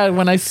 wait. Yeah,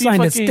 when I see Sign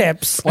the fucking-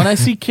 steps. when I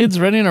see kids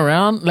running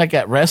around like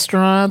at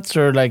restaurants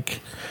or like,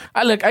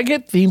 I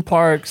get theme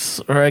parks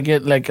or I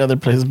get like other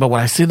places, but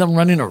when I see them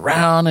running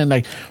around and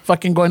like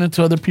fucking going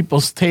into other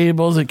people's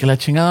tables and que la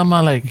chingada,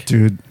 ma, like,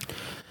 Dude,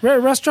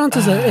 Restaurants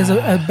is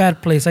a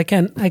bad place. I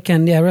can't.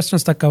 Yeah,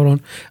 restaurants está cabrón.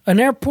 An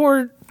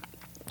airport.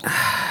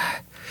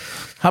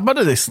 how about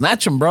if they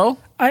snatch them, bro?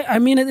 I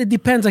mean, it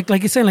depends.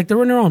 Like you're saying, like they're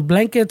running around with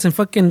blankets and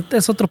fucking.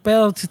 Es otro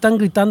pedo. Si están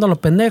gritando a los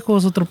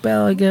pendejos, otro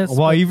pedo, I guess.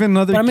 well, even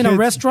other But I mean, kids. a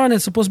restaurant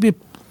is supposed to be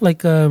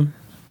like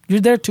you're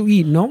there to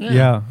eat, no?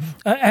 Yeah.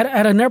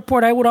 At an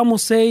airport, I would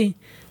almost say,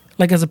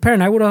 like as a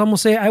parent, I would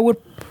almost say I would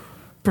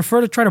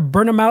prefer to try to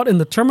burn them out in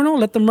the terminal,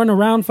 let them run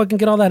around, fucking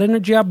get all that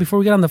energy out before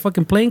we get on the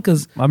fucking plane.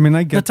 Because I mean,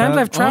 I get the times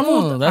that. I've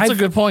traveled, Oh, that's a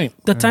good point.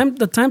 The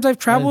times I've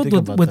traveled think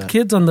about with that.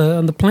 kids on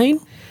the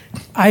plane,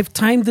 I've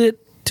timed it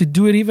to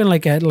do it even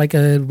like a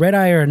red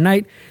eye or a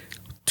night.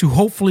 To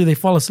hopefully they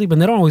fall asleep,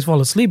 and they don't always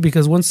fall asleep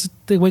because once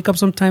they wake up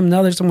sometime,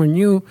 now they're somewhere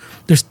new,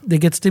 they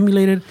get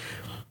stimulated.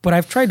 But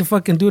I've tried to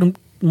fucking do it in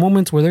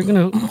moments where they're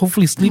gonna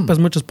hopefully sleep as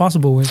much as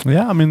possible. With.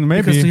 Yeah, I mean,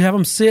 Because you maybe. have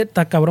them sit,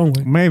 está cabrón,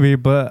 güey. Maybe,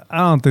 but I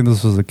don't think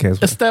this was the case.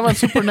 Esteban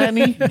Super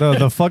Nanny.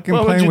 The fucking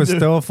What would plane you was do?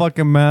 still a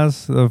fucking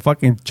mess. The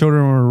fucking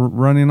children were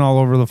running all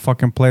over the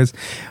fucking place.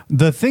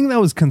 The thing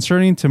that was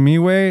concerning to me,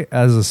 way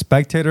as a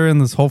spectator in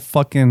this whole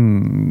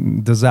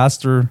fucking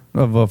disaster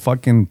of a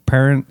fucking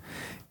parent,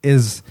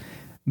 is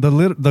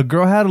the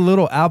girl had a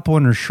little apple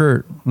in her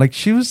shirt. Like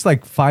she was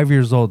like 5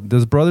 years old.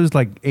 This brother's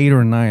like 8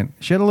 or 9.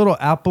 She had a little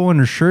apple in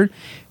her shirt,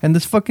 and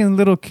this fucking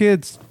little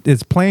kid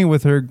is playing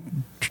with her.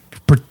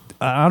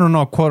 I don't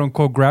know, quote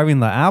unquote,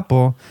 grabbing the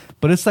apple,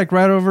 but it's like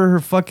right over her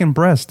fucking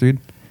breast, dude.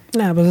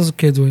 Nah, but those are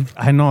kids, güey.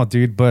 I know,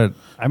 dude, but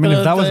I mean,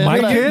 if that was my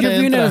You're kid,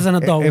 viewing it as an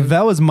adult. if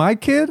that was my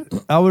kid,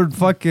 I would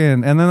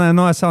fucking. And then I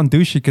know I sound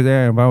douchey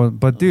because,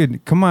 but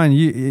dude, come on,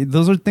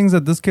 those are things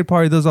that this kid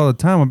probably does all the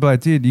time. I'd be like,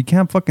 dude, you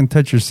can't fucking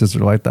touch your sister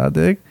like that,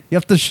 dude. You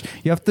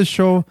have to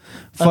show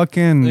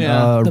fucking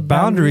yeah. The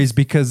boundaries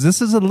because this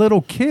is a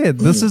little kid.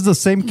 This is the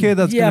same kid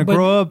that's gonna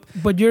grow up.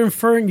 But you're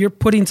inferring, you're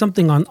putting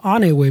something on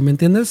it, güey, ¿me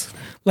entiendes?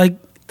 Like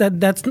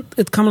that's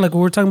it's kind of like what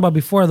we were talking about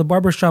before, the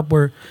barbershop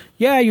where,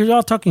 yeah, you're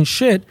all talking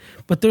shit,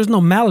 but there's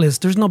no malice,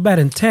 there's no bad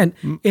intent.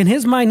 In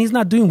his mind, he's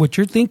not doing what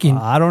you're thinking.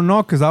 I don't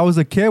know, because I was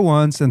a kid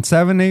once, and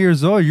 7, 8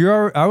 years old.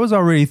 I was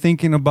already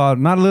thinking about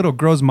not little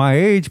girls my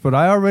age, but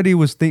I already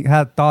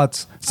had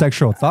thoughts,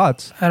 sexual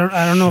thoughts. I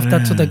don't know if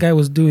that's what the guy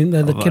was doing,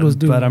 that the kid was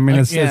doing. But I mean,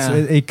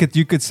 Like,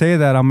 you could say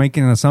that I'm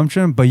making an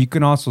assumption, but you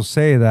can also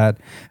say that.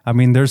 I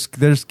mean, there's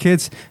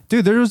kids,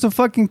 dude. There was a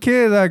fucking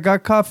kid that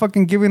got caught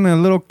fucking giving a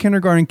little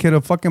kindergarten kid a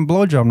fucking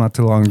blowjob not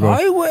too long ago.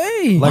 Ay,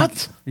 güey. Like,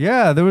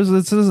 yeah, there was.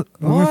 Let me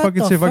What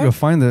fucking the see if I fuck? can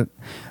find it.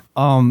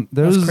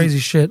 There's That's crazy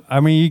shit. I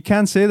mean, you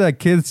can't say that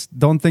kids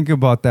don't think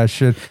about that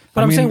shit.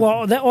 But I I'm mean, saying,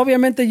 well, that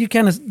obviamente you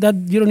can't, that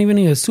you don't even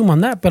need to assume on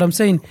that. But I'm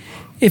saying,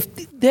 if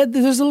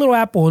there's a little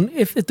apple, and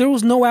if there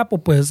was no apple,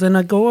 pues, then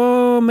I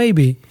go, oh,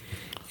 maybe.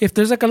 If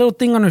there's like a little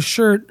thing on her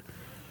shirt,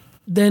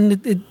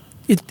 then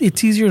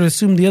it's easier to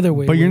assume the other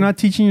way. But you're not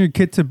teaching your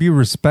kid to be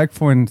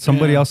respectful in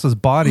somebody else's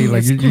body.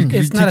 Like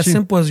It's not as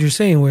simple as you're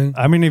saying, güey.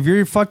 I mean, if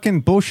you're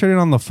fucking bullshitting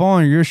on the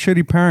phone, you're a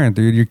shitty parent,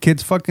 dude. Your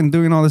kid's fucking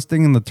doing all this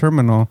thing in the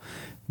terminal.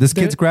 This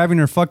kid's grabbing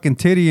her fucking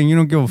titty, and you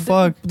don't give a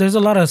fuck. There's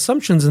a lot of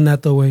assumptions in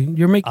that, though, way.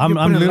 You're making. I'm you're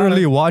putting a lot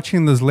literally of-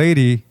 watching this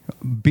lady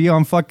be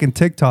on fucking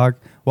TikTok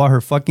while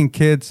her fucking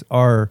kids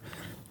are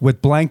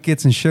with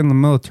blankets and shit in the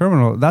middle of the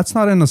terminal. That's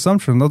not an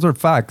assumption. Those are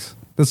facts.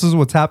 This is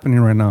what's happening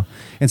right now.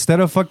 Instead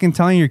of fucking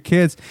telling your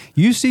kids,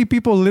 you see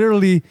people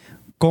literally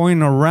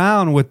going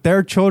around with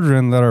their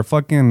children that are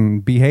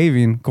fucking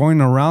behaving, going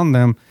around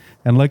them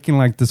and looking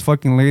like this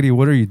fucking lady.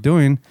 What are you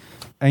doing?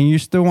 And you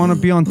still want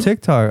to be on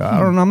TikTok? I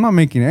don't know. I'm not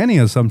making any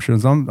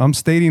assumptions. I'm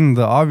stating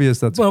the obvious.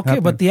 That's Well, okay,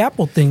 happening. but the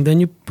Apple thing. Then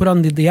you put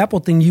on the Apple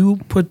thing. You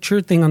put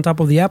your thing on top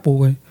of the Apple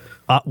way.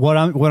 What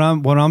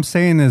I'm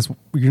saying is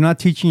you're not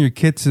teaching your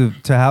kid to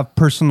have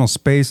personal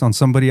space on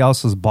somebody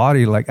else's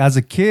body. Like as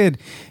a kid,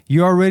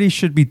 you already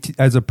should be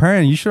as a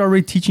parent. You should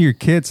already teaching your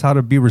kids how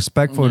to be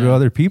respectful to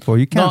other people.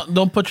 You can't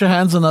Don't put your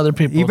hands on other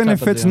people. even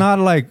if it's not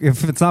like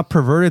if it's not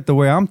perverted the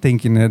way I'm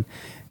thinking it.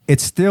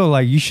 It's still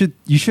like you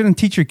shouldn't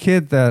teach your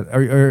kid that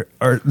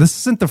or this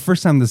isn't the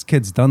first time this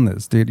kid's done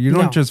this, dude. You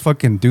don't just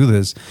fucking do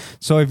this.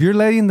 So if you're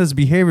letting this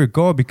behavior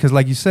go because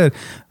like you said,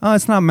 oh,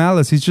 it's not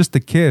malice, he's just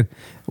a kid.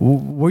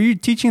 What you're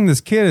teaching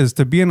this kid is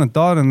to be an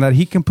adult and that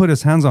he can put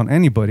his hands on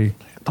anybody.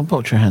 Don't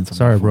put your hands on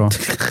Sorry, bro.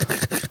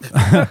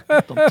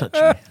 Don't touch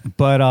me.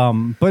 But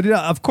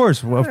of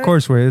course,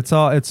 Way. It's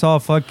all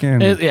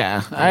fucking.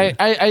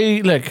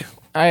 I look.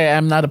 I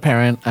am not a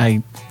parent.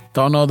 I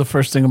don't know the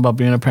first thing about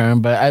being a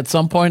parent, but at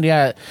some point,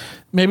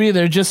 maybe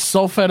they're just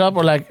so fed up,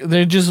 or like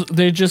they just.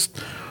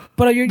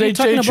 But you're they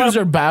talking choose about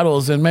their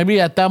battles, and maybe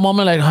at that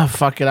moment, like, oh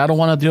fuck it, I don't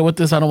want to deal with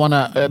this. I don't want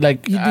to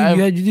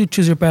you do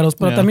choose your battles.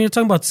 But I mean, you're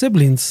talking about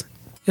siblings.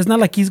 It's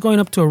not like he's going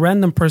up to a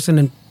random person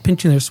and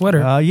pinching their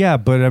sweater. Yeah,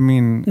 but I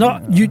mean,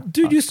 no, you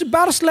used to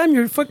battle slam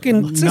your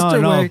fucking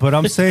sister. No, but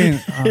I'm saying,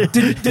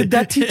 did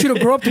that teach you to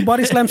grow up to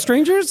body slam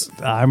strangers?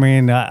 I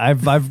mean,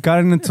 I've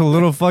gotten into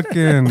little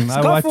fucking.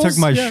 I took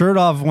my shirt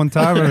off one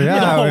time. And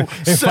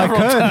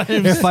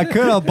if I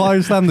could, I'll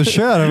body slam the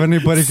shit out of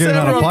anybody getting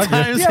out of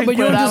pocket. Yeah, but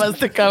you're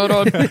just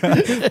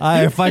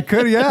if I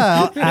could,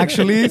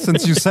 actually,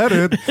 since you said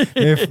it,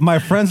 if my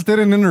friends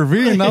didn't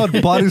intervene, I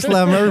would body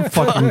slam every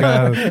fucking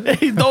guy.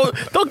 Hey,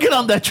 don't get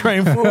on that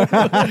train, fool.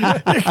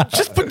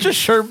 Just put your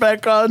shirt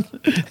back on.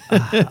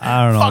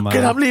 I don't know, Fuck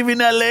it, I'm leaving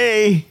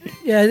LA.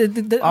 Yeah,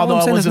 all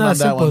I'm saying is not as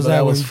simple as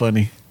that was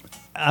funny.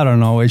 I don't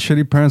know.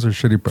 Shitty parents are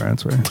shitty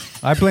parents, right?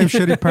 I blame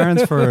shitty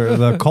parents for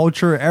the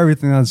culture,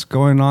 everything that's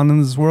going on in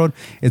this world.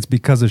 It's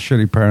because of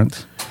shitty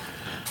parents.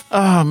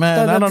 Oh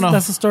man, I don't know.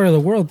 That's the story of the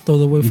world, though.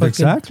 The way fucking,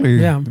 exactly.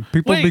 Yeah.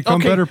 People become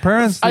better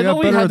parents. They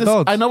have better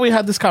adults. I know we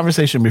had this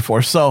conversation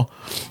before. So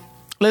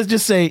let's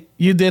just say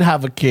you did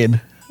have a kid,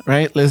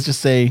 right? Let's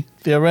just say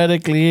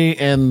theoretically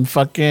in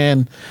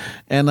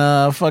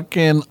a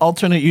fucking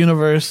alternate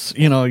universe,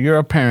 you're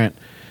a parent.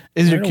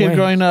 Is your kid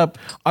growing up?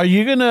 Are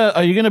you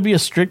gonna be a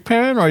strict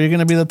parent, or are you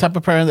gonna be the type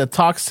of parent that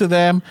talks to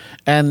them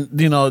and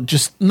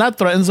just not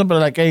threatens them, but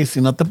like, hey, si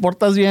no te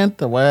portas bien,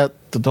 te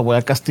voy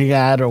a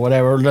castigar or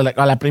whatever. Like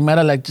a la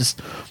primera, like just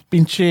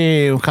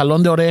pinche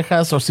jalón de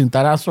orejas or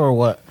cintarazo or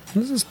what?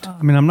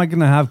 I mean, I'm not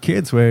gonna have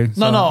kids, way.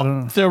 So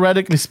No.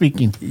 Theoretically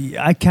speaking,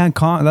 I can't.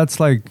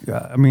 That's like.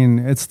 I mean,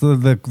 it's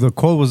the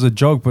quote was a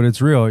joke, but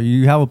it's real.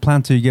 You have a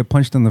plan till you get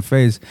punched in the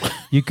face.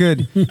 You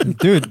could,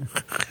 dude.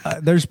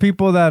 There's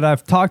people that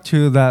I've talked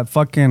to that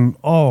fucking.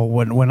 Oh,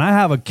 when I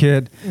have a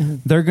kid,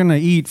 they're gonna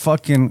eat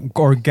fucking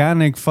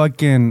organic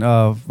fucking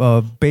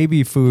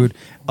baby food,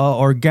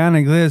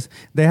 organic this.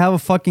 They have a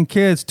fucking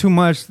kid. It's too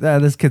much.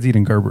 This kid's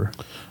eating Gerber.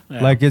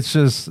 Yeah. Like it's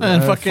just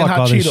and fucking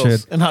hot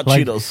Cheetos and hot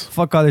Cheetos.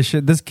 Fuck all this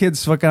shit. This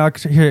kid's fucking out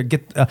here.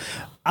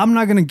 I'm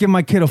not gonna give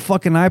my kid a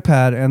fucking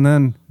iPad, and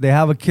then they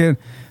have a kid.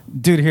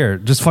 Dude, here,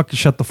 just fucking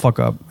shut the fuck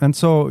up. And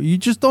so you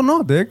just don't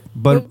know, Dick.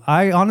 But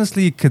I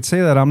honestly could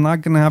say that I'm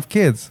not gonna have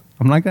kids.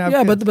 I'm not gonna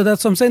have kids. But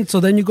that's what I'm saying. So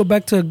then you go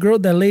back to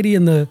that lady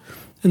in the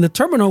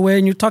terminal way,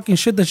 and you're talking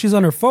shit that she's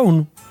on her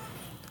phone.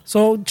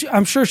 So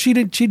I'm sure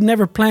she'd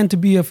never planned to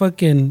be a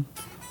fucking.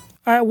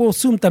 I will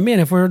assume también,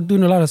 if we're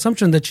doing a lot of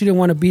assumption, that she didn't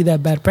want to be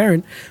that bad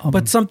parent.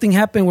 But something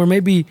happened where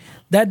maybe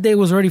that day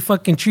was already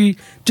fucking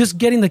just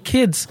getting the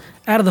kids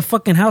out of the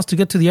fucking house to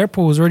get to the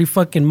airport was already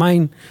fucking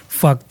mind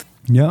fucked.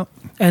 Yeah.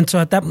 And so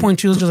at that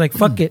point she was just like,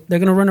 fuck it. They're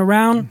going to run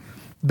around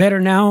better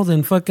now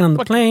than fucking on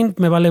the plane.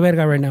 Me vale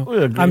verga right now.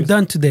 I'm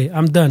done today.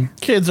 I'm done.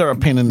 Kids are a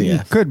pain in the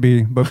ass. Could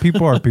be, but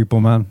people are people,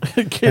 man.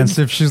 And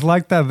so if she's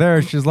like that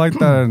there, she's like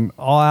that in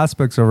all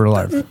aspects of her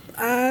life.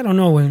 I don't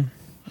know, Wayne.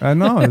 I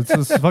know. It's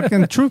just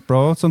fucking truth,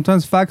 bro.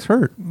 Sometimes facts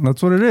hurt.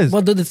 That's what it is.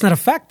 Well, it's not a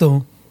fact,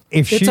 though.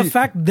 It's a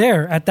fact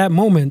there at that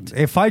moment.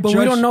 But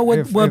we don't know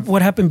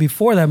what happened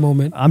before that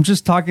moment. I'm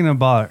just talking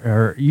about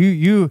her.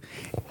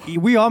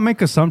 We all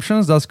make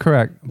assumptions. That's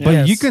correct.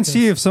 But you can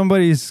see if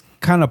somebody's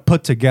kind of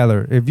put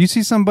together. If you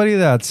see somebody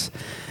that's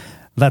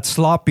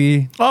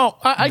sloppy. Oh,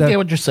 I get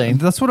what you're saying.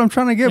 That's what I'm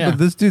trying to get. But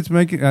this dude's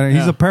making.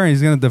 He's a parent.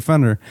 He's going to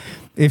defend her.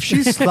 If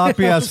she's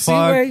sloppy as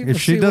fuck, if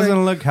she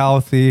doesn't look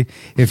healthy,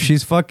 if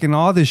she's fucking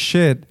all this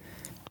shit,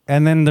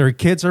 and then their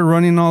kids are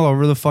running all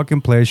over the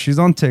fucking place, she's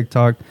on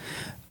TikTok.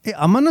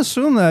 I'm going to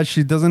assume that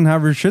she doesn't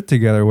have her shit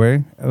together,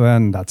 way.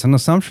 And that's an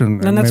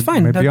assumption. And that's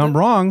fine. Maybe I'm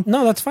wrong.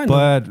 No, that's fine.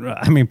 But,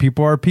 I mean,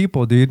 people are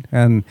people, dude.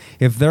 And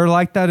if they're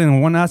like that in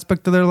one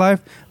aspect of their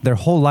life, their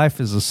whole life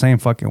is the same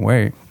fucking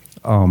way.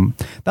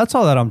 That's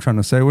all that I'm trying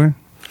to say, way.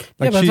 Yeah,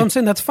 but that's what I'm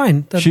saying. That's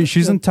fine.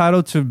 She's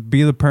entitled to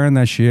be the parent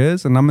that she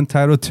is, and I'm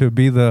entitled to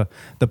be the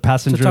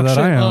passenger talk that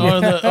I shit.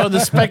 am. or the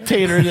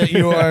spectator that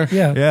you are.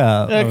 Yeah.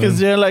 Yeah.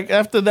 Because you're like,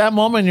 after that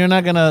moment, you're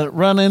not going to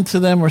run into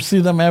them or see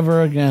them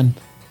ever again.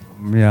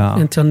 Yeah.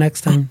 Until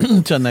next time.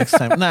 Until next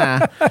time.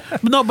 Nah.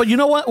 No, but you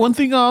know what? One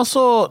thing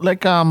also,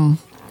 like,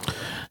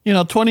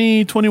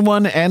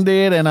 2021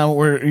 ended, and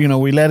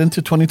we led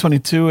into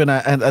 2022, and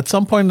at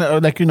some point,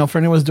 like,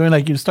 Fernie was doing,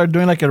 like, you start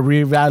doing like a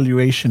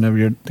reevaluation of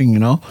your thing,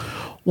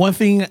 One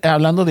thing,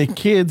 hablando de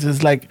kids,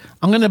 is like,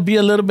 I'm going to be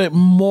a little bit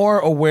more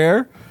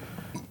aware,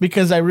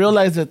 because I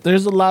realize that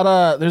there's a lot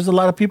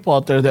of people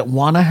out there that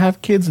want to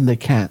have kids and they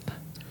can't.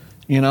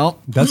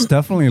 That's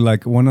definitely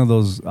like one of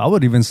those, I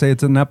would even say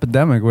it's an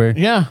epidemic way.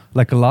 Yeah.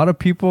 Like a lot of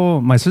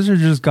people, my sister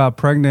just got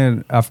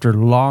pregnant after a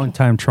long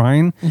time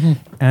trying.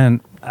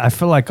 And I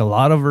feel like a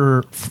lot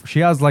of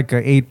she has like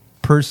a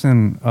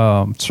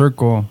 8-person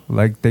circle.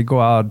 Like they go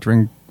out,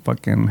 drink,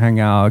 fucking hang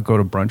out, go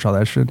to brunch, all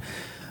that shit.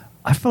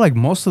 I feel like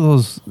most of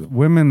those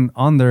women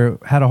on there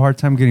had a hard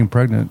time getting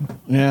pregnant.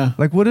 Yeah.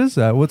 Like, what is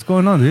that? What's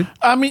going on, dude?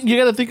 I mean, you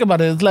got to think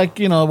about it. It's like,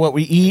 what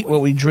we eat, what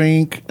we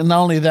drink. And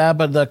not only that,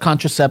 but the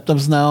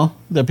contraceptives now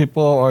that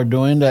people are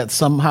doing that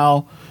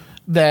somehow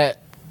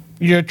that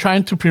you're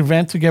trying to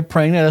prevent to get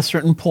pregnant at a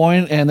certain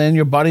point, and then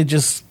your body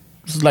just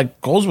like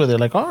goes with it.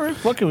 Like, all right,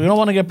 fuck it. We don't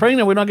want to get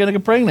pregnant. We're not going to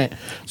get pregnant.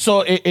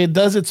 So it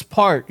does its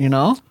part,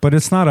 But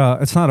it's not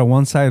a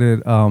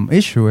one-sided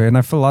issue. And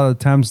I feel a lot of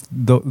times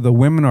the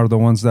women are the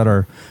ones that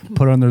are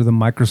put under the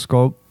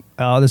microscope.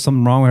 Oh, there's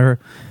something wrong with her.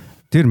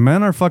 Dude,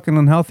 men are fucking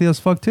unhealthy as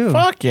fuck too.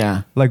 Fuck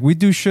yeah. Like we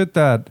do shit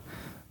that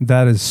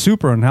is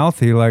super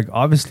unhealthy. Like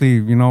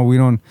obviously, we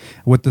don't,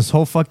 with this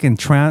whole fucking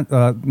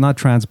not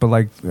trans, but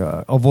like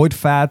avoid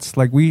fats.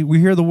 Like we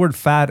hear the word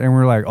fat and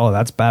we're like, oh,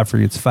 that's bad for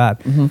you. It's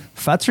fat.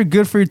 Fats are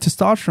good for your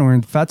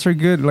testosterone. Fats are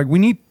good. Like we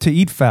need to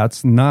eat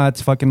fats,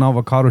 nuts, fucking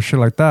avocado, shit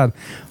like that.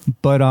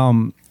 But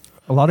a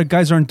lot of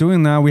guys aren't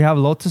doing that. We have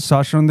low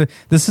testosterone.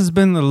 This has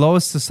been the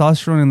lowest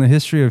testosterone in the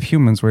history of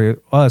humans.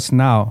 Us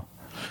now.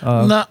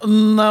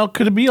 Now,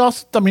 could it be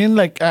also? I mean,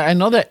 like I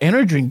know that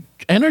energy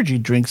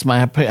drinks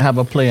might have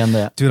a play on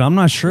that. Dude, I'm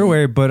not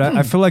sure, but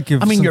I feel like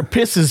if your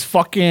piss is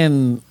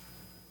fucking,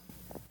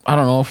 I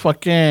don't know,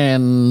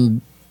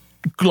 fucking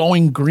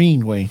glowing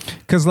green way.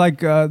 Because like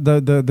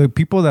the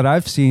people that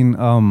I've seen,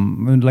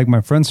 like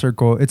my friend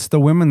circle, it's the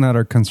women that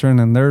are concerned,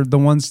 and they're the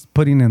ones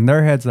putting in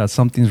their heads that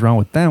something's wrong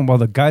with them, while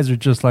the guys are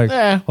just like,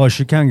 oh,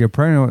 she can't get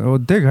pregnant. Oh,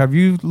 Dick, have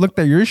you looked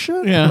at your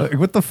shit? Yeah. Like,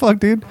 what the fuck,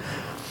 dude?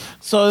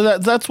 So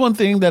that's one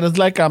thing that is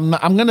like I'm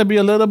gonna be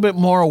a little bit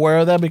more aware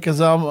of that,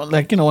 because I'm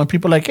like, when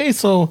people are like, hey,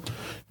 so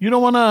you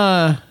don't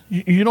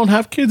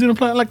have kids, you don't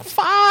plan, like,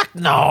 fuck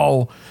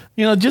no,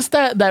 just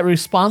that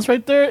response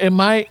right there. It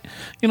might,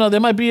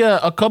 there might be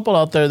a couple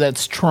out there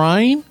that's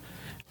trying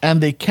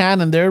and they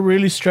can, and they're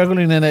really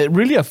struggling, and it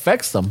really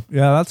affects them.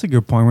 Yeah, that's a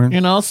good point,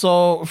 man.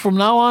 So from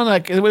now on,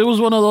 like it was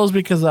one of those,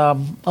 because I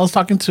was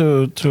talking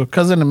to a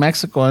cousin in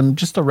Mexico, and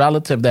just a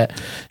relative that,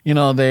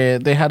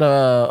 they had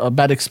a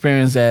bad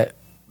experience that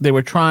they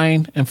were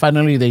trying, and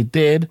finally they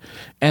did,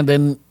 and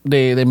then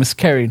they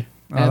miscarried.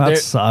 Oh, that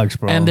sucks,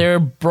 bro. And they're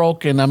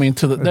broken. I mean,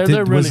 they're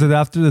really, was it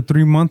after the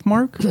 3-month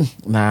mark?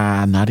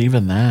 Nah, not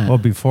even that. Well,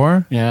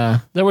 before?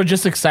 Yeah, they were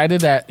just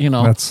excited that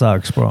That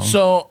sucks, bro.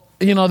 So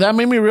that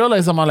made me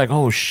realize, I'm like,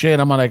 oh shit.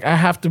 I'm like, I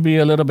have to be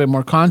a little bit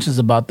more conscious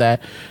about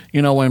that.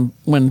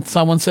 When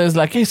someone says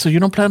like, hey, so you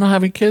don't plan on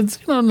having kids?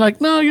 I'm like,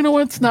 no, you know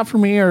what? It's not for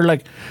me. Or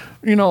like,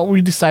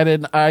 I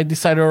decided,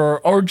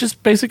 or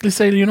just basically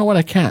say, you know what?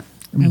 I can't.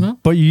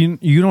 But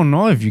you don't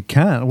know if you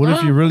can. What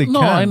if you really can?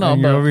 No, I know.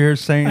 And you're over here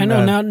saying, I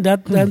know now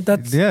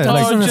that's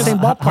yeah. in the same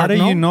ballpark. How do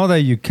you know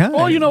that you can?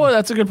 Oh, you know what?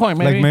 That's a good point.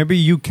 Maybe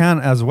you can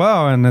as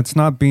well, and it's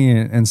not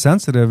being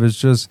insensitive. It's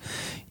just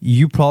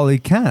you probably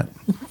can't.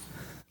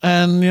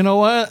 And you know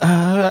what?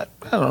 I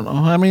don't know.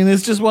 I mean,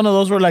 it's just one of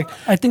those where, like,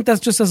 I think that's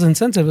just as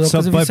insensitive, though.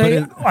 Because if you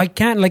say, I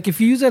can't, like,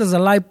 if you use it as a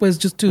lie, pues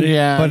just to,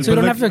 so you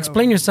don't have to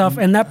explain yourself,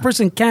 and that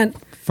person can't.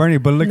 Fernie,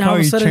 but look how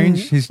he's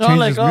changed his mood.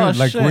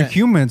 Like, we're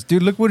humans,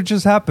 dude. Look what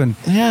just happened.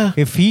 Yeah.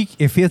 If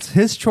it's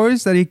his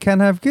choice that he can't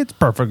have kids,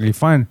 perfectly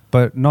fine.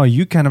 But no,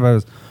 you can't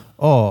have.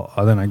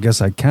 Then I guess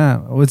I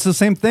can't. It's the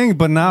same thing,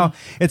 but now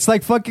it's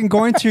like fucking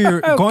going to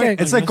your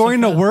It's like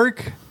going to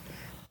work,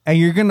 and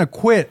you're gonna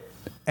quit,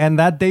 and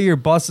that day your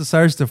boss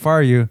decides to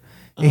fire you.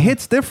 It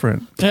hits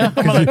different. Yeah.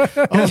 I'm like,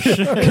 oh shit.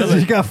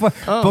 You got fired.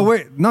 But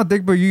wait, no,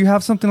 Dick, but you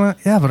have something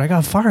like, yeah, but I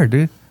got fired,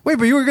 dude. Wait,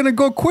 but you were gonna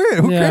go quit.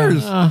 Who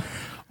cares?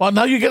 Well,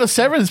 now you get a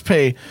severance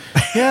pay.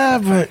 Yeah,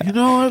 but you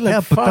know what? Like,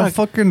 yeah, but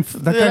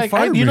that guy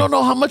fired me. You don't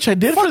know how much I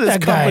did for this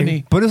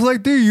company. But it's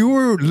like, dude, you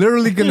were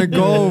literally gonna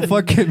go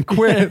fucking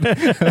quit.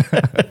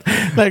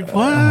 Like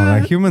what?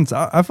 Like humans,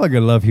 I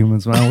fucking love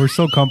humans, man. We're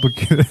so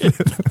complicated.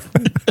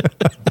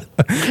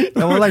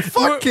 And we're like,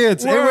 fuck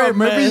kids. Anyway,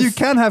 maybe you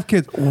can have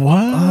kids. What?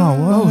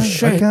 Oh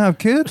shit! I can't have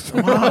kids.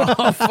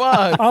 Oh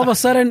fuck! All of a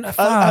sudden,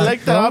 I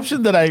like that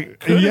option that I.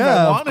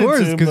 Of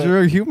course, because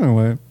you're a human,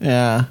 way.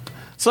 Yeah.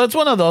 So it's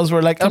one of those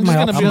where like I'm just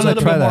gonna be a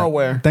little bit more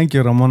aware. Thank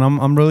you, Ramon.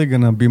 I'm really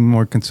gonna be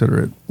more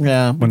considerate.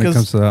 Yeah, when it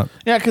comes to that.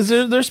 Yeah, because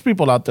there's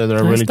people out there that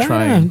are really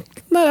trying.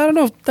 No, I don't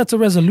know if that's a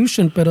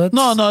resolution, but it's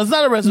no, it's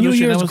not a resolution.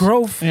 New Year's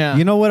growth. Yeah.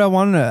 You know what I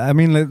want to? I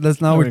mean,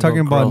 let's now we're talking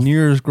about New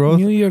Year's growth.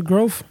 New Year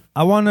growth.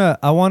 I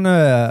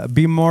wanna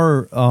be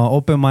more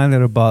open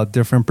minded about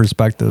different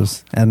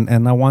perspectives,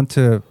 and I want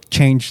to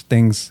change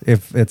things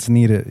if it's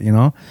needed. You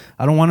know,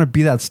 I don't want to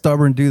be that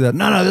stubborn dude that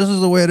no, this is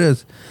the way it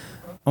is.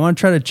 I want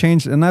to try to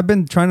change, and I've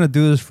been trying to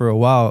do this for a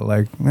while.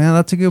 Like, man,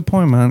 that's a good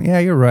point, man. Yeah,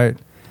 you're right.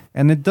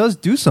 And it does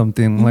do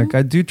something. Mm-hmm. Like,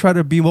 I do try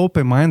to be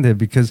open-minded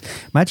because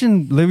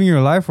imagine living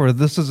your life where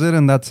this is it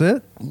and that's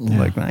it. Yeah.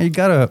 Like, man, you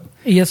gotta...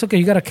 Yes, okay,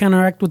 you gotta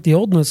counteract with the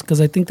oldness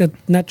because I think that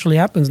naturally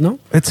happens, no?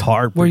 It's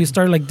hard. Where you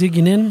start, like,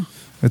 digging in.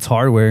 It's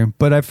hard way.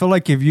 But I feel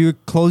like if you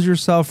close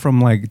yourself from,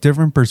 like,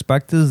 different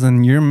perspectives,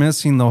 then you're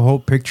missing the whole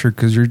picture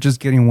because you're just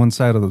getting one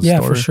side of the story.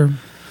 Yeah, for sure.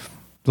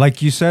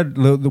 Like you said,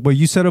 what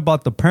you said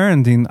about the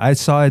parenting, I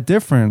saw it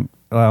different.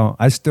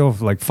 I still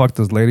like fuck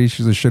this lady.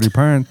 She's a shitty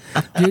parent.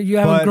 You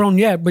haven't grown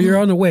yet, but you're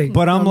on the way.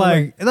 But I'm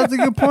like, that's a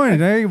good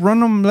point. Hey, let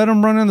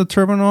them run in the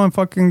terminal and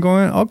fucking go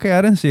in. Okay,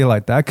 I didn't see it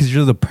like that because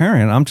you're the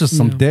parent. I'm just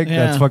some dick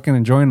that's fucking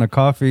enjoying the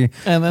coffee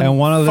and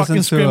want to listen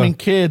to screaming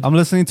kid. I'm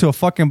listening to a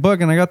fucking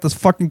book and I got this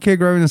fucking kid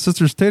grabbing his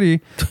sister's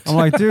titty. I'm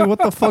like, dude, what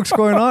the fuck's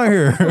going on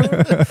here?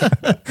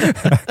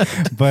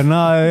 But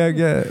no,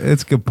 yeah,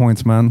 it's good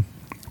points, man.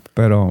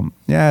 But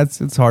yeah,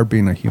 it's hard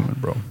being a human,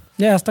 bro.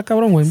 Yeah, está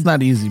cabrón, güey. It's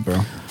not easy, bro.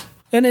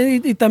 And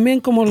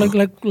también como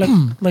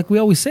like we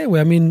always say,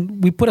 I mean,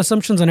 we put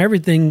assumptions on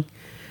everything,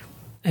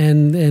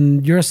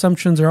 and your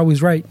assumptions are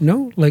always right.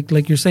 No,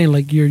 like you're saying,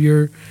 like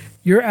your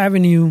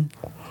avenue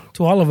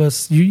to all of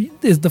us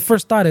is the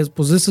first thought is,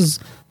 pues this is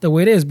the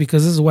way it is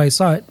because this is why I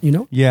saw it. You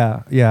know?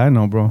 Yeah, I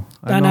know, bro.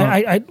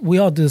 I we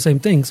all do the same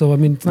thing. So I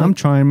mean, I'm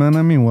trying, man.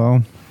 I mean,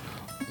 well.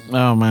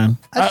 Oh man!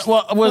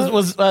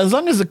 Was as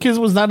long as the kids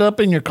was not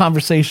up in your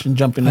conversation,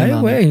 jumping in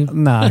on it.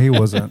 Nah, he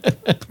wasn't.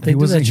 he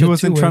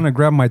wasn't trying to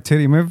grab my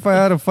titty. Maybe if I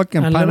had a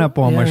fucking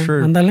pineapple on my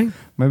shirt,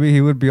 maybe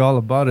he would be all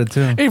about it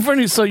too. Hey,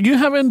 Fernie, so you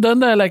haven't done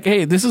that? Like,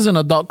 hey, this is an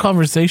adult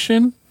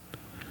conversation.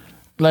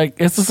 Like,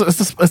 estas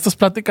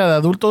plática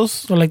de adultos.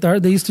 So like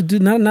they used to do,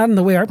 not in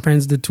the way our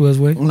parents did to us,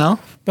 way. No,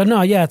 but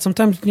no, yeah.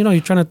 Sometimes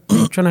you're trying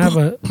to have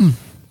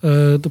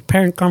the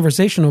parent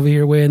conversation over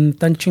here, way, and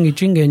tan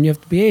chingue, and you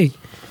have to be hey.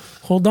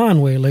 Hold on,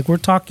 way. Like, we're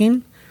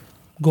talking.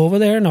 Go over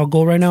there, and I'll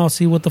go right now. I'll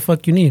see what the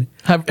fuck you need.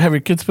 Have your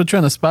kids put you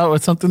on the spot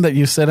with something that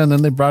you said, and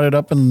then they brought it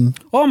up and...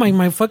 Oh,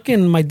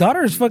 my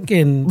daughter's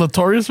fucking...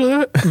 Notorious for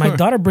that? My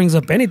daughter brings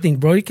up anything,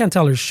 bro. You can't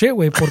tell her shit,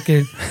 way,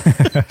 porque...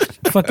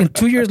 fucking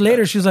 2 years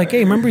later, she's like, hey,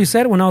 remember you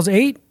said when I was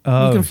 8?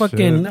 Oh, you can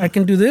fucking... Shit. I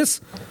can do this?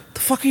 The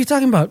fuck are you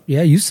talking about?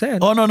 Yeah, you said.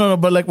 Oh, no.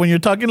 But like when you're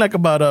talking like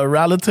about a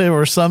relative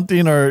or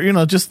something or,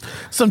 just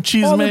some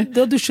chisme.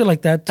 They'll do shit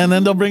like that. And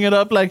then they'll bring it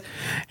up like,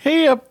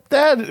 hey,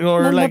 Dad.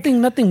 Or like...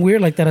 Nothing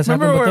weird like that has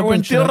happened. Remember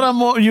when Tío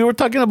Ramon, you were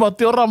talking about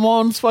Tío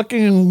Ramon's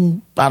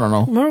fucking, I don't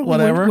know, remember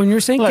whatever. When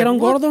you're saying like, que era un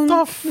gordo?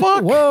 What the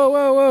fuck?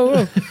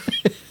 Whoa.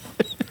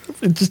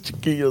 It's just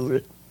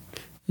chiquillos.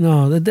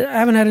 No, I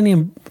haven't had any,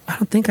 I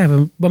don't think I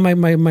haven't. But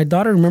my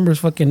daughter remembers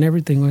fucking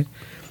everything. Like,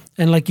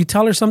 and like you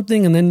tell her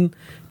something and then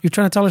you're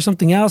trying to tell her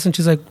something else and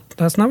she's like,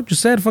 that's not what you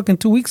said fucking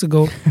 2 weeks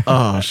ago.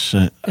 Oh,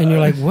 shit. And you're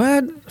like,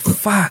 what?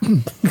 Fuck.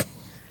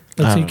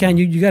 So you can't,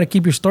 you got to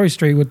keep your story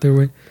straight with her.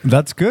 Way.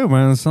 That's good,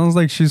 man. It sounds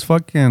like she's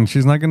not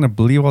going to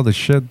believe all the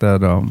shit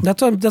that...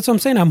 That's what I'm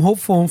saying. I'm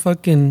hopeful and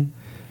fucking...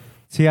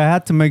 See, I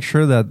had to make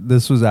sure that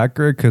this was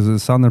accurate because it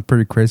sounded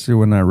pretty crazy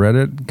when I read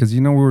it. Because,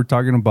 we were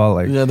talking about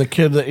like... Yeah, the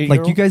kid, the 8-year-old.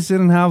 Like, you guys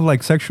didn't have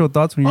like sexual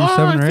thoughts when you were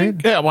 7 or 8?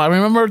 Yeah, well, I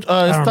remember...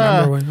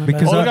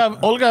 because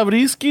Olga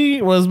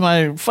Brisky was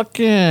my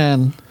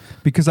fucking...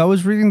 Because I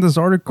was reading this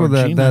article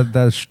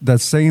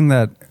that's saying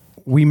that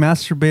we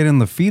masturbate in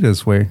the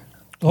fetus way.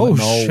 Oh,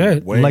 no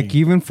shit! Way. Like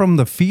even from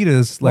the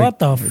fetus, like what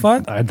the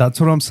fuck? That's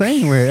what I'm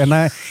saying. Wait,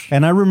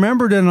 and I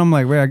remembered it. And I'm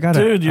like, wait, I gotta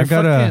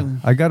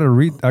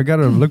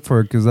look for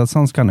it because that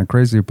sounds kind of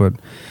crazy. But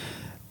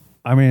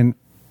I mean,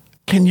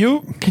 can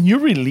you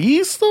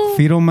release though?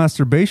 Fetal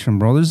masturbation,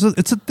 bro. It's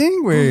a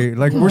thing. Wait,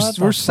 like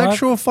we're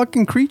sexual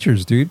fucking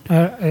creatures, dude.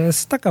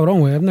 Está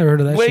cabrón, way. I've never heard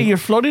of that. Wait, shit. You're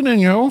floating in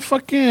your own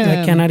fucking.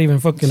 I cannot even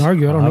fucking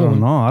argue. I don't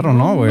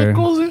know. Way.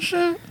 Nickels and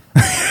shit.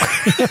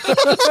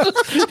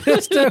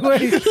 Este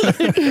güey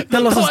te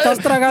los estás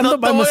tragando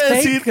by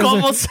mistake.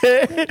 ¿Cómo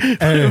sé?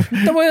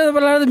 Te voy a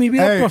hablar de mi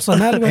vida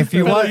personal, güey.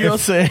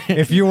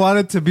 If you want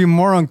it to be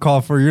more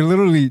uncalled for, you're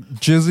literally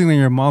jizzing in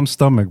your mom's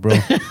stomach, bro.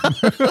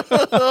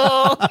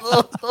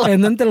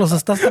 And then te los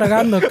estás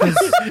tragando.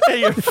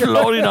 Hey, you're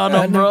floating on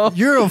them, bro.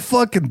 You're a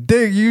fucking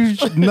dick. You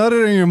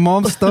nutted in your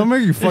mom's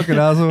stomach, you fucking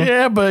asshole.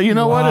 Yeah, but you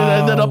know what? It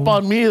ended up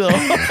on me, though.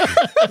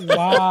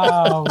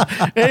 Wow.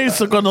 Hey,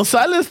 so cuando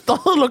sales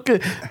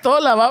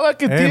toda la baba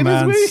que tienes,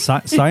 man,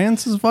 güey.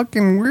 Science is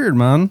fucking weird,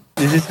 man.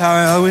 This is how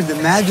I always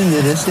imagined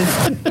it, is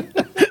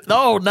it?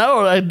 No,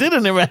 I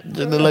didn't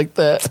imagine it like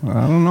that.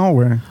 I don't know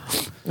where.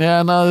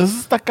 Yeah, no, this is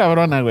esta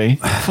cabrona, güey.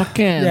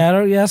 Fucking.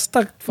 Yeah,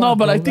 stuck. No,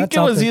 but I bro. think That's it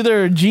out was there.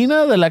 either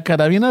Gina de la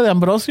Carabina de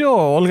Ambrosio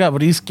or Olga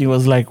Brisky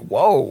was like,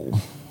 whoa.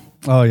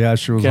 Oh yeah,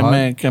 she was hot.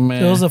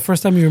 It was the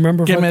first time you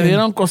remember. Que me fucking-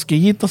 dieron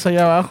cosquillitos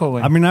allá abajo,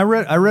 güey. I mean, I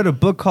read a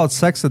book called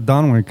Sex at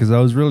Dawn because I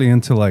was really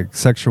into like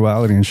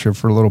sexuality and shit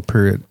for a little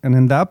period. And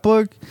in that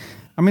book,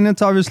 I mean,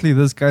 it's obviously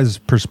this guy's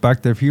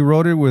perspective. He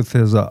wrote it with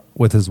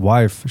his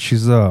wife.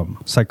 She's a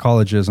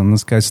psychologist, and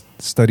this guy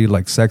studied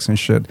like sex and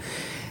shit.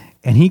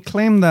 And he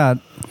claimed that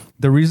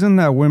the reason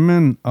that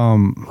women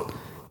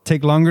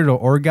take longer to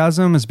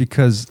orgasm is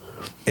because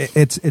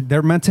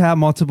they're meant to have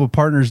multiple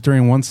partners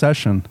during one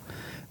session.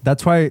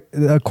 That's why,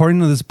 according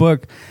to this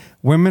book,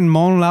 women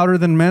moan louder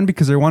than men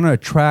because they want to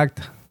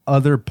attract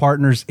other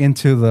partners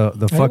into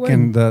the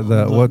fucking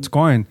the what's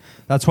going.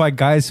 That's why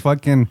guys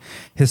fucking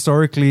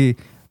historically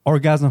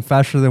orgasm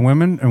faster than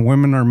women, and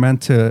women are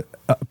meant to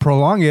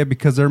prolong it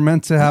because they're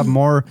meant to have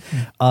more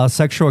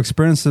sexual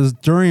experiences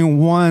during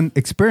one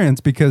experience.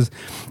 Because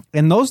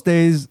in those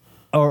days,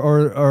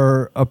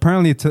 or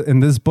apparently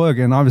in this book,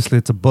 and obviously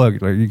it's a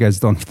book, like you guys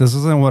don't, this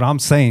isn't what I'm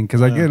saying,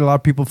 because I get a lot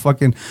of people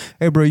fucking,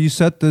 hey bro, you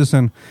said this,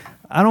 and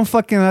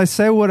I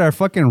say what I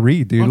fucking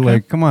read, dude. Okay.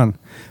 Like, come on.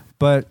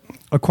 But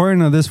according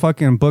to this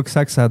fucking book,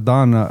 Sex at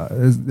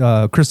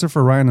Dawn,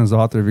 Christopher Ryan is the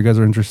author, if you guys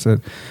are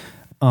interested.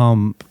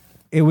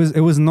 It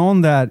was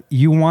known that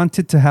you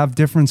wanted to have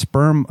different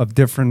sperm of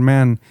different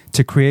men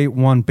to create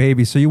one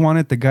baby. So you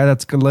wanted the guy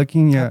that's good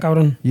looking, yeah.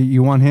 Cabrón.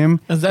 You want him.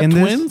 Is that in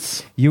this.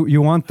 twins?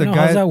 You want the No,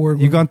 guy. how's that work,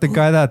 You bro? want the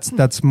guy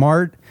that's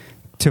smart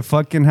to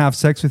fucking have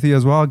sex with you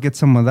as well. Get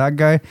some of that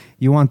guy.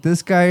 You want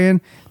this guy in.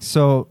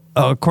 So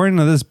according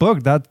to this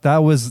book, that's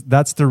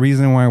the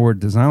reason why we're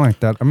designed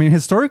like that. I mean,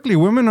 historically,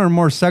 women are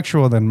more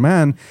sexual than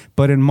men,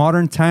 but in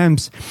modern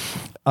times,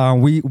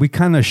 we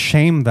kind of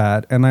shame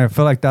that, and I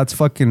feel like that's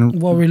fucking.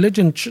 Well,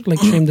 religion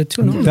shamed it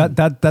too. No?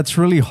 That's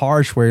really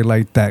harsh way,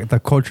 like that the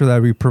culture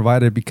that we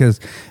provided, because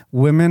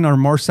women are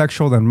more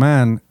sexual than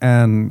men,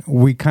 and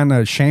we kind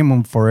of shame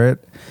them for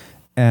it,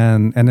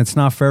 and it's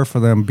not fair for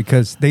them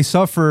because they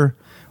suffer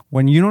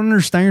when you don't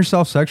understand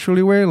yourself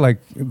sexually, way like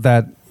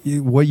that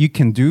what you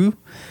can do,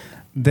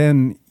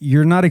 then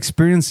you're not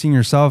experiencing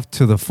yourself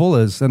to the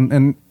fullest,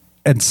 and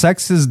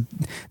sex is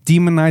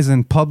demonized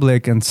in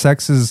public, and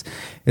sex is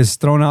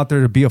thrown out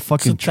there to be a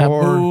fucking It's a taboo.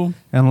 chore,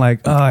 and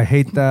like, oh, I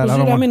hate that.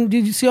 Well, I mean,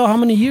 did you see how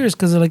many years?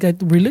 Because like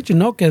religion,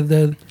 no, que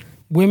the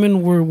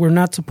women were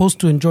not supposed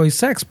to enjoy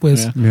sex,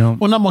 pues. Yeah. Yeah.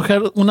 Una mujer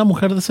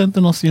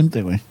decente no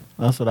siente, güey.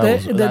 That's what I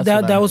was.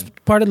 That was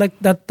part of like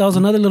that. That was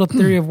another little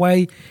theory of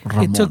why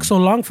it took so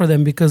long for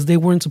them, because they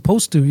weren't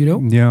supposed to, you know.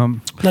 Yeah.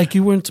 Like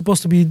you weren't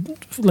supposed to be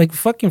like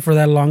fucking for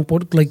that long,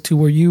 but like to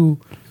where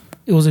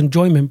it was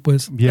enjoyment,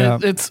 pues. Yeah.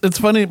 It's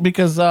funny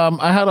because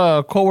I had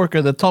a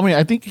coworker that told me,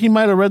 I think he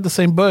might have read the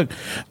same book,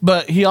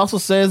 but he also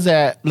says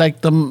that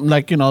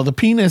the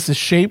penis is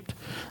shaped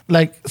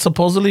like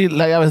supposedly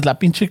like la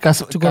pinche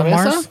To go to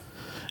cabeza. Mars?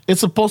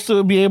 It's supposed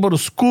to be able to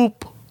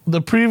scoop the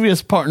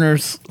previous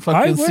partner's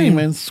fucking güey.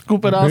 semen,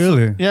 scoop it out.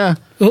 Really? Yeah.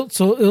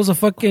 So it was a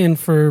fucking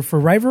for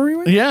rivalry,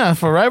 right? Yeah,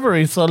 for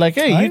rivalry. So like,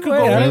 hey, Ay, you could güey,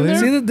 go I in don't- there.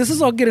 See, this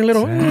is all getting a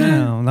little.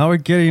 Damn, now we're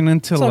getting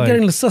into It's all like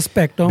getting the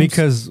suspect, don't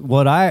because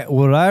what I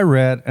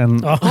read,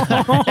 and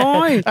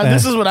Oh, And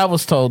this is what I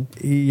was told.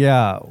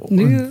 yeah,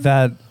 Yeah.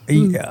 that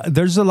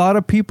there's a lot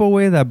of people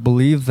that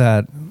believe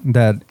that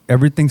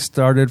everything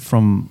started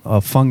from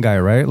a fungi,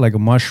 right? Like a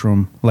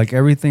mushroom, like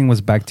everything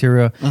was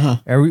bacteria.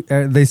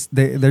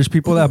 There's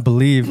people that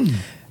believe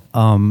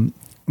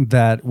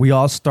that we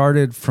all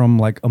started from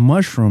like a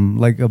mushroom,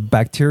 like a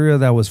bacteria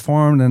that was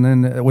formed, and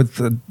then with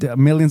the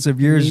millions of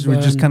years, we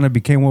just kind of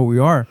became what we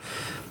are.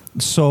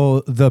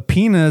 So the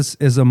penis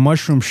is a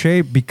mushroom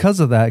shape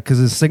because of that, because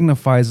it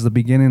signifies the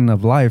beginning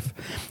of life.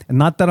 And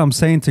not that I'm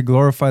saying to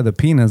glorify the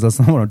penis. That's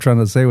not what I'm trying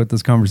to say with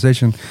this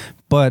conversation.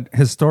 But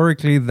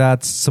historically,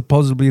 that's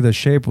supposedly the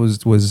shape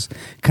was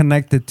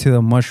connected to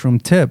the mushroom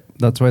tip.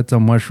 That's why it's a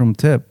mushroom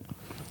tip.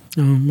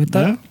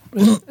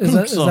 Is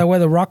that why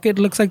the rocket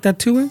looks like that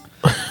too?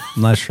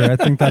 I'm not sure. I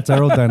think that's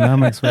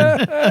aerodynamics.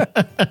 Man.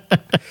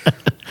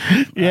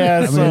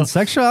 Yeah, I mean,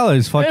 sexuality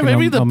is fucking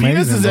maybe the amazing,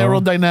 penis is bro.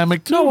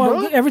 aerodynamic too, No, well,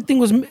 bro. everything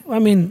was. I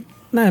mean,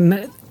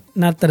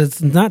 not that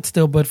it's not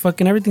still, but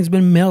fucking everything's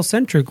been male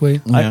centric, way.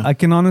 Yeah. I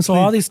can honestly. So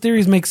all these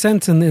theories make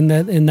sense in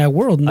that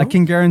world. No? I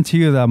can guarantee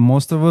you that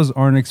most of us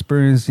aren't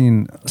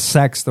experiencing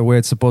sex the way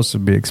it's supposed to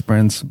be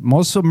experienced.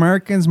 Most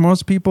Americans,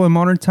 most people in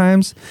modern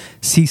times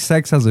see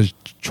sex as a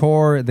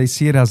chore. They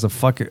see it as a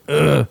fucking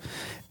ugh.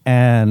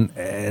 And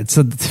it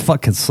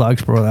fucking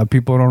sucks, bro, that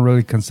people don't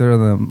really consider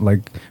them,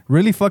 like,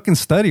 really fucking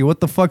study what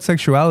the fuck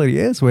sexuality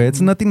is, way.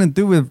 It's nothing to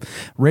do with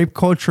rape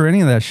culture or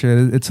any of that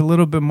shit. It's a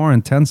little bit more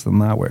intense than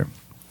that, way.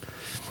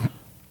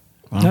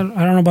 I don't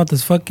know about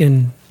this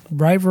fucking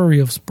rivalry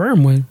of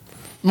sperm, way.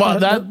 Well,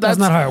 that's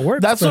not how it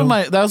works, That's pero-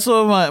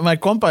 what my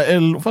compa,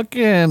 el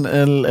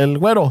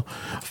güero,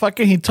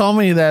 fucking, he told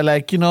me that,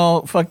 like, you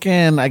know,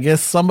 fucking, I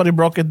guess somebody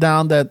broke it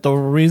down that the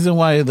reason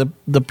why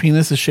the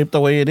penis is shaped the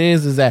way it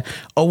is that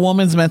a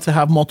woman's meant to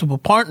have multiple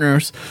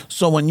partners.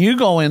 So when you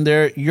go in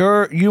there,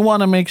 you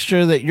want to make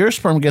sure that your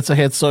sperm gets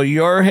ahead. So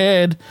your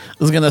head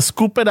is gonna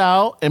scoop it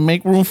out and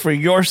make room for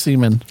your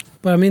semen.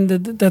 But I mean,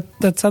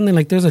 that's something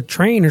like there's a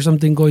train or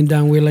something going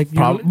down where like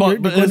you're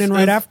going in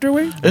right after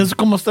way. Es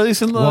como está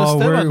diciendo Well,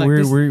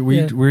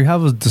 Esteban. we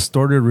have a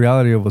distorted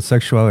reality of what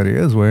sexuality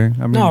is, way.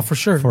 I mean, No, for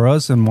sure. For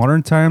us in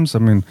modern times, I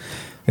mean,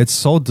 it's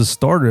so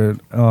distorted.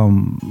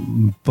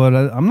 But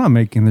I'm not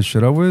making this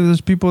shit up.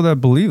 There's people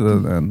that believe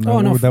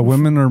that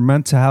women are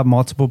meant to have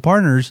multiple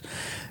partners.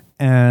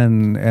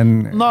 And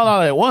not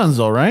all at once,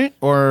 though, right?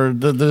 Or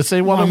did they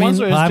say one at once?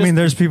 I mean,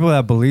 there's people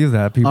that believe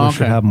that people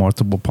should have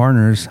multiple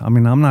partners. I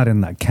mean, I'm not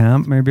in that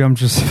camp. Maybe I'm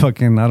just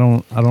fucking. I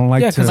don't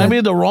like to.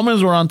 Maybe the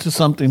Romans were onto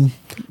something.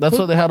 That's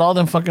why they had all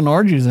them fucking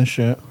orgies and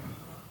shit.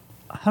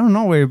 I don't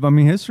know, Wave. I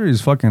mean, history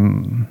is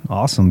fucking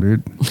awesome,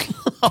 dude.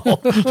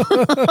 People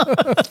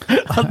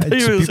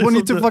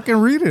need to fucking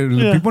read it.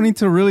 Yeah. People need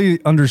to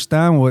really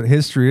understand what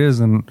history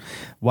is and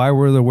why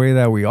we're the way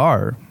that we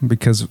are.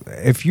 Because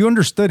if you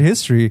understood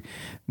history,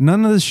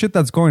 none of this shit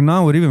that's going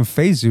on would even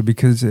faze you,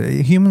 because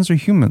humans are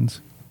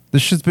humans.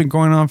 This shit's been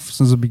going on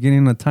since the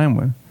beginning of time.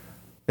 When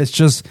it's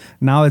just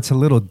now it's a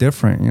little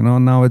different, you know.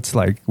 Now it's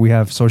like we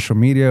have social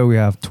media, we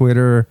have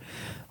Twitter,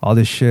 all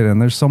this shit,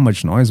 and there's so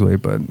much noise, way.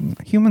 But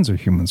humans are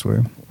humans, way.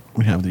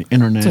 We have the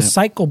internet. It's a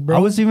cycle, bro. I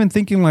was even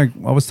thinking, like,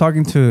 I was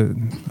talking to,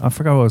 I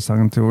forgot who I was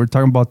talking to. We were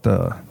talking about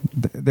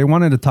they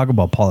wanted to talk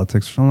about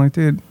politics. So I'm like,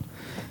 dude,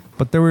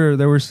 but they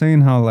were saying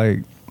how,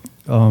 like,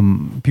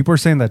 people are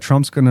saying that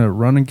Trump's gonna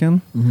run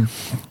again,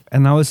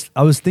 and I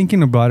was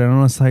thinking about it, and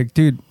I was like,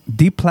 dude,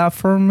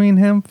 deplatforming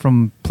him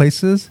from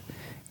places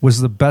was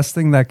the best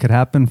thing that could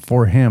happen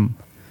for him,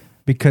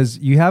 because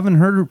you haven't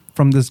heard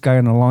from this guy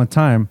in a long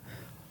time.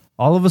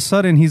 All of a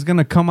sudden, he's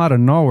gonna come out of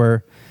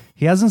nowhere.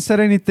 He hasn't said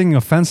anything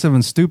offensive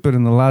and stupid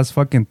in the last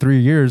fucking 3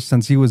 years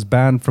since he was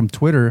banned from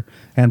Twitter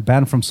and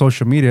banned from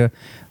social media.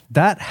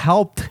 That's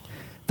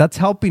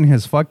helping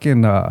his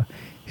fucking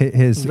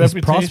his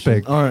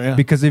prospect. Yeah.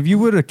 Because if you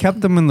would have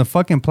kept him in the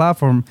fucking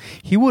platform,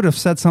 he would have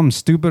said something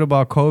stupid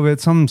about COVID,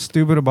 something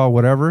stupid about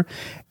whatever,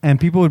 and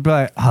people would be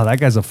like, "Oh, that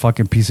guy's a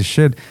fucking piece of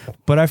shit."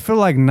 But I feel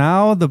like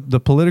now the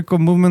political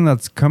movement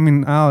that's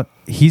coming out,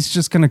 he's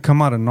just gonna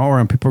come out of nowhere,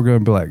 and people are gonna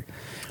be like,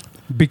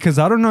 because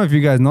I don't know if you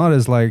guys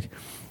noticed, like,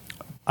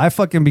 I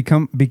fucking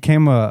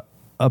became a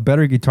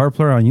better guitar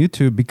player on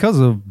YouTube because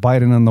of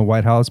Biden and the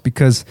White House,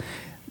 because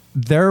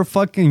their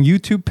fucking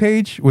YouTube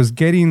page was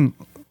getting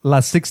La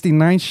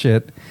 69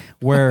 shit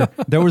where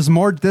there was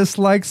more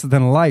dislikes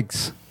than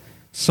likes.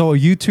 So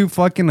YouTube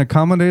fucking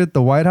accommodated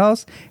the White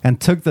House and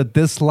took the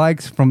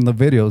dislikes from the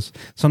videos.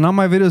 So now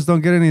my videos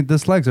don't get any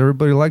dislikes.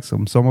 Everybody likes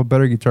them. So I'm a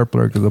better guitar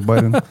player because of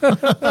Biden.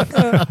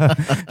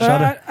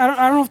 I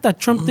don't know if that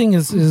Trump thing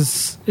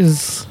is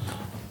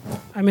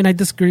I mean, I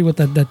disagree with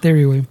that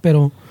theory, way,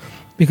 pero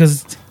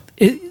because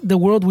the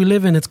world we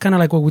live in, it's kind of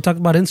like what we talked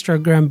about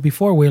Instagram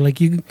before, where like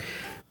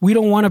we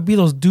don't want to be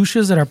those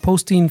douches that are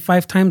posting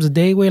 5 times a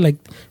day, way, like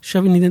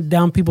shoving it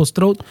down people's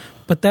throat.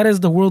 But that is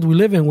the world we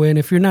live in, way, and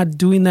if you're not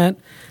doing that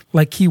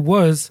like he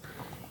was,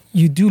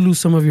 you do lose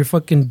some of your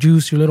fucking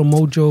juice, your little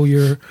mojo,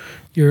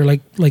 your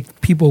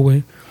like people,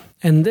 way,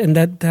 and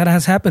that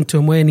has happened to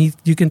him, way, and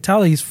you can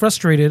tell that he's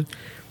frustrated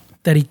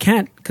that he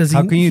can't, because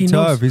how can you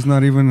tell knows, if he's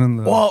not even in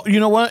the? Well, you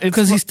know what?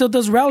 Because he still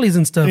does rallies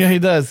and stuff. Yeah, he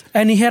does.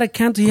 And he had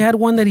he had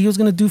one that he was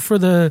gonna do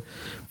for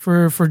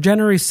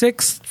January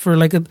 6th for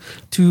like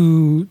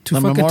to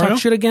fucking memorial? talk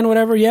shit again,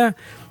 whatever. Yeah,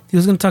 he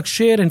was gonna talk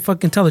shit and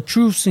fucking tell the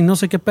truth, y no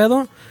sé qué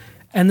pedo.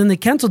 And then they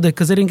canceled it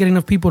because they didn't get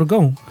enough people to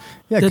go.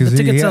 Yeah, the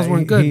ticket sales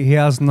weren't good. He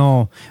has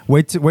no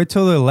wait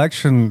till the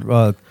election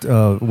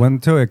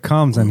until it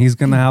comes, and he's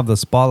gonna have the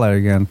spotlight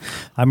again.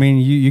 I mean,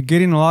 you're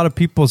getting a lot of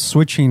people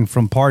switching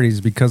from parties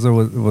because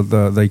of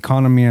the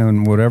economy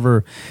and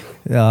whatever.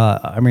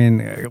 I mean,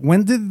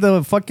 when did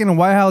the fucking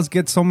White House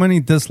get so many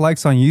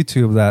dislikes on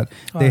YouTube that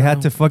they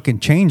had to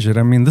fucking change it?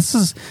 I mean,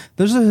 there's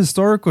a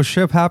historical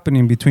shift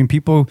happening between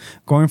people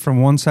going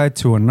from one side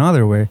to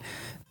another way.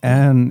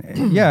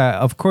 And yeah,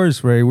 of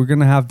course, Ray, we're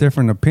gonna have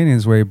different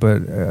opinions, Ray.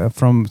 But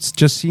from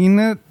just seeing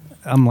it,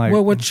 I'm like,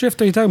 well, what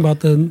shift are you talking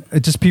about?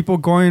 It's just people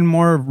going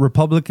more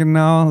Republican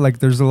now. Like,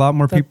 there's a lot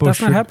more people.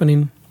 That's not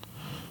happening.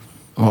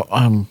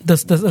 Oh,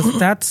 that's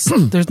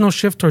there's no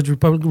shift towards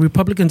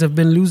Republicans have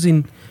been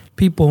losing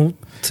people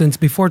since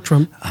before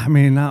Trump. I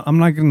mean, I'm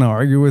not gonna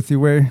argue with you,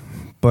 Ray,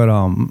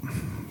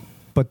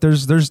 but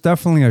there's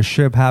definitely a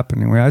shift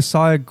happening. I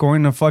saw it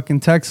going to fucking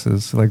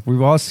Texas. Like,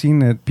 we've all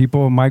seen it.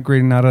 People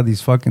migrating out of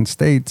these fucking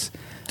states.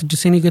 Did you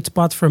see any good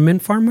spots for a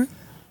mint farmer?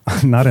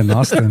 Not in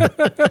Austin.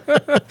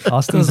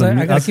 Austin's Because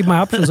I gotta keep my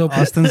options open.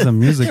 Austin's a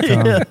music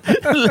town.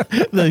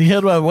 The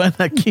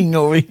Hierba King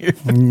over here.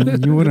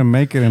 You wouldn't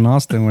make it in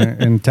Austin,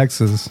 in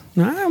Texas.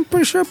 Nah, I'm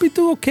pretty sure I'd be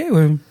doing okay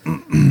with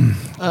him.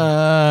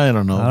 I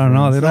don't know. I don't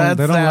know. They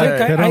don't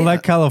I-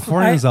 like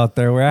Californians out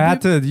there. Where I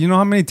had to, you know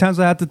how many times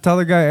I had to tell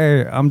the guy,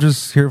 "Hey, I'm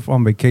just here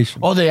on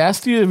vacation." Oh, they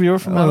asked you if you were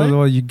from LA?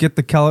 Well, you get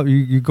the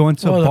you go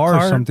into Oh, a the bar or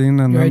card, something,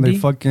 and your then they ID?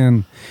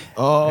 fucking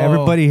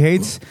everybody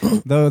hates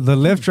the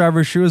Lyft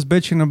driver. She was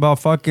bitching about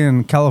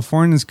fucking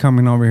Californians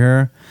coming over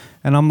here,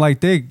 and I'm like,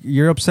 "Dig,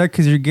 you're upset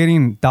because you're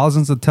getting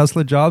thousands of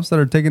Tesla jobs that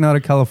are taken out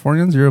of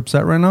Californians. You're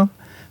upset right now."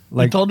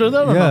 You told her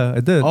that? Or Yeah, no? I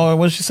did. Oh,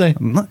 what did she say?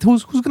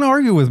 Who's gonna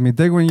argue with me,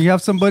 Dig? When you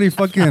have somebody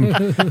fucking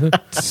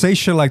say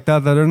shit like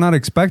that they're not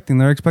expecting,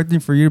 they're expecting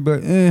for you,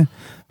 but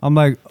I'm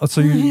like, oh, so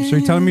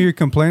you're telling me you're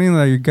complaining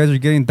that you guys are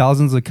getting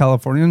thousands of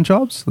Californian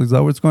jobs? Is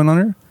that what's going on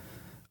here?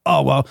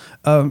 Oh well,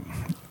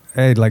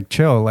 hey, like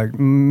chill. Like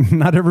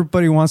not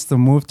everybody wants to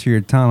move to your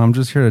town. I'm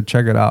just here to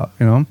check it out.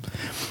 You know,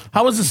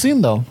 How was the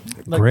scene, though?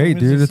 Like, great, the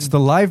music dude. It's the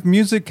live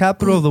music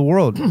capital of the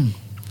world.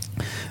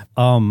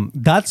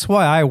 That's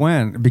why I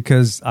went,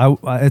 because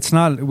it's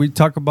not, we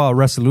talk about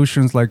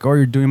resolutions like, oh,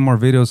 you're doing more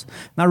videos.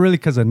 Not really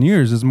because of New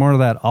Year's. It's more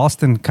that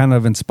Austin kind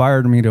of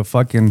inspired me to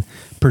fucking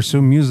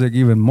pursue music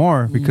even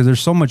more, because there's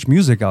so much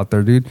music out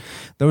there, dude.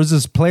 There was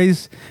this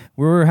place,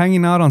 we were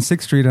hanging out on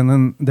 6th Street, and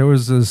then there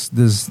was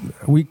this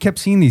we kept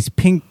seeing these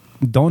pink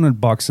donut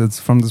boxes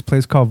from this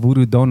place called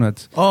Voodoo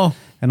Donuts. Oh.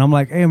 And I'm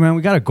like, hey, man,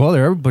 we got to go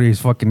there. Everybody's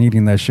fucking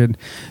eating that shit.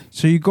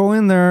 So you go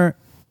in there,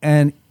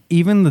 and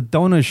even the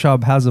donut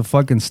shop has a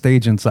fucking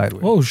stage inside.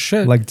 Oh,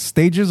 shit. Like,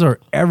 stages are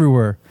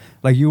everywhere.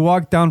 Like, you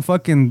walk down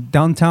fucking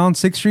downtown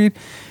 6th Street,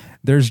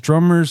 there's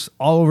drummers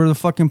all over the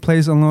fucking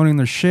place unloading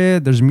their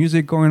shit. There's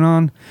music going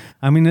on.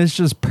 I mean, it's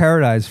just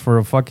paradise for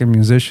a fucking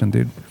musician,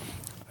 dude.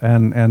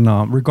 And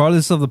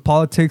regardless of the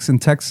politics in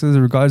Texas,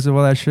 regardless of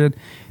all that shit,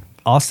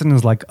 Austin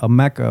is like a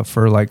mecca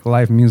for like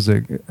live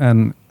music.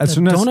 And as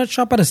soon as donut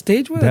shop at a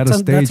stage with they had a that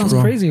stage, sounds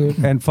bro. crazy.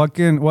 And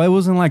fucking, well, it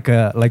wasn't like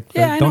a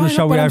Yeah, I the know, donut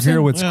shop we but I'm have here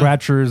saying- with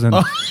scratchers and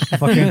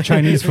fucking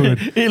Chinese food.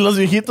 Hey, los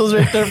viejitos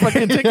right there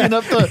fucking taking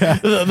up all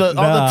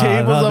the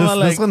tables. I'm This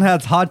like, one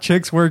had hot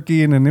chicks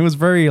working, and it was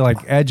very like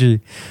edgy.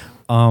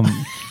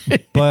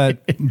 But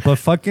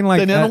fucking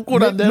like tenían un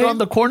curandero on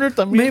the corner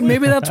también.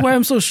 Maybe that's why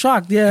I'm so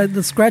shocked. Yeah,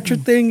 the scratcher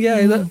thing.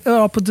 Yeah, that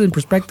all puts it in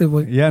perspective.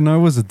 Like, yeah, no, it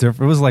was it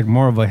was like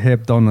more of a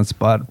hip donut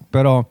spot.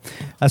 But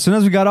as soon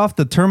as we got off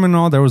the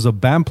terminal, there was a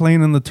band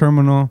playing in the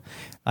terminal.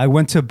 I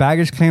went to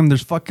baggage claim.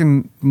 There's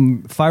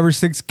fucking 5 or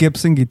 6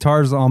 Gibson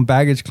guitars on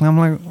baggage claim.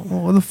 I'm like,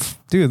 oh,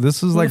 dude,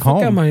 this is like the fuck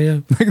home. am I? Yeah.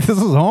 Like, this is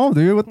home,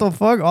 dude. What the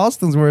fuck?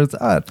 Austin's where it's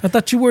at. I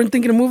thought you weren't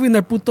thinking of moving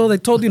there, puto. They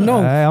told you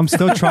no. I'm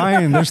still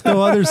trying. There's still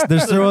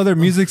other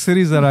music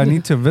cities that I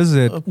need to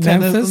visit.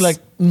 Memphis? Like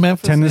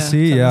Memphis,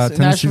 Tennessee, yeah.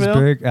 Tennessee's Nashville?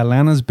 big.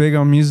 Atlanta's big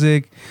on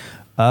music.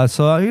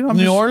 So you know, I'm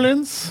New just-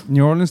 Orleans.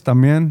 New Orleans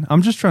también.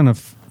 I'm just trying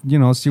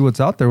to see what's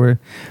out there.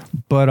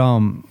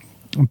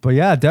 But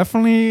yeah,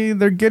 definitely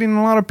they're getting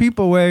a lot of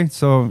people away.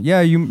 So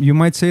yeah, you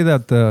might say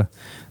that the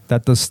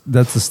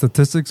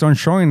statistics aren't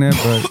showing it,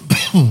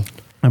 but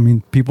I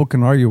mean, people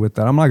can argue with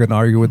that. I'm not gonna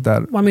argue with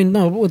that. I mean,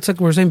 no, it's like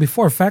we were saying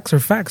before. Facts are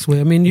facts.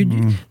 Way. I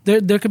mean,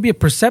 there could be a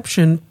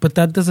perception, but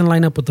that doesn't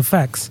line up with the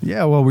facts.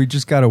 Yeah, well, we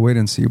just gotta wait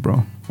and see,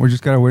 bro. We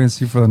just gotta wait and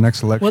see for the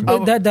next election.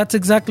 Well, that's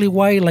exactly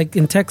why, like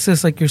in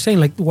Texas, like you're saying,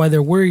 like why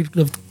they're worried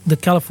of the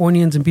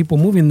Californians and people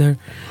moving there,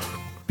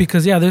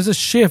 because yeah, there's a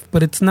shift,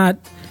 but it's not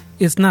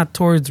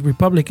towards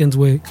Republicans'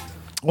 way.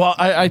 Well,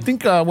 I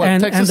think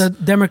and Texas, the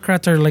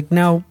Democrats are like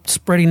now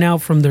spreading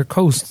out from their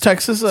coast.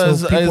 Texas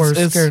So people are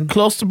is scared.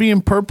 close to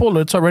being purple.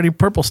 It's already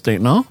purple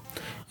state, no?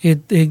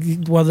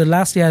 Well, the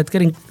last it's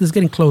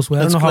getting close.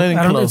 Well, I It's don't know how. getting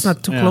I don't know. close, It's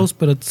not too yeah. close,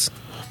 but it's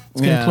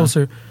getting Yeah.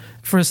 closer.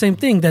 For the same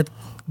thing that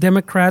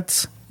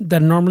Democrats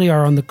that normally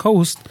are on the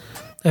coast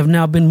have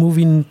now been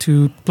moving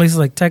to places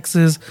like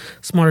Texas,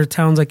 smaller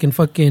towns like in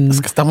fucking Es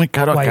que está muy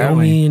caro acá,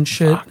 Wyoming güey. and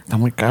shit. Fuck, está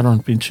muy caro en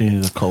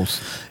pinche the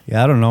coast.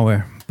 Yeah, I don't know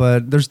where,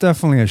 but there's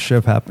definitely a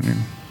shift happening.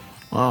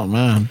 Oh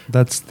man,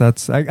 That's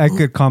I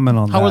could comment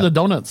on that. how were the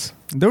donuts?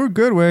 They were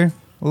good, way.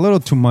 A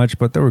little too much,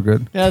 but they were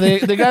good. Yeah, they're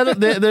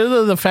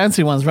the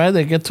fancy ones, right?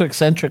 They get too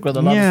eccentric with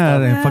a lot Yeah,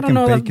 of they stuff. I fucking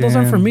don't know, bacon. those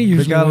aren't for me They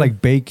usually, got though.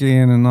 like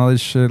bacon and all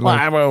this shit. Like,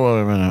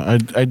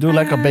 I do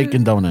like a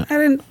bacon donut. I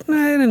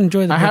didn't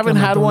enjoy the. I haven't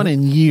had one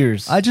in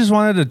years. I just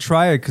wanted to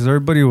try it because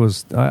everybody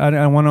was.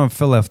 I want to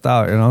feel left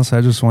out, you know. So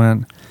I just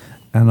went,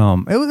 and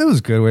it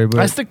was good, way.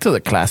 But I stick to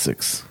the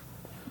classics.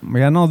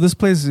 yeah, no, this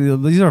place,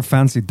 these are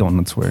fancy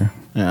donuts, way.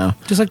 Yeah.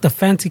 just like the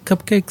fancy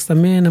cupcakes. I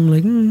mean, I'm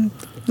like,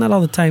 not all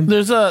the time.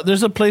 There's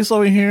a place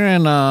over here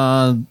in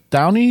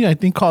Downey, I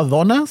think called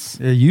Donas.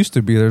 It used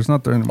to be. There's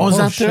not there anymore. Oh, is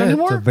that shit. there It's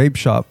anymore? a vape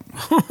shop.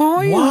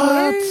 Oh, yeah, What?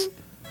 right?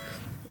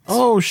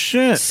 Oh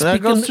shit!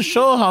 That goes to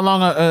show how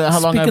long I've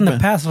Speaking been. the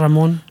past,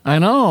 Ramon. I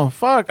know.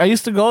 Fuck. I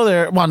used to go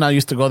there. Well, not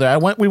used to go there.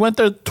 We went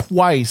there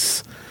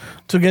twice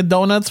to get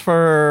donuts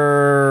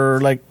for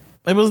like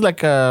it was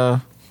like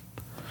a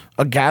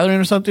a gathering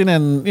or something,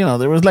 and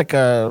there was like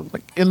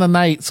in the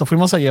night, so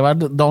fuimos a llevar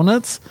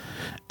donuts,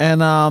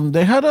 and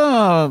they had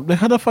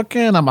a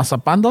fucking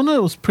mazapan donut.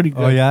 It was pretty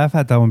good. Oh yeah, I've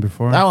had that one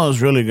before. That one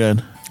was really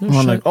good.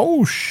 I'm like,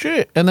 oh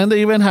shit. And then they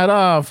even had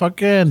a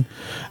fucking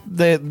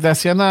they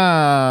hacían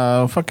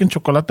a fucking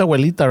chocolate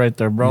abuelita right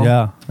there, bro.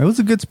 Yeah, it was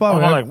a good spot.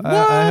 I'm like,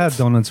 I had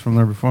donuts from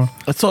there before.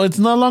 So it's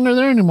no longer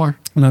there anymore.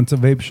 No, it's a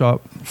vape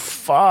shop.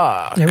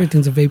 Fuck.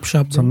 Everything's a vape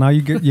shop. So now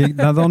you get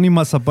not the only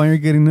mazapan you're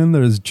getting in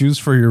there is juice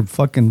for your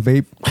fucking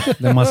vape.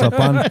 The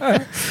mazapan.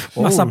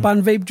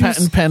 Mazapan vape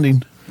juice. Patent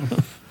pending.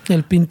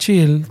 El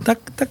pinche.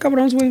 Está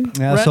cabrón, güey.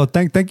 Yeah. So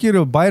thank you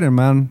to Biden,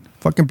 man.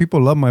 Fucking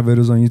people love my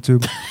videos on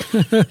YouTube.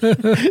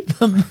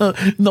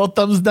 No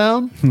thumbs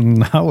down.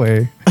 No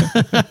way.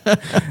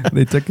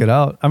 They took it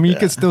out. I mean, you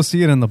can still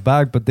see it in the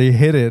back, but they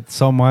hit it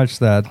so much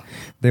that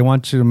they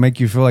want you to make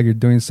you feel like you're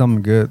doing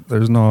something good.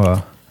 There's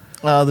no.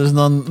 There's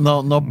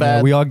no bad.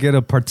 Yeah, we all get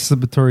a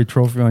participatory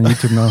trophy on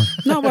YouTube now.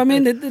 No, but I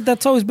mean,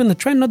 that's always been the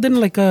trend. No, didn't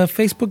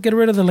Facebook get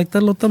rid of that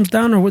little thumbs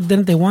down, or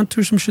didn't they want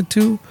to some shit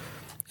too?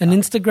 And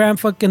Instagram,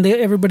 fucking,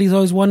 everybody's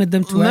always wanted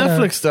them to.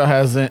 Netflix still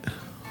has it.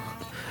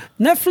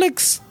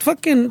 Netflix,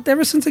 fucking,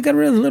 ever since they got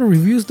rid of the little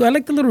reviews, though, I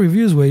like the little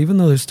reviews way, even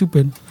though they're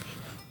stupid.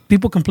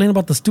 People complain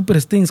about the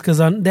stupidest things because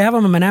they have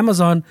them on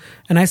Amazon,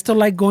 and I still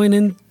like going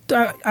in.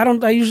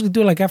 I usually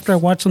do like after I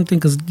watch something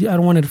because I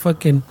don't want it to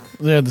fucking.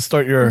 Yeah, to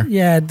start your.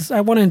 Yeah,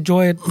 I want to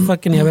enjoy it.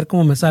 Fucking, a ver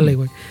cómo me sale,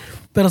 güey.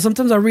 But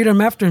sometimes I read them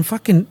after and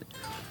fucking.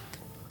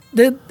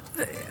 There's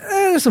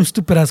some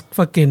stupid ass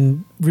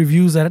fucking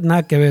reviews that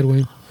nada que ver,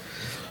 güey.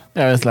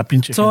 Yeah, it's la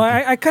pinche. So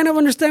I kind of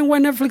understand why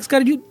Netflix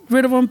got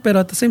rid of them, but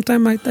at the same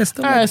time, I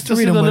still like I still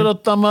to see read the them, little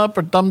thumb up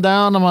or thumb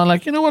down. I'm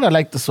like, you know what? I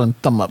like this one.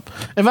 Thumb up.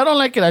 If I don't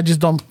like it,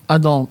 I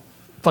don't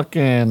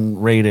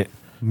fucking rate it.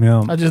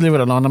 Yeah. I just leave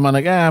it alone. I'm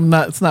like, I'm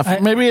not. It's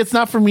not. Maybe it's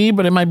not for me,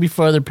 but it might be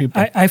for other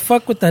people. I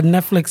fuck with that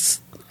Netflix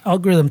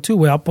algorithm too.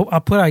 Where I'll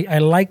put I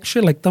like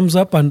shit like thumbs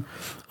up on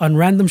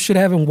random shit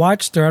I haven't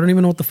watched or I don't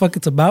even know what the fuck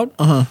it's about.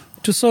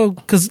 Just so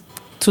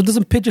it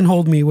doesn't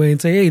pigeonhole me way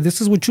and say, hey, this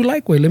is what you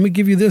like, way. Let me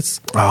give you this.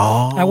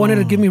 Oh. I wanted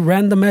to give me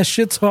random ass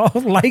shit, so I'll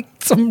like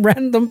some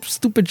random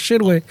stupid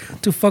shit way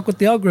to fuck with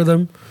the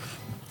algorithm.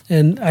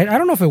 And I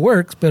don't know if it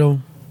works, but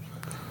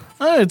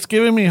it's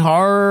giving me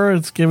horror.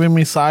 It's giving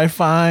me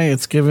sci-fi.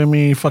 It's giving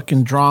me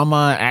fucking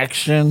drama,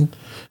 action,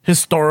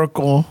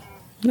 historical.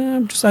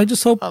 nah, I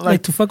just hope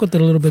like to fuck with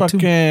it a little bit too.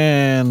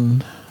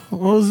 Fucking,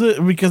 what was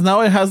it? Because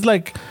now it has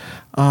like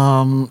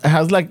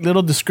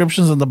little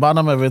descriptions on the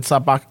bottom if it's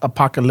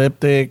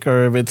apocalyptic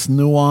or if it's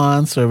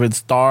nuanced or if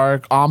it's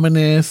dark,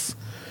 ominous,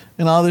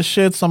 and all this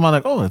shit. So I'm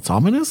like, oh, it's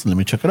ominous. Let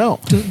me check it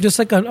out. Just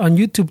like on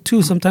YouTube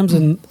too. Sometimes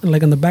in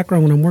the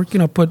background when I'm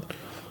working, I'll put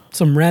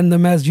some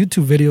random ass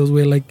YouTube videos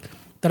where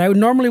that I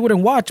normally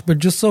wouldn't watch, but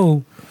just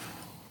so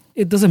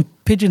it doesn't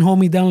pigeonhole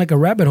me down like a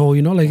rabbit hole,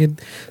 you know.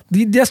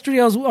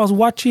 Yesterday I was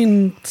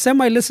watching,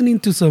 listening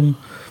to some.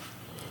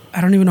 I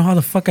don't even know how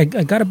the fuck I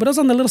got it, but it was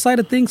on the little side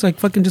of things, so I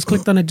fucking just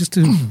clicked on it just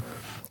to.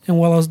 And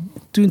while I was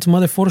doing some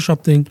other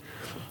Photoshop thing,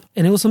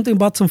 and it was something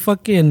about some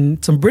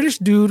British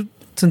dude,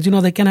 since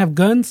they can't have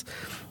guns.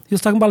 He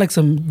was talking about like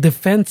some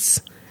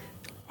defense,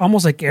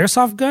 almost like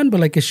airsoft gun, but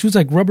like it shoots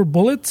like rubber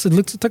bullets. It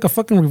looks like a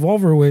fucking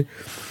revolver way.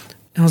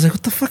 And I was like,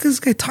 what the fuck is this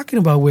guy talking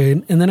about way?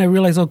 And then I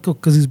realized,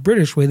 because he's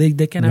British way,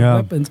 they can't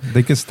have weapons.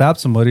 They can stab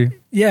somebody.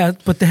 Yeah,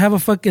 but they have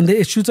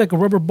it shoots like a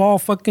rubber ball,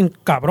 fucking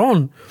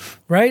cabron,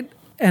 right?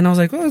 And I was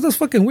like, oh, that's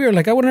fucking weird.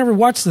 Like, I would never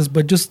watch this,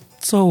 but just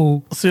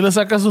so. Si le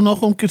sacas un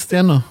ojo a un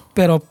cristiano.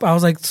 Pero I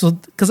was like, so,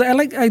 because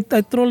I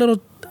throw a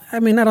little, I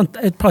mean,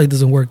 it probably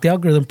doesn't work. The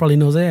algorithm probably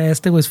knows, hey,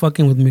 este was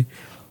fucking with me.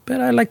 But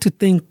I like to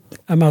think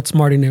I'm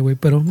outsmarting that way,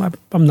 but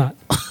I'm not.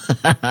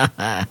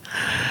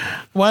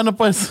 Bueno,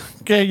 pues,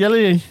 ¿qué? ¿Ya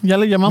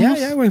le llamamos?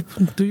 Yeah, güey.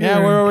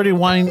 We're already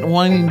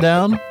winding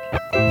down.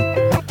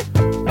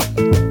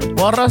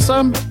 Well,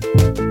 Raza,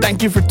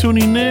 thank you for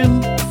tuning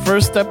in.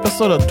 First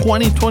episode of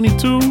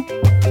 2022.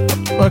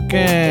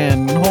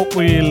 Fucking hope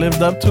we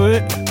lived up to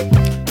it.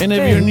 And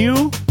if you're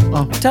new,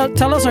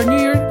 tell us our New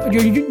Year,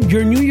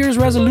 your New Year's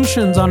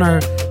resolutions on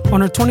our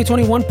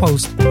 2021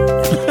 post.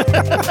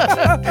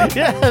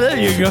 Yeah, there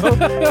you go.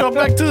 Go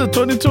back to the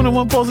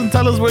 2021 post and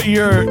tell us what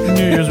your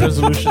New Year's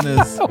resolution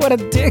is. What a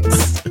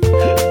dicks.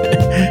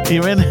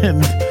 Even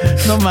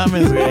no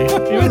mames, güey.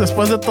 Even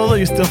después de todo,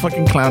 you're still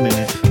fucking clowning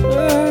it.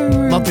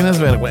 No tienes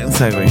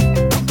vergüenza, güey.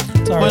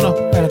 Bueno,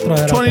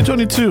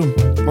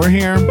 2022, we're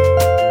here.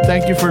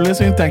 Thank you for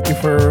listening. Thank you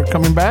for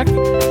coming back.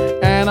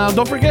 And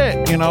don't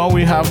forget,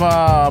 we have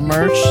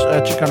merch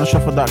at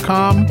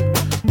chicanoshuffle.com.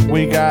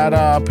 We got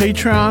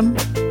Patreon.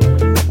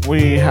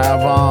 We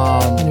have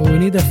we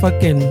need the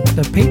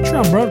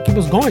Patreon, bro. Keep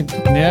us going.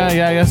 Ya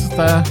se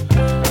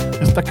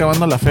está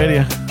acabando la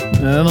feria.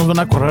 Ya nos van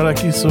a correr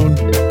aquí soon.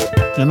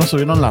 Ya nos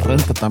subieron la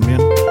renta también.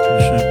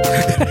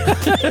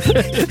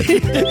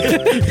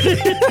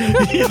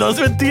 Y no es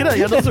mentira,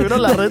 ya no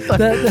subieron la renta.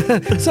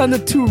 That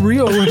sounded too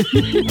real.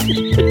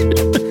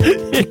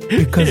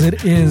 Because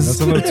it is.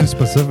 That's a little too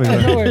specific. I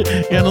know Right?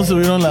 it. Ya no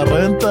subieron la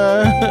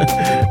renta.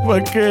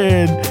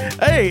 Fucking.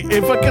 Hey,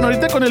 fucking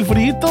ahorita con el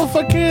frito,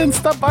 fucking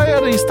stop by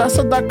at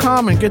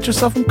istaza.com and get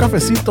yourself un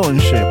cafecito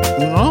and shit.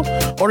 You know?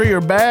 Order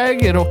your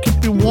bag, it'll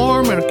keep you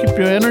warm, it'll keep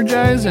you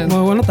energized. And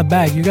Well, not the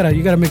bag. You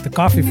gotta make the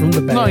coffee from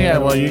the bag. no, yeah,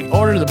 well, you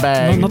order the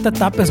bag. No te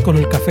tapes con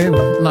el café,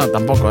 güey. No,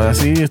 tampoco.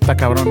 Así está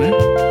cabrón, eh?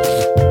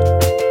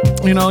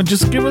 You know,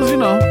 just give us,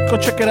 go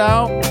check it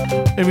out.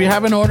 If you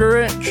haven't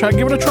ordered it,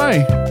 give it a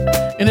try.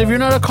 And if you're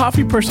not a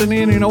coffee person,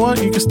 you know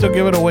what? You can still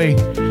give it away.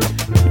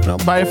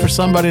 Buy it for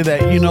somebody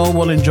that you know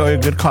will enjoy a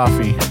good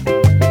coffee.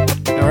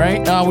 All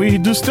right? We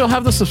do still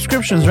have the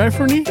subscriptions, right,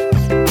 Fernie?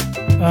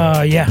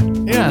 Yeah.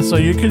 Yeah, so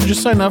you can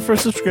just sign up for a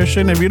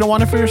subscription. If you don't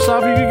want it for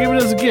yourself, you can give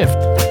it as a gift.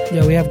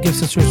 Yeah, we have gift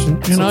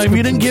subscription. You know, if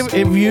you didn't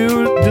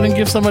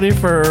give somebody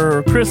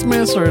for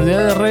Christmas or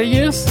Dia de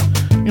Reyes,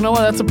 you know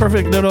what? That's a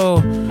perfect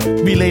little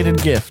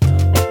belated gift.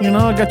 You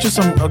know, I got you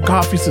a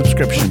coffee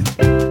subscription.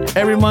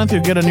 Every month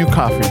you get a new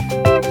coffee,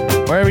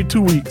 or every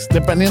 2 weeks,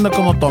 dependiendo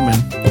como tomen,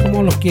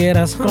 Como lo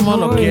quieras. como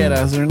lo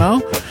quieras, you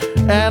know.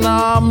 And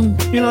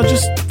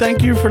just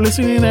thank you for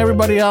listening,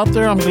 everybody out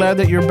there. I'm glad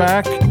that you're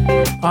back.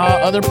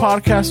 Other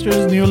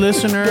podcasters, new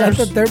listeners. Glad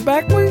that they're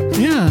back, güey.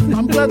 Yeah,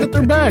 I'm glad that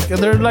they're back. And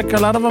they're like a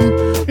lot of them,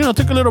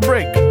 took a little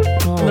break.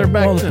 They're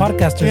back. the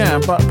podcasters. Yeah,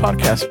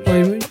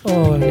 podcasters.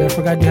 Oh, yeah, I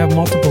forgot you have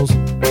multiples.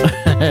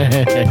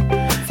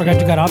 Forgot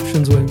you got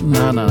options, güey.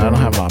 No, I don't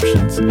have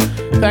options.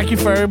 Thank you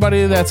for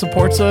everybody that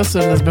supports us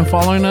and has been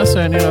following us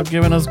and,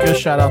 giving us good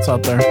shout outs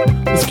out there.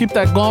 Let's keep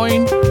that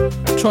going.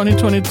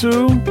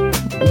 2022.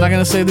 I'm not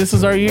going to say this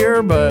is our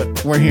year,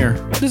 but we're here.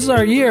 This is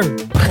our year.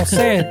 I'll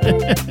say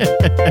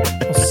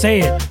it. I'll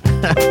say it.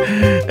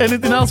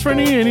 Anything else,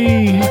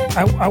 Fernie?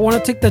 I want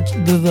to take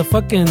the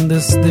fucking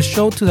this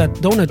show to that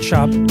donut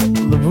shop.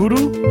 The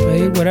Voodoo?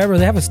 Hey, whatever.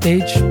 They have a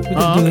stage. We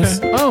can do this.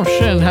 Oh,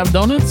 shit. And have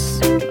donuts?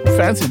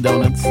 Fancy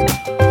donuts.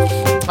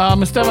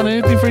 Esteban,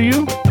 anything for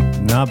you?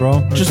 Nah,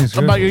 bro. Just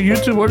about your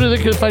YouTube. Where do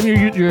they find your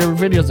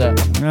videos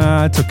at?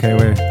 Nah, it's okay.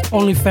 Wait.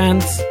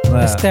 OnlyFans,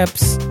 the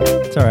steps.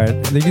 It's all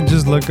right. They can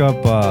just look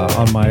up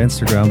on my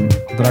Instagram,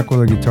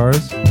 Dracula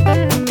Guitars.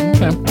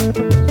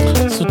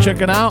 Okay. So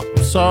check it out.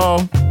 So,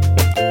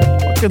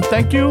 fucking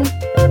thank you.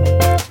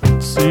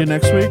 See you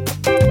next week.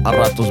 A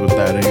ratos with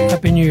that.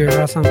 Happy New Year,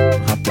 Raza.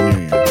 Happy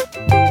New Year.